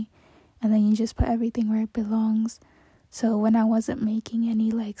 manually, and then you just put everything where it belongs. So when I wasn't making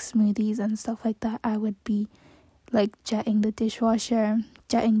any, like, smoothies and stuff like that, I would be, like, jetting the dishwasher,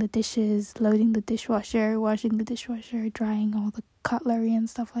 jetting the dishes, loading the dishwasher, washing the dishwasher, drying all the cutlery and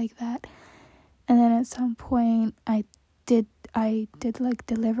stuff like that. And then at some point I did like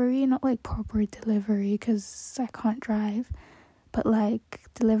delivery, not like proper delivery because I can't drive, but like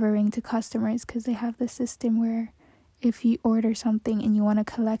delivering to customers, because they have the system where if you order something and you want to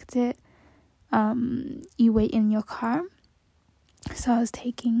collect it, you wait in your car. So I was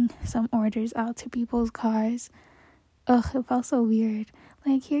taking some orders out to people's cars. Ugh, it felt so weird.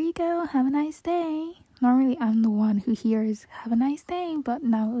 Like, here you go, have a nice day. Normally I'm the one who hears have a nice day, but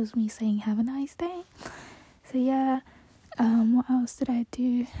now it was me saying have a nice day. So yeah, what else did I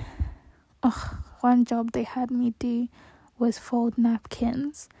do? One job they had me do was fold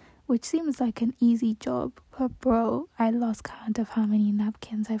napkins, which seems like an easy job, but bro, I lost count of how many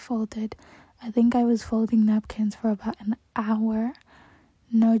napkins I folded. I think I was folding napkins for about an hour.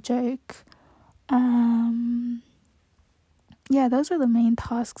 No joke. Yeah, those were the main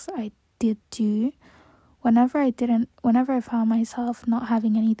tasks I did do. Whenever I found myself not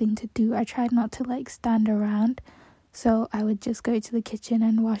having anything to do, I tried not to, like, stand around. So I would just go to the kitchen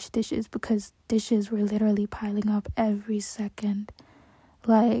and wash dishes, because dishes were literally piling up every second.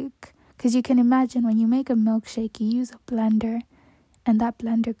 Like, because you can imagine when you make a milkshake, you use a blender, and that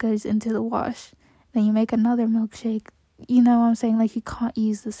blender goes into the wash. Then you make another milkshake. You know what I'm saying? Like, you can't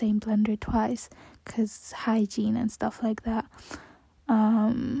use the same blender twice because hygiene and stuff like that.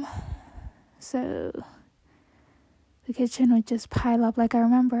 So the kitchen would just pile up. Like, I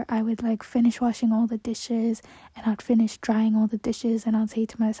remember I would like finish washing all the dishes and I'd finish drying all the dishes, and I'd say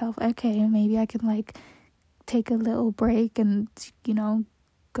to myself, okay, maybe I can like take a little break and, you know,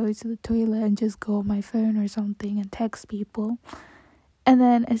 go to the toilet and just go on my phone or something and text people. And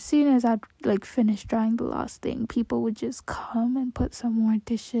then as soon as I'd like finish drying the last thing, people would just come and put some more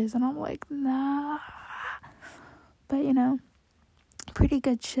dishes, and I'm like, nah. But, you know, pretty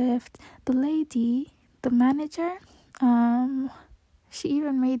good shift. The lady, the manager, she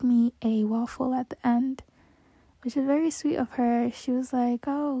even made me a waffle at the end, which is very sweet of her. She was like,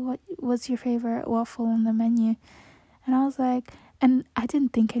 oh, what's your favorite waffle on the menu? And I was like, and I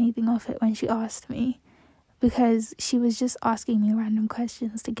didn't think anything of it when she asked me, because she was just asking me random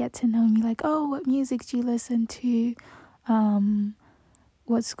questions to get to know me, like, oh, what music do you listen to?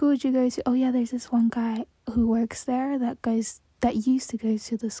 What school do you go to? Oh yeah, there's this one guy who works there that used to go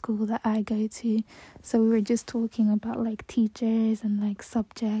to the school that I go to. So we were just talking about like teachers and like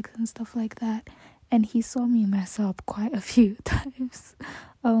subjects and stuff like that. And he saw me mess up quite a few times.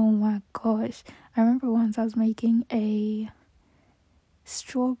 Oh my gosh. I remember once I was making a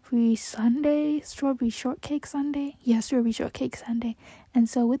strawberry shortcake sundae. And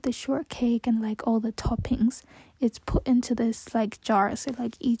so with the shortcake and like all the toppings, it's put into this like jar. So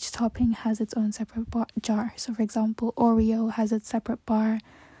like each topping has its own separate jar. So for example, Oreo has its separate jar.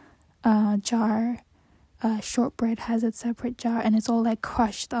 Shortbread has its separate jar, and it's all like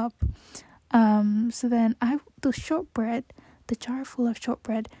crushed up. So then the jar full of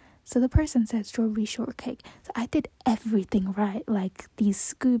shortbread. So the person said strawberry shortcake. So I did everything right. Like these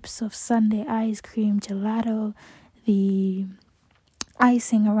scoops of sundae ice cream, gelato, the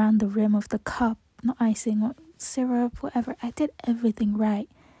icing around the rim of the cup, not icing, or syrup, whatever. I did everything right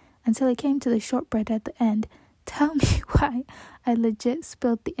until it came to the shortbread at the end. Tell me why I legit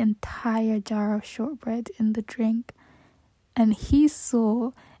spilled the entire jar of shortbread in the drink. And he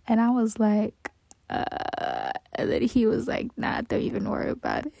saw, and I was like, and then he was like, nah, don't even worry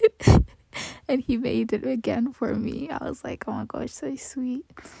about it. And he made it again for me. I was like, oh my gosh, so sweet.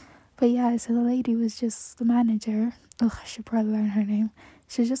 But yeah, so the lady was just the manager. Ugh, I should probably learn her name.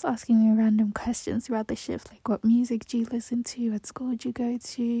 She was just asking me random questions throughout the shift, like, what music do you listen to? What school do you go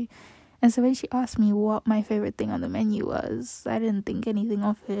to? And so when she asked me what my favorite thing on the menu was, I didn't think anything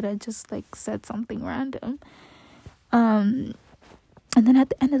of it. I just like said something random. And then at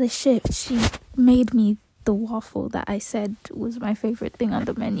the end of the shift, she made me the waffle that I said was my favorite thing on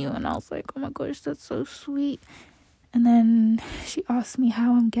the menu. And I was like, oh my gosh, that's so sweet. And then she asked me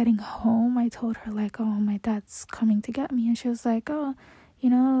how I'm getting home. I told her like, oh, my dad's coming to get me. And she was like, oh, you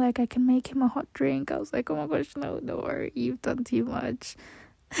know, like I can make him a hot drink. I was like, oh my gosh, no, don't worry, you've done too much.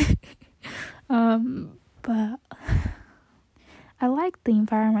 But I liked the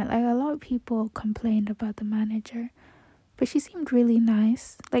environment. Like a lot of people complained about the manager, but she seemed really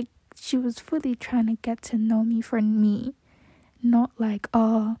nice. Like she was fully trying to get to know me for me, not like,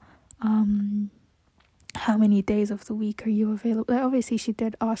 oh, how many days of the week are you available? Like, obviously she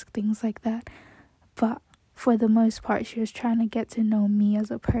did ask things like that, but for the most part she was trying to get to know me as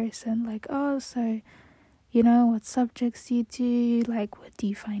a person. Like, oh, so you know, what subjects do you do? Like, what do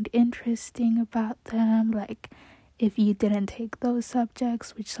you find interesting about them? Like, if you didn't take those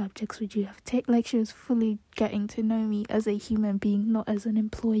subjects, which subjects would you have taken? Like, she was fully getting to know me as a human being, not as an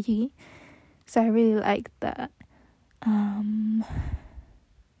employee. So I really liked that.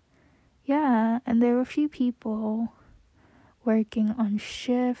 Yeah, and there were a few people working on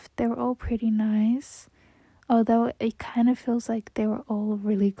shift. They were all pretty nice. Although it kind of feels like they were all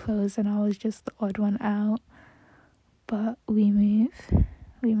really close and I was just the odd one out. But we move.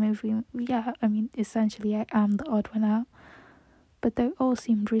 Yeah, I mean, essentially I am the odd one out. But they all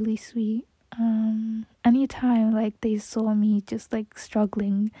seemed really sweet. Anytime like they saw me just like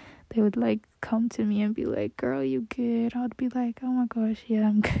struggling, they would like come to me and be like, girl, you good? I'd be like, oh my gosh, yeah,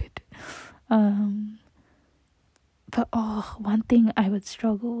 I'm good. But one thing I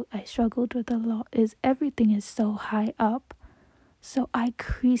struggled with a lot is everything is so high up. So I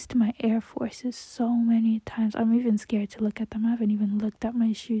creased my Air Forces so many times. I'm even scared to look at them. I haven't even looked at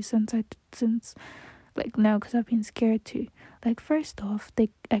my shoes because I've been scared to. Like, first off,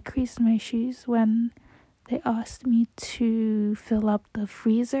 I creased my shoes when they asked me to fill up the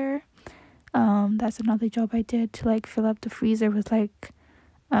freezer. That's another job I did, to like fill up the freezer with like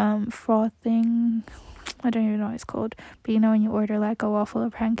frothing. I don't even know what it's called, but you know when you order like a waffle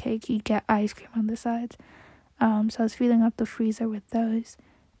or pancake, you get ice cream on the sides. So I was filling up the freezer with those,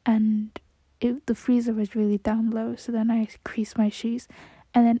 and the freezer was really down low, so then I creased my shoes.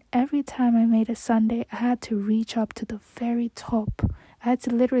 And then every time I made a sundae, I had to reach up to the very top I had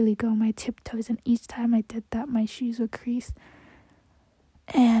to literally go on my tiptoes, and each time I did that, my shoes were creased.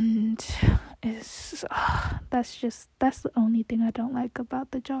 And that's the only thing I don't like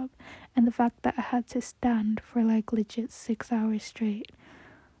about the job. And the fact that I had to stand for like legit 6 hours straight.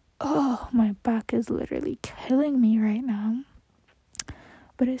 Oh, my back is literally killing me right now.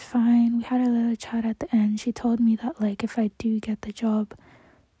 But it's fine. We had a little chat at the end. She told me that like if I do get the job,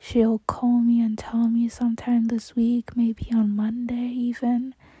 she'll call me and tell me sometime this week, maybe on Monday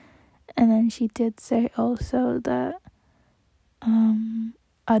even. And then she did say also that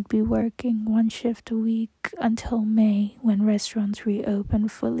I'd be working 1 shift a week until May, when restaurants reopen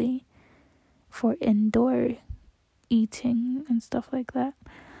fully for indoor eating and stuff like that.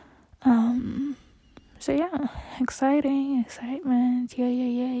 So yeah, excitement,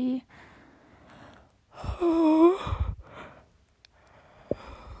 yay.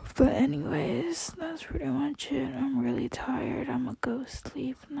 But anyways, that's pretty much it. I'm really tired. I'm gonna go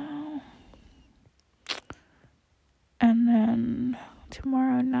sleep now. And then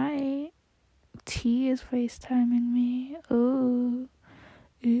tomorrow night, T is FaceTiming me. Ooh.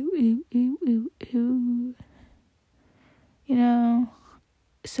 You know,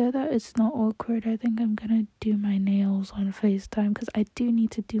 so that it's not awkward, I think I'm gonna do my nails on FaceTime, because I do need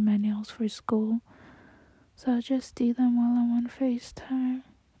to do my nails for school. So I'll just do them while I'm on FaceTime.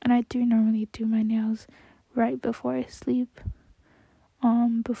 And I do normally do my nails right before I sleep,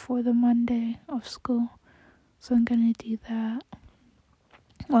 before the Monday of school. So I'm gonna do that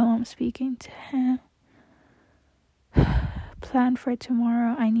while I'm speaking to him. Plan for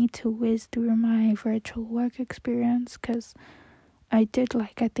tomorrow, I need to whiz through my virtual work experience, because I did I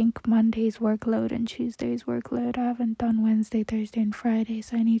think Monday's workload and Tuesday's workload. I haven't done Wednesday, Thursday, and Friday,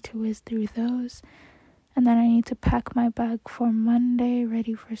 so I need to whiz through those. And then I need to pack my bag for Monday,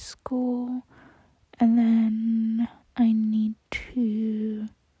 ready for school. And then I need to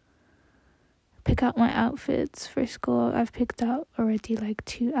pick out my outfits for school. I've picked out already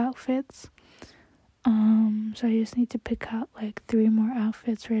 2 outfits. So I just need to pick out 3 more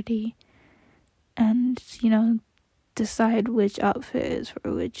outfits ready. And, decide which outfit is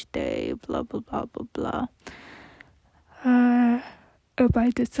for which day, blah, blah, blah, blah, blah. If I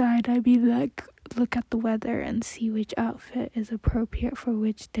decide, I mean look at the weather and see which outfit is appropriate for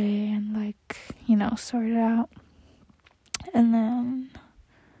which day and sort it out. And then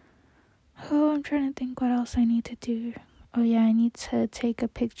I'm trying to think what else I need to do. Oh yeah, I need to take a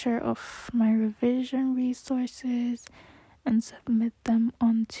picture of my revision resources and submit them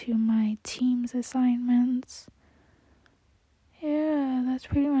onto my team's assignments. Yeah, that's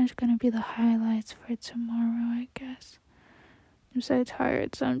pretty much gonna be the highlights for tomorrow, I guess. I'm so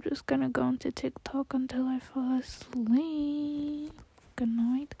tired, so I'm just gonna go into TikTok until I fall asleep. Good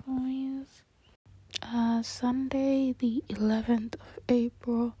night, guys. Sunday, the 11th of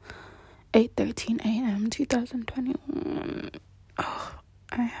April, 8:13 a.m. 2021. Oh,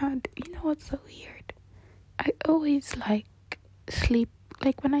 you know what's so weird? I always sleep,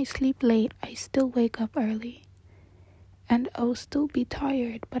 when I sleep late, I still wake up early. And I'll still be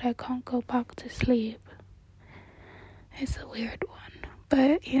tired, but I can't go back to sleep. It's a weird one.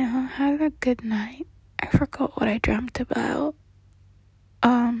 But, have a good night. I forgot what I dreamt about.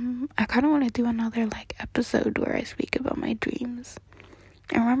 I kind of want to do another, episode where I speak about my dreams.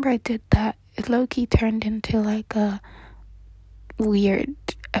 I remember I did that. It low-key turned into, a weird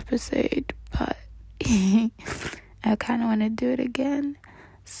episode. But I kind of want to do it again.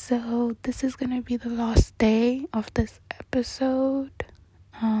 So this is gonna be the last day of this episode.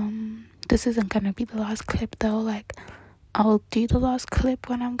 This isn't gonna be the last clip though. I'll do the last clip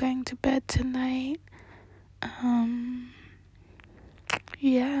when I'm going to bed tonight.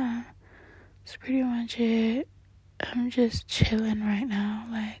 Yeah, that's pretty much it. I'm just chilling right now.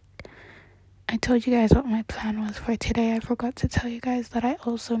 I told you guys what my plan was for today. I forgot to tell you guys that I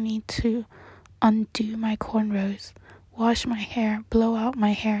also need to undo my cornrows, wash my hair, blow out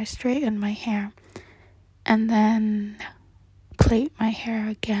my hair, straighten my hair, and then plait my hair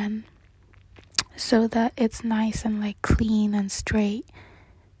again so that it's nice and clean and straight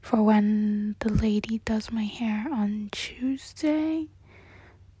for when the lady does my hair on Tuesday.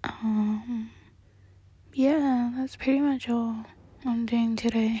 Yeah, that's pretty much all I'm doing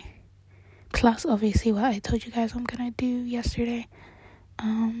today, plus obviously what I told you guys I'm gonna do yesterday.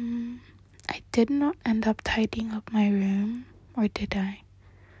 I did not end up tidying up my room, or did I?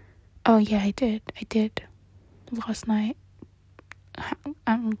 Oh yeah, I did. Last night,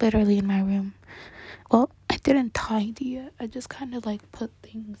 I'm literally in my room. Well, I didn't tidy it. I just kind of put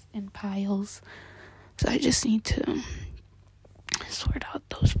things in piles. So I just need to sort out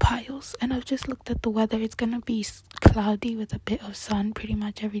those piles. And I've just looked at the weather. It's gonna be cloudy with a bit of sun pretty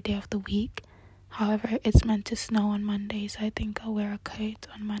much every day of the week. However, it's meant to snow on Monday, so I think I'll wear a coat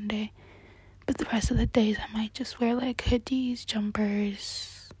on Monday. But the rest of the days I might just wear like hoodies,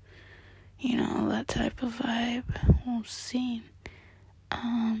 jumpers, that type of vibe. We'll see.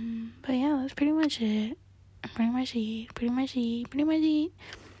 But yeah, that's pretty much it. Pretty much it.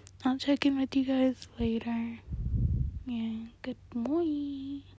 I'll check in with you guys later. Yeah, good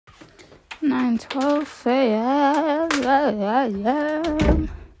morning. 9:12 a.m.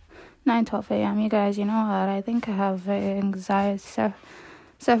 9:12 a.m. You guys, you know what? I think I have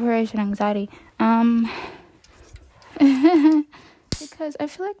separation anxiety. Because I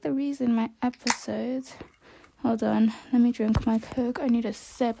feel like the reason my episodes... Hold on, let me drink my Coke. I need a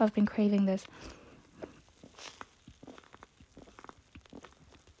sip. I've been craving this.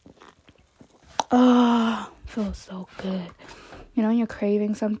 Oh, feels so good. When you're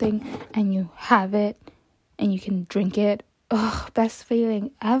craving something and you have it and you can drink it. Oh, best feeling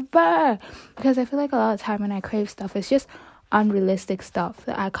ever. Because I feel like a lot of time when I crave stuff, it's just unrealistic stuff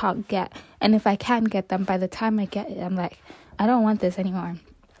that I can't get. And if I can get them, by the time I get it, I'm like, I don't want this anymore.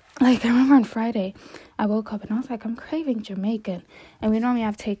 Like, I remember on Friday, I woke up and I was like, I'm craving Jamaican. And we normally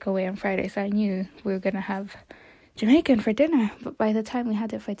have takeaway on Friday, so I knew we were going to have Jamaican for dinner. But by the time we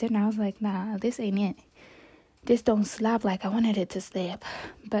had it for dinner, I was like, nah, this ain't it. This don't slap like I wanted it to slap.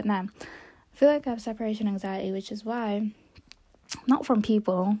 But nah, I feel like I have separation anxiety, which is why, not from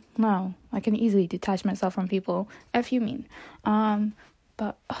people, no, I can easily detach myself from people, if you mean.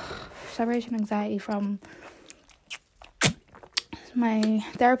 But separation anxiety from my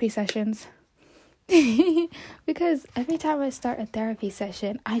therapy sessions. Because every time I start a therapy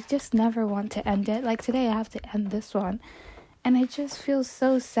session, I just never want to end it. Like today I have to end this one, and I just feel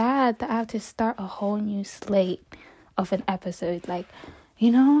so sad that I have to start a whole new slate of an episode, like,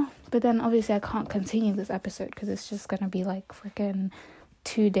 but then obviously I can't continue this episode because it's just gonna be like freaking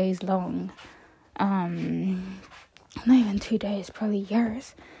 2 days long. Not even 2 days, probably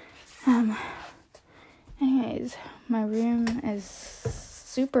years. Anyways, my room is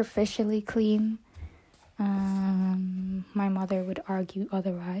superficially clean. My mother would argue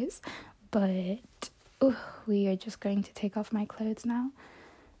otherwise, but we are just going to take off my clothes now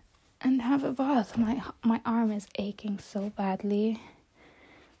and have a bath. My arm is aching so badly,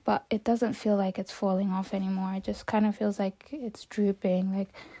 but it doesn't feel like it's falling off anymore. It just kind of feels like it's drooping.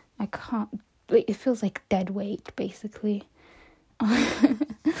 Like I can't. Like, it feels like dead weight, basically. But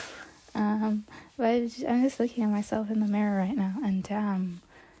I'm just looking at myself in the mirror right now, and damn,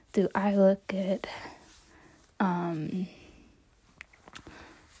 do I look good.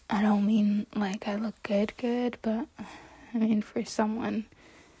 I don't mean like I look good, but I mean for someone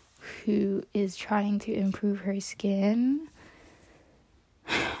who is trying to improve her skin,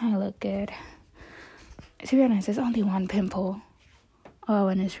 I look good. To be honest, there's only one pimple. Oh,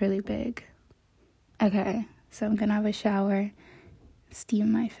 and it's really big. Okay, so I'm gonna have a shower,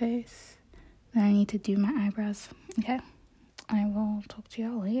 steam my face, then I need to do my eyebrows. Okay, I will talk to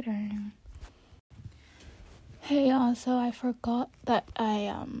y'all later. Hey y'all, so I forgot that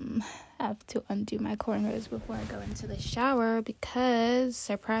I have to undo my cornrows before I go into the shower because,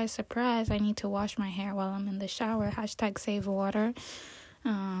 surprise, I need to wash my hair while I'm in the shower. #save water.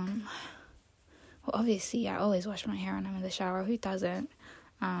 Well, obviously I always wash my hair when I'm in the shower. Who doesn't?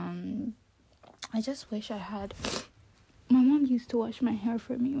 I just wish I had... My mom used to wash my hair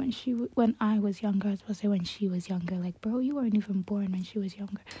for me when I was younger. I was supposed to say when she was younger. Like, bro, you weren't even born when she was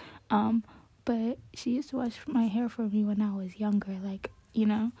younger. But she used to wash my hair for me when I was younger, like,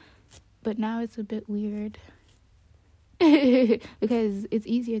 But now it's a bit weird. Because it's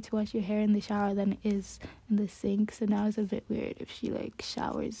easier to wash your hair in the shower than it is in the sink. So now it's a bit weird if she, like,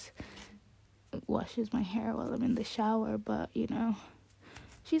 washes my hair while I'm in the shower. But,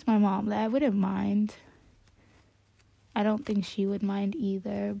 she's my mom. Like, I wouldn't mind. I don't think she would mind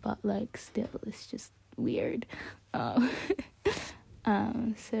either. But, like, still, it's just weird. So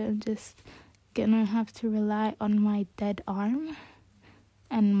I'm just gonna have to rely on my dead arm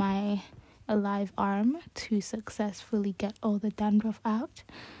and my alive arm to successfully get all the dandruff out.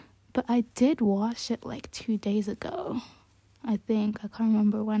 But I did wash it like 2 days ago. I can't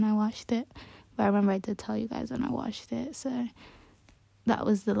remember when I washed it, but I remember I did tell you guys when I washed it. So that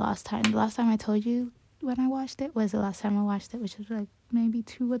was the last time. The last time I told you when I washed it was the last time I washed it, which was like maybe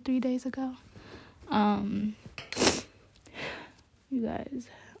 2 or 3 days ago. You guys,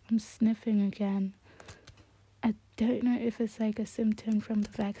 I'm sniffing again. I don't know if it's like a symptom from the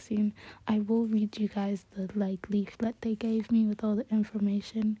vaccine. I will read you guys the leaflet they gave me with all the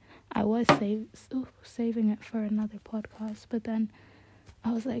information. I was saving it for another podcast, but then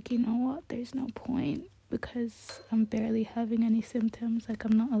I was like, you know what, there's no point, because I'm barely having any symptoms. Like,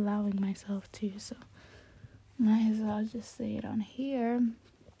 I'm not allowing myself to, so might as well just say it on here.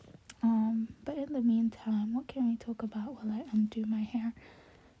 But in the meantime, what can we talk about while I undo my hair?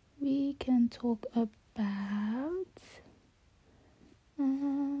 We can talk about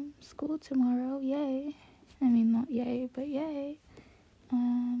school tomorrow. Yay. I mean, not yay, but yay.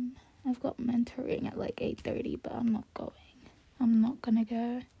 I've got mentoring at like 8:30, but I'm not going. I'm not gonna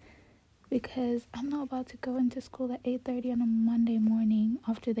go, because I'm not about to go into school at 8:30 on a Monday morning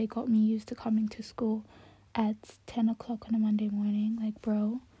after they got me used to coming to school at 10 o'clock on a Monday morning. Like,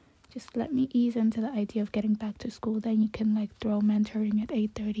 bro, just let me ease into the idea of getting back to school. Then you can like throw mentoring at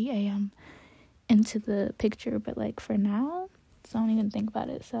 8:30 a.m. into the picture. But like, for now, don't even think about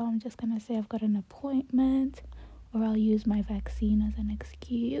it. So I'm just gonna say I've got an appointment, or I'll use my vaccine as an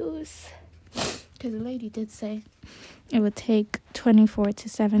excuse. Because the lady did say it would take 24 to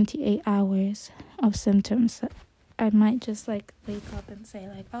 78 hours of symptoms. So I might just like wake up and say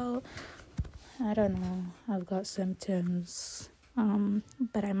like, oh, I don't know, I've got symptoms,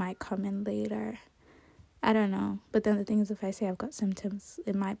 but I might come in later. I don't know. But then the thing is, if I say I've got symptoms,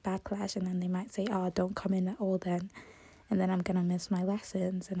 it might backlash, and then they might say, oh, don't come in at all then. And then I'm gonna miss my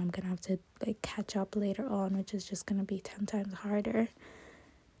lessons, and I'm gonna have to like catch up later on, which is just gonna be 10 times harder.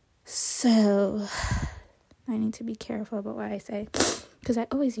 So I need to be careful about what I say, because I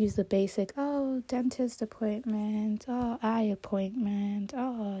always use the basic, oh, dentist appointment, oh, eye appointment,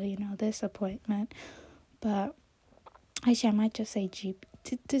 oh, you know, this appointment. But actually, I might just say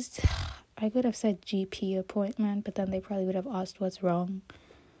I could have said GP appointment, but then they probably would have asked what's wrong.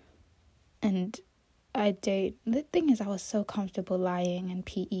 And the thing is, I was so comfortable lying in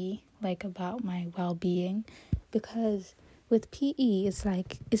PE, like, about my well-being, because with PE, it's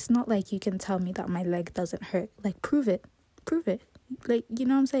like, it's not like you can tell me that my leg doesn't hurt. Like, prove it. Like, you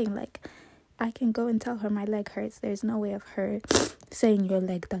know what I'm saying? Like, I can go and tell her my leg hurts. There's no way of her saying your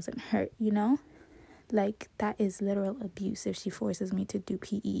leg doesn't hurt, you know? Like, that is literal abuse if she forces me to do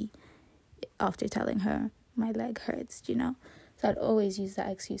PE after telling her my leg hurts, you know? So I'd always use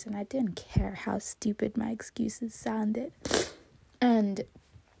that excuse, and I didn't care how stupid my excuses sounded. And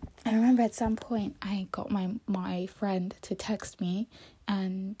I remember at some point I got my friend to text me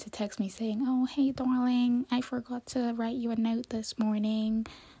saying, oh, hey darling, I forgot to write you a note this morning,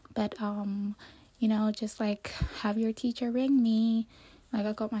 but you know, just like have your teacher ring me. Like,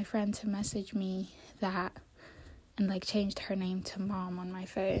 I got my friend to message me that, and like changed her name to Mom on my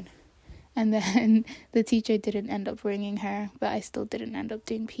phone. And then the teacher didn't end up ringing her, but I still didn't end up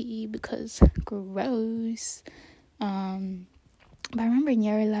doing PE because gross. But I remember in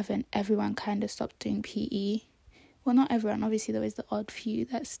year 11, everyone kind of stopped doing PE. Well, not everyone. Obviously, there was the odd few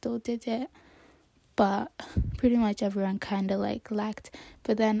that still did it. But pretty much everyone kind of, like, lacked.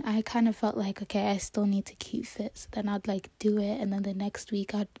 But then I kind of felt like, okay, I still need to keep fit. So then I'd, like, do it. And then the next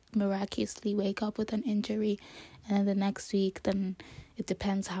week, I'd miraculously wake up with an injury. And then the next week, then it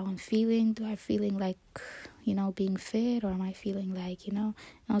depends how I'm feeling. Do I feeling like, you know, being fit? Or am I feeling like, you know?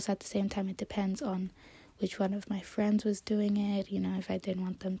 And also at the same time, it depends on which one of my friends was doing it, you know, if I didn't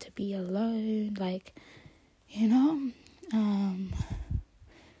want them to be alone, like, you know.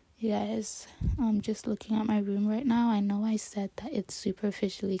 You guys, I'm just looking at my room right now. I know I said that it's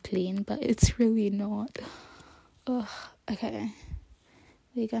superficially clean, but it's really not. Ugh, okay.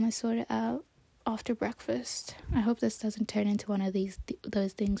 We're gonna sort it out after breakfast. I hope this doesn't turn into one of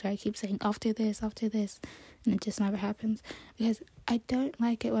those things where I keep saying after this, and it just never happens, because I don't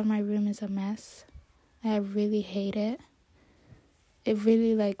like it when my room is a mess. I really hate it. It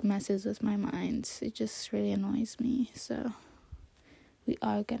really, like, messes with my mind. It just really annoys me. So we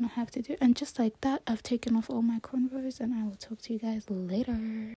are gonna have to do it. And just like that, I've taken off all my cornrows, and I will talk to you guys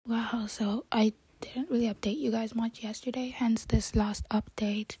later. Wow, so I didn't really update you guys much yesterday, hence this last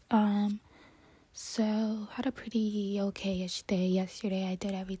update. So had a pretty okay-ish day yesterday. I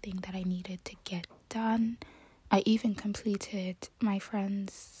did everything that I needed to get done. I even completed my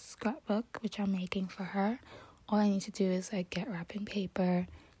friend's scrapbook, which I'm making for her. All I need to do is, like, get wrapping paper,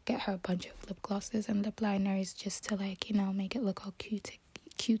 get her a bunch of lip glosses and lip liners just to, like, you know, make it look all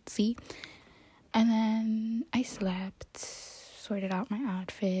cutesy. And then I slept, sorted out my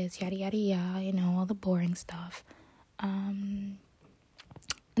outfits, yada yada yada, you know, all the boring stuff. And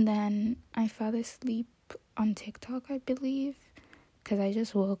then I fell asleep on TikTok, I believe, because I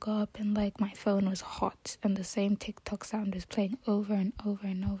just woke up and, like, my phone was hot and the same TikTok sound was playing over and over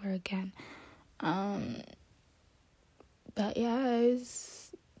and over again. But yeah, it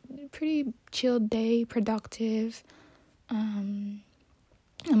was a pretty chilled day, productive.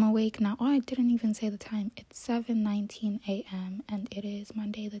 I'm awake now. Oh, I didn't even say the time. It's 7:19 a.m. and it is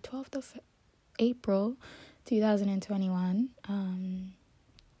Monday, the 12th of April, 2021.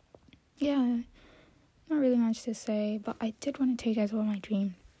 Yeah, not really much to say, but I did want to tell you guys about my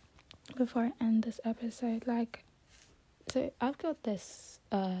dream before I end this episode. So I've got this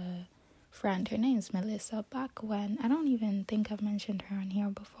friend. Her name's Melissa. Back when, I don't even think I've mentioned her on here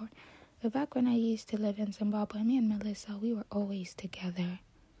before, but back when I used to live in Zimbabwe, me and Melissa, we were always together.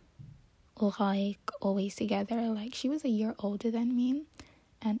 Always together. Like, she was a year older than me,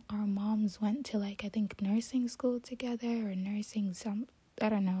 and our moms went to, I think nursing school together, or I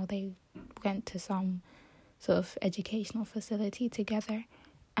don't know, they went to some sort of educational facility together,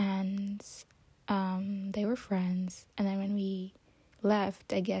 and they were friends. And then when we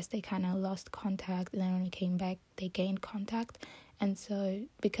left, I guess they kind of lost contact, and then when we came back, they gained contact. And so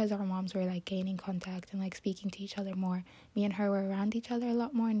because our moms were gaining contact and speaking to each other more, me and her were around each other a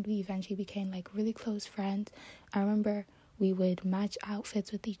lot more, and we eventually became really close friends. I remember we would match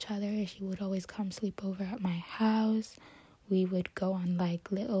outfits with each other. She would always come sleep over at my house. We would go on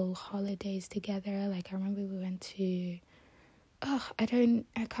little holidays together. I remember we went to, I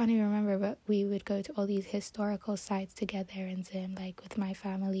can't even remember, but we would go to all these historical sites together in Zim, with my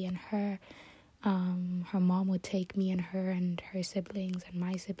family and her. Her mom would take me and her siblings and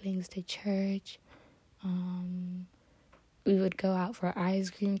my siblings to church. We would go out for ice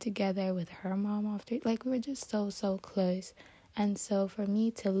cream together with her mom after. We were just so close. And so for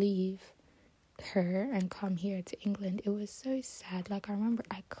me to leave her and come here to England, it was so sad. I remember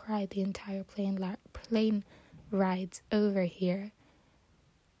I cried the entire plane rides over here.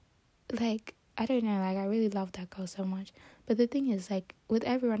 I don't know, I really loved that girl so much. But the thing is, with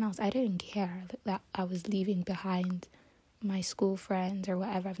everyone else, I didn't care that I was leaving behind my school friends or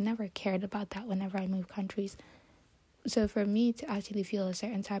whatever. I've never cared about that whenever I move countries. So for me to actually feel a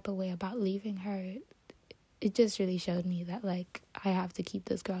certain type of way about leaving her, it just really showed me that, I have to keep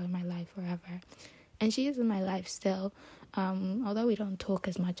this girl in my life forever. And she is in my life still. Although we don't talk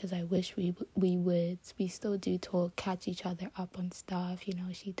as much as I wish we would, we still do talk, catch each other up on stuff.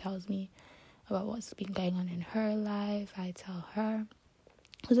 She tells me about what's been going on in her life. I tell her.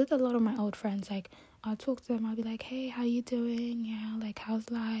 Because with a lot of my old friends, I'll talk to them. I'll be like, hey, how you doing? Yeah, how's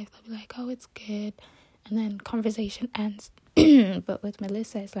life? They'll be like, oh, it's good. And then conversation ends. But with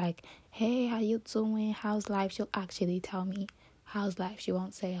Melissa, it's hey, how you doing? How's life? She'll actually tell me how's life. She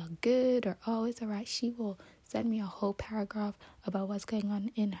won't say, oh, good, or oh, it's all right. She will send me a whole paragraph about what's going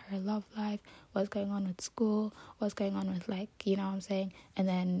on in her love life, what's going on with school, what's going on with you know what I'm saying? And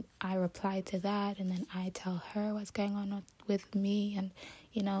then I reply to that, and then I tell her what's going on with me. And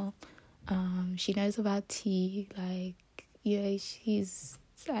she knows about tea. She's,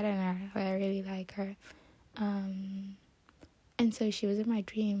 I don't know, I really like her. And so she was in my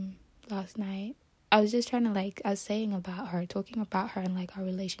dream last night. I was just trying to I was saying about her, talking about her and our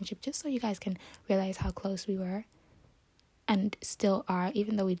relationship, just so you guys can realize how close we were and still are.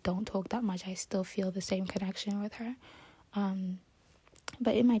 Even though we don't talk that much, I still feel the same connection with her.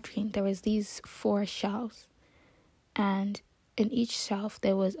 But in my dream, there was these 4 shelves, and in each shelf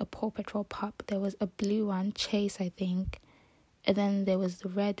there was a Paw Patrol pup. There was a blue one, Chase, I think, and then there was the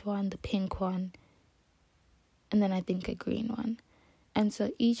red one, the pink one, and then I think a green one. And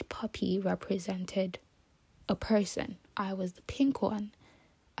so each puppy represented a person. I was the pink one.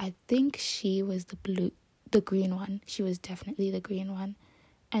 I think she was the green one. She was definitely the green one.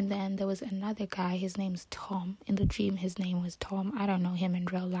 And then there was another guy. His name's Tom. In the dream, his name was Tom. I don't know him in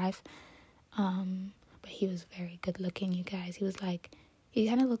real life. But he was very good looking, you guys. He was he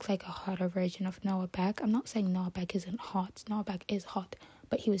kind of looks like a hotter version of Noah Beck. I'm not saying Noah Beck isn't hot. Noah Beck is hot.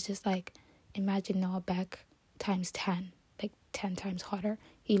 But he was just imagine Noah Beck times 10. 10 times hotter.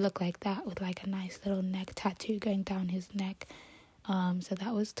 He looked like that with a nice little neck tattoo going down his neck. So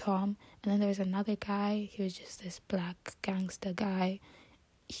that was Tom. And then there was another guy. He was just this black gangster guy.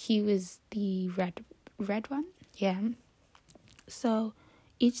 He was the red one. Yeah. So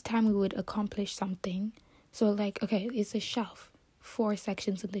each time we would accomplish something. So okay, it's a shelf. 4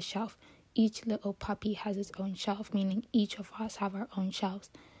 sections in the shelf. Each little puppy has its own shelf, meaning each of us have our own shelves.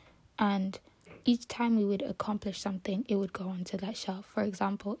 And each time we would accomplish something, it would go onto that shelf. For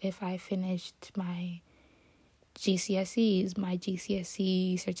example, if I finished my GCSEs, my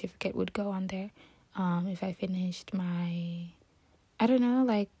GCSE certificate would go on there. If I finished my, I don't know,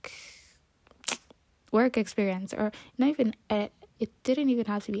 work experience, or not even, it didn't even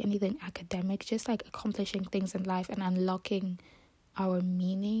have to be anything academic, just accomplishing things in life and unlocking our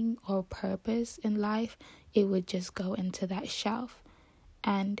meaning or purpose in life, it would just go into that shelf.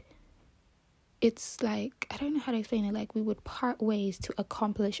 And it's like, I don't know how to explain it. Like, we would part ways to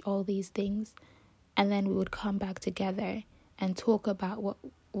accomplish all these things, and then we would come back together and talk about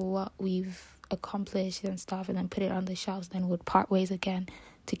what we've accomplished and stuff, and then put it on the shelves. Then would part ways again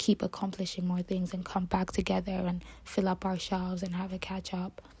to keep accomplishing more things and come back together and fill up our shelves and have a catch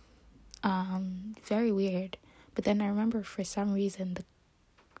up. Very weird. But then I remember for some reason the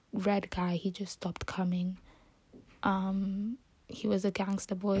red guy, he just stopped coming. He was a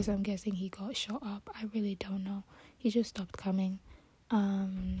gangster boy, so I'm guessing he got shot up. I really don't know. He just stopped coming.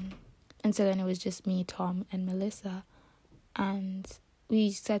 And so then it was just me, Tom, and Melissa. And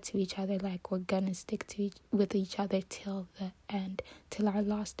we said to each other, like, we're gonna stick with each other till the end, till our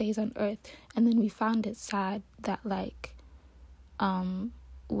last days on earth. And then we found it sad that, like,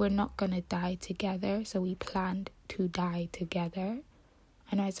 we're not gonna die together, so we planned to die together.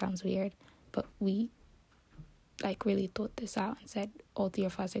 I know it sounds weird, but we, like, really thought this out and said all three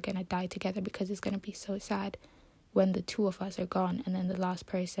of us are gonna die together, because it's gonna be so sad when the two of us are gone, and then the last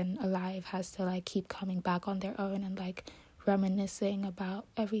person alive has to, like, keep coming back on their own and, like, reminiscing about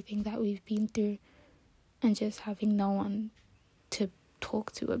everything that we've been through, and just having no one to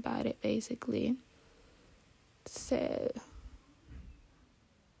talk to about it, basically. So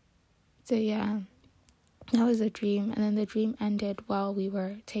yeah, that was a dream. And then the dream ended while we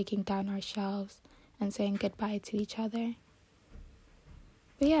were taking down our shelves and saying goodbye to each other.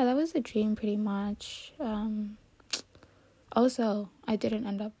 But yeah, that was a dream pretty much. Also, I didn't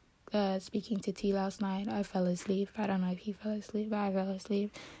end up speaking to T last night. I fell asleep. I don't know if he fell asleep, but I fell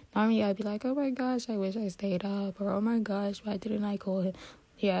asleep. Normally I'd be like, oh my gosh, I wish I stayed up, or oh my gosh, why didn't I call him?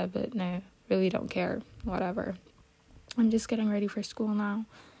 Yeah, but no, really don't care. Whatever. I'm just getting ready for school now.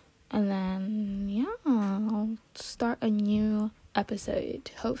 And then, yeah, I'll start a new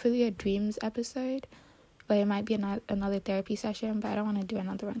episode. Hopefully a dreams episode. But it might be another therapy session. But I don't want to do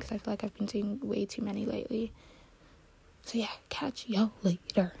another one because I feel like I've been doing way too many lately. So yeah, catch y'all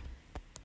later.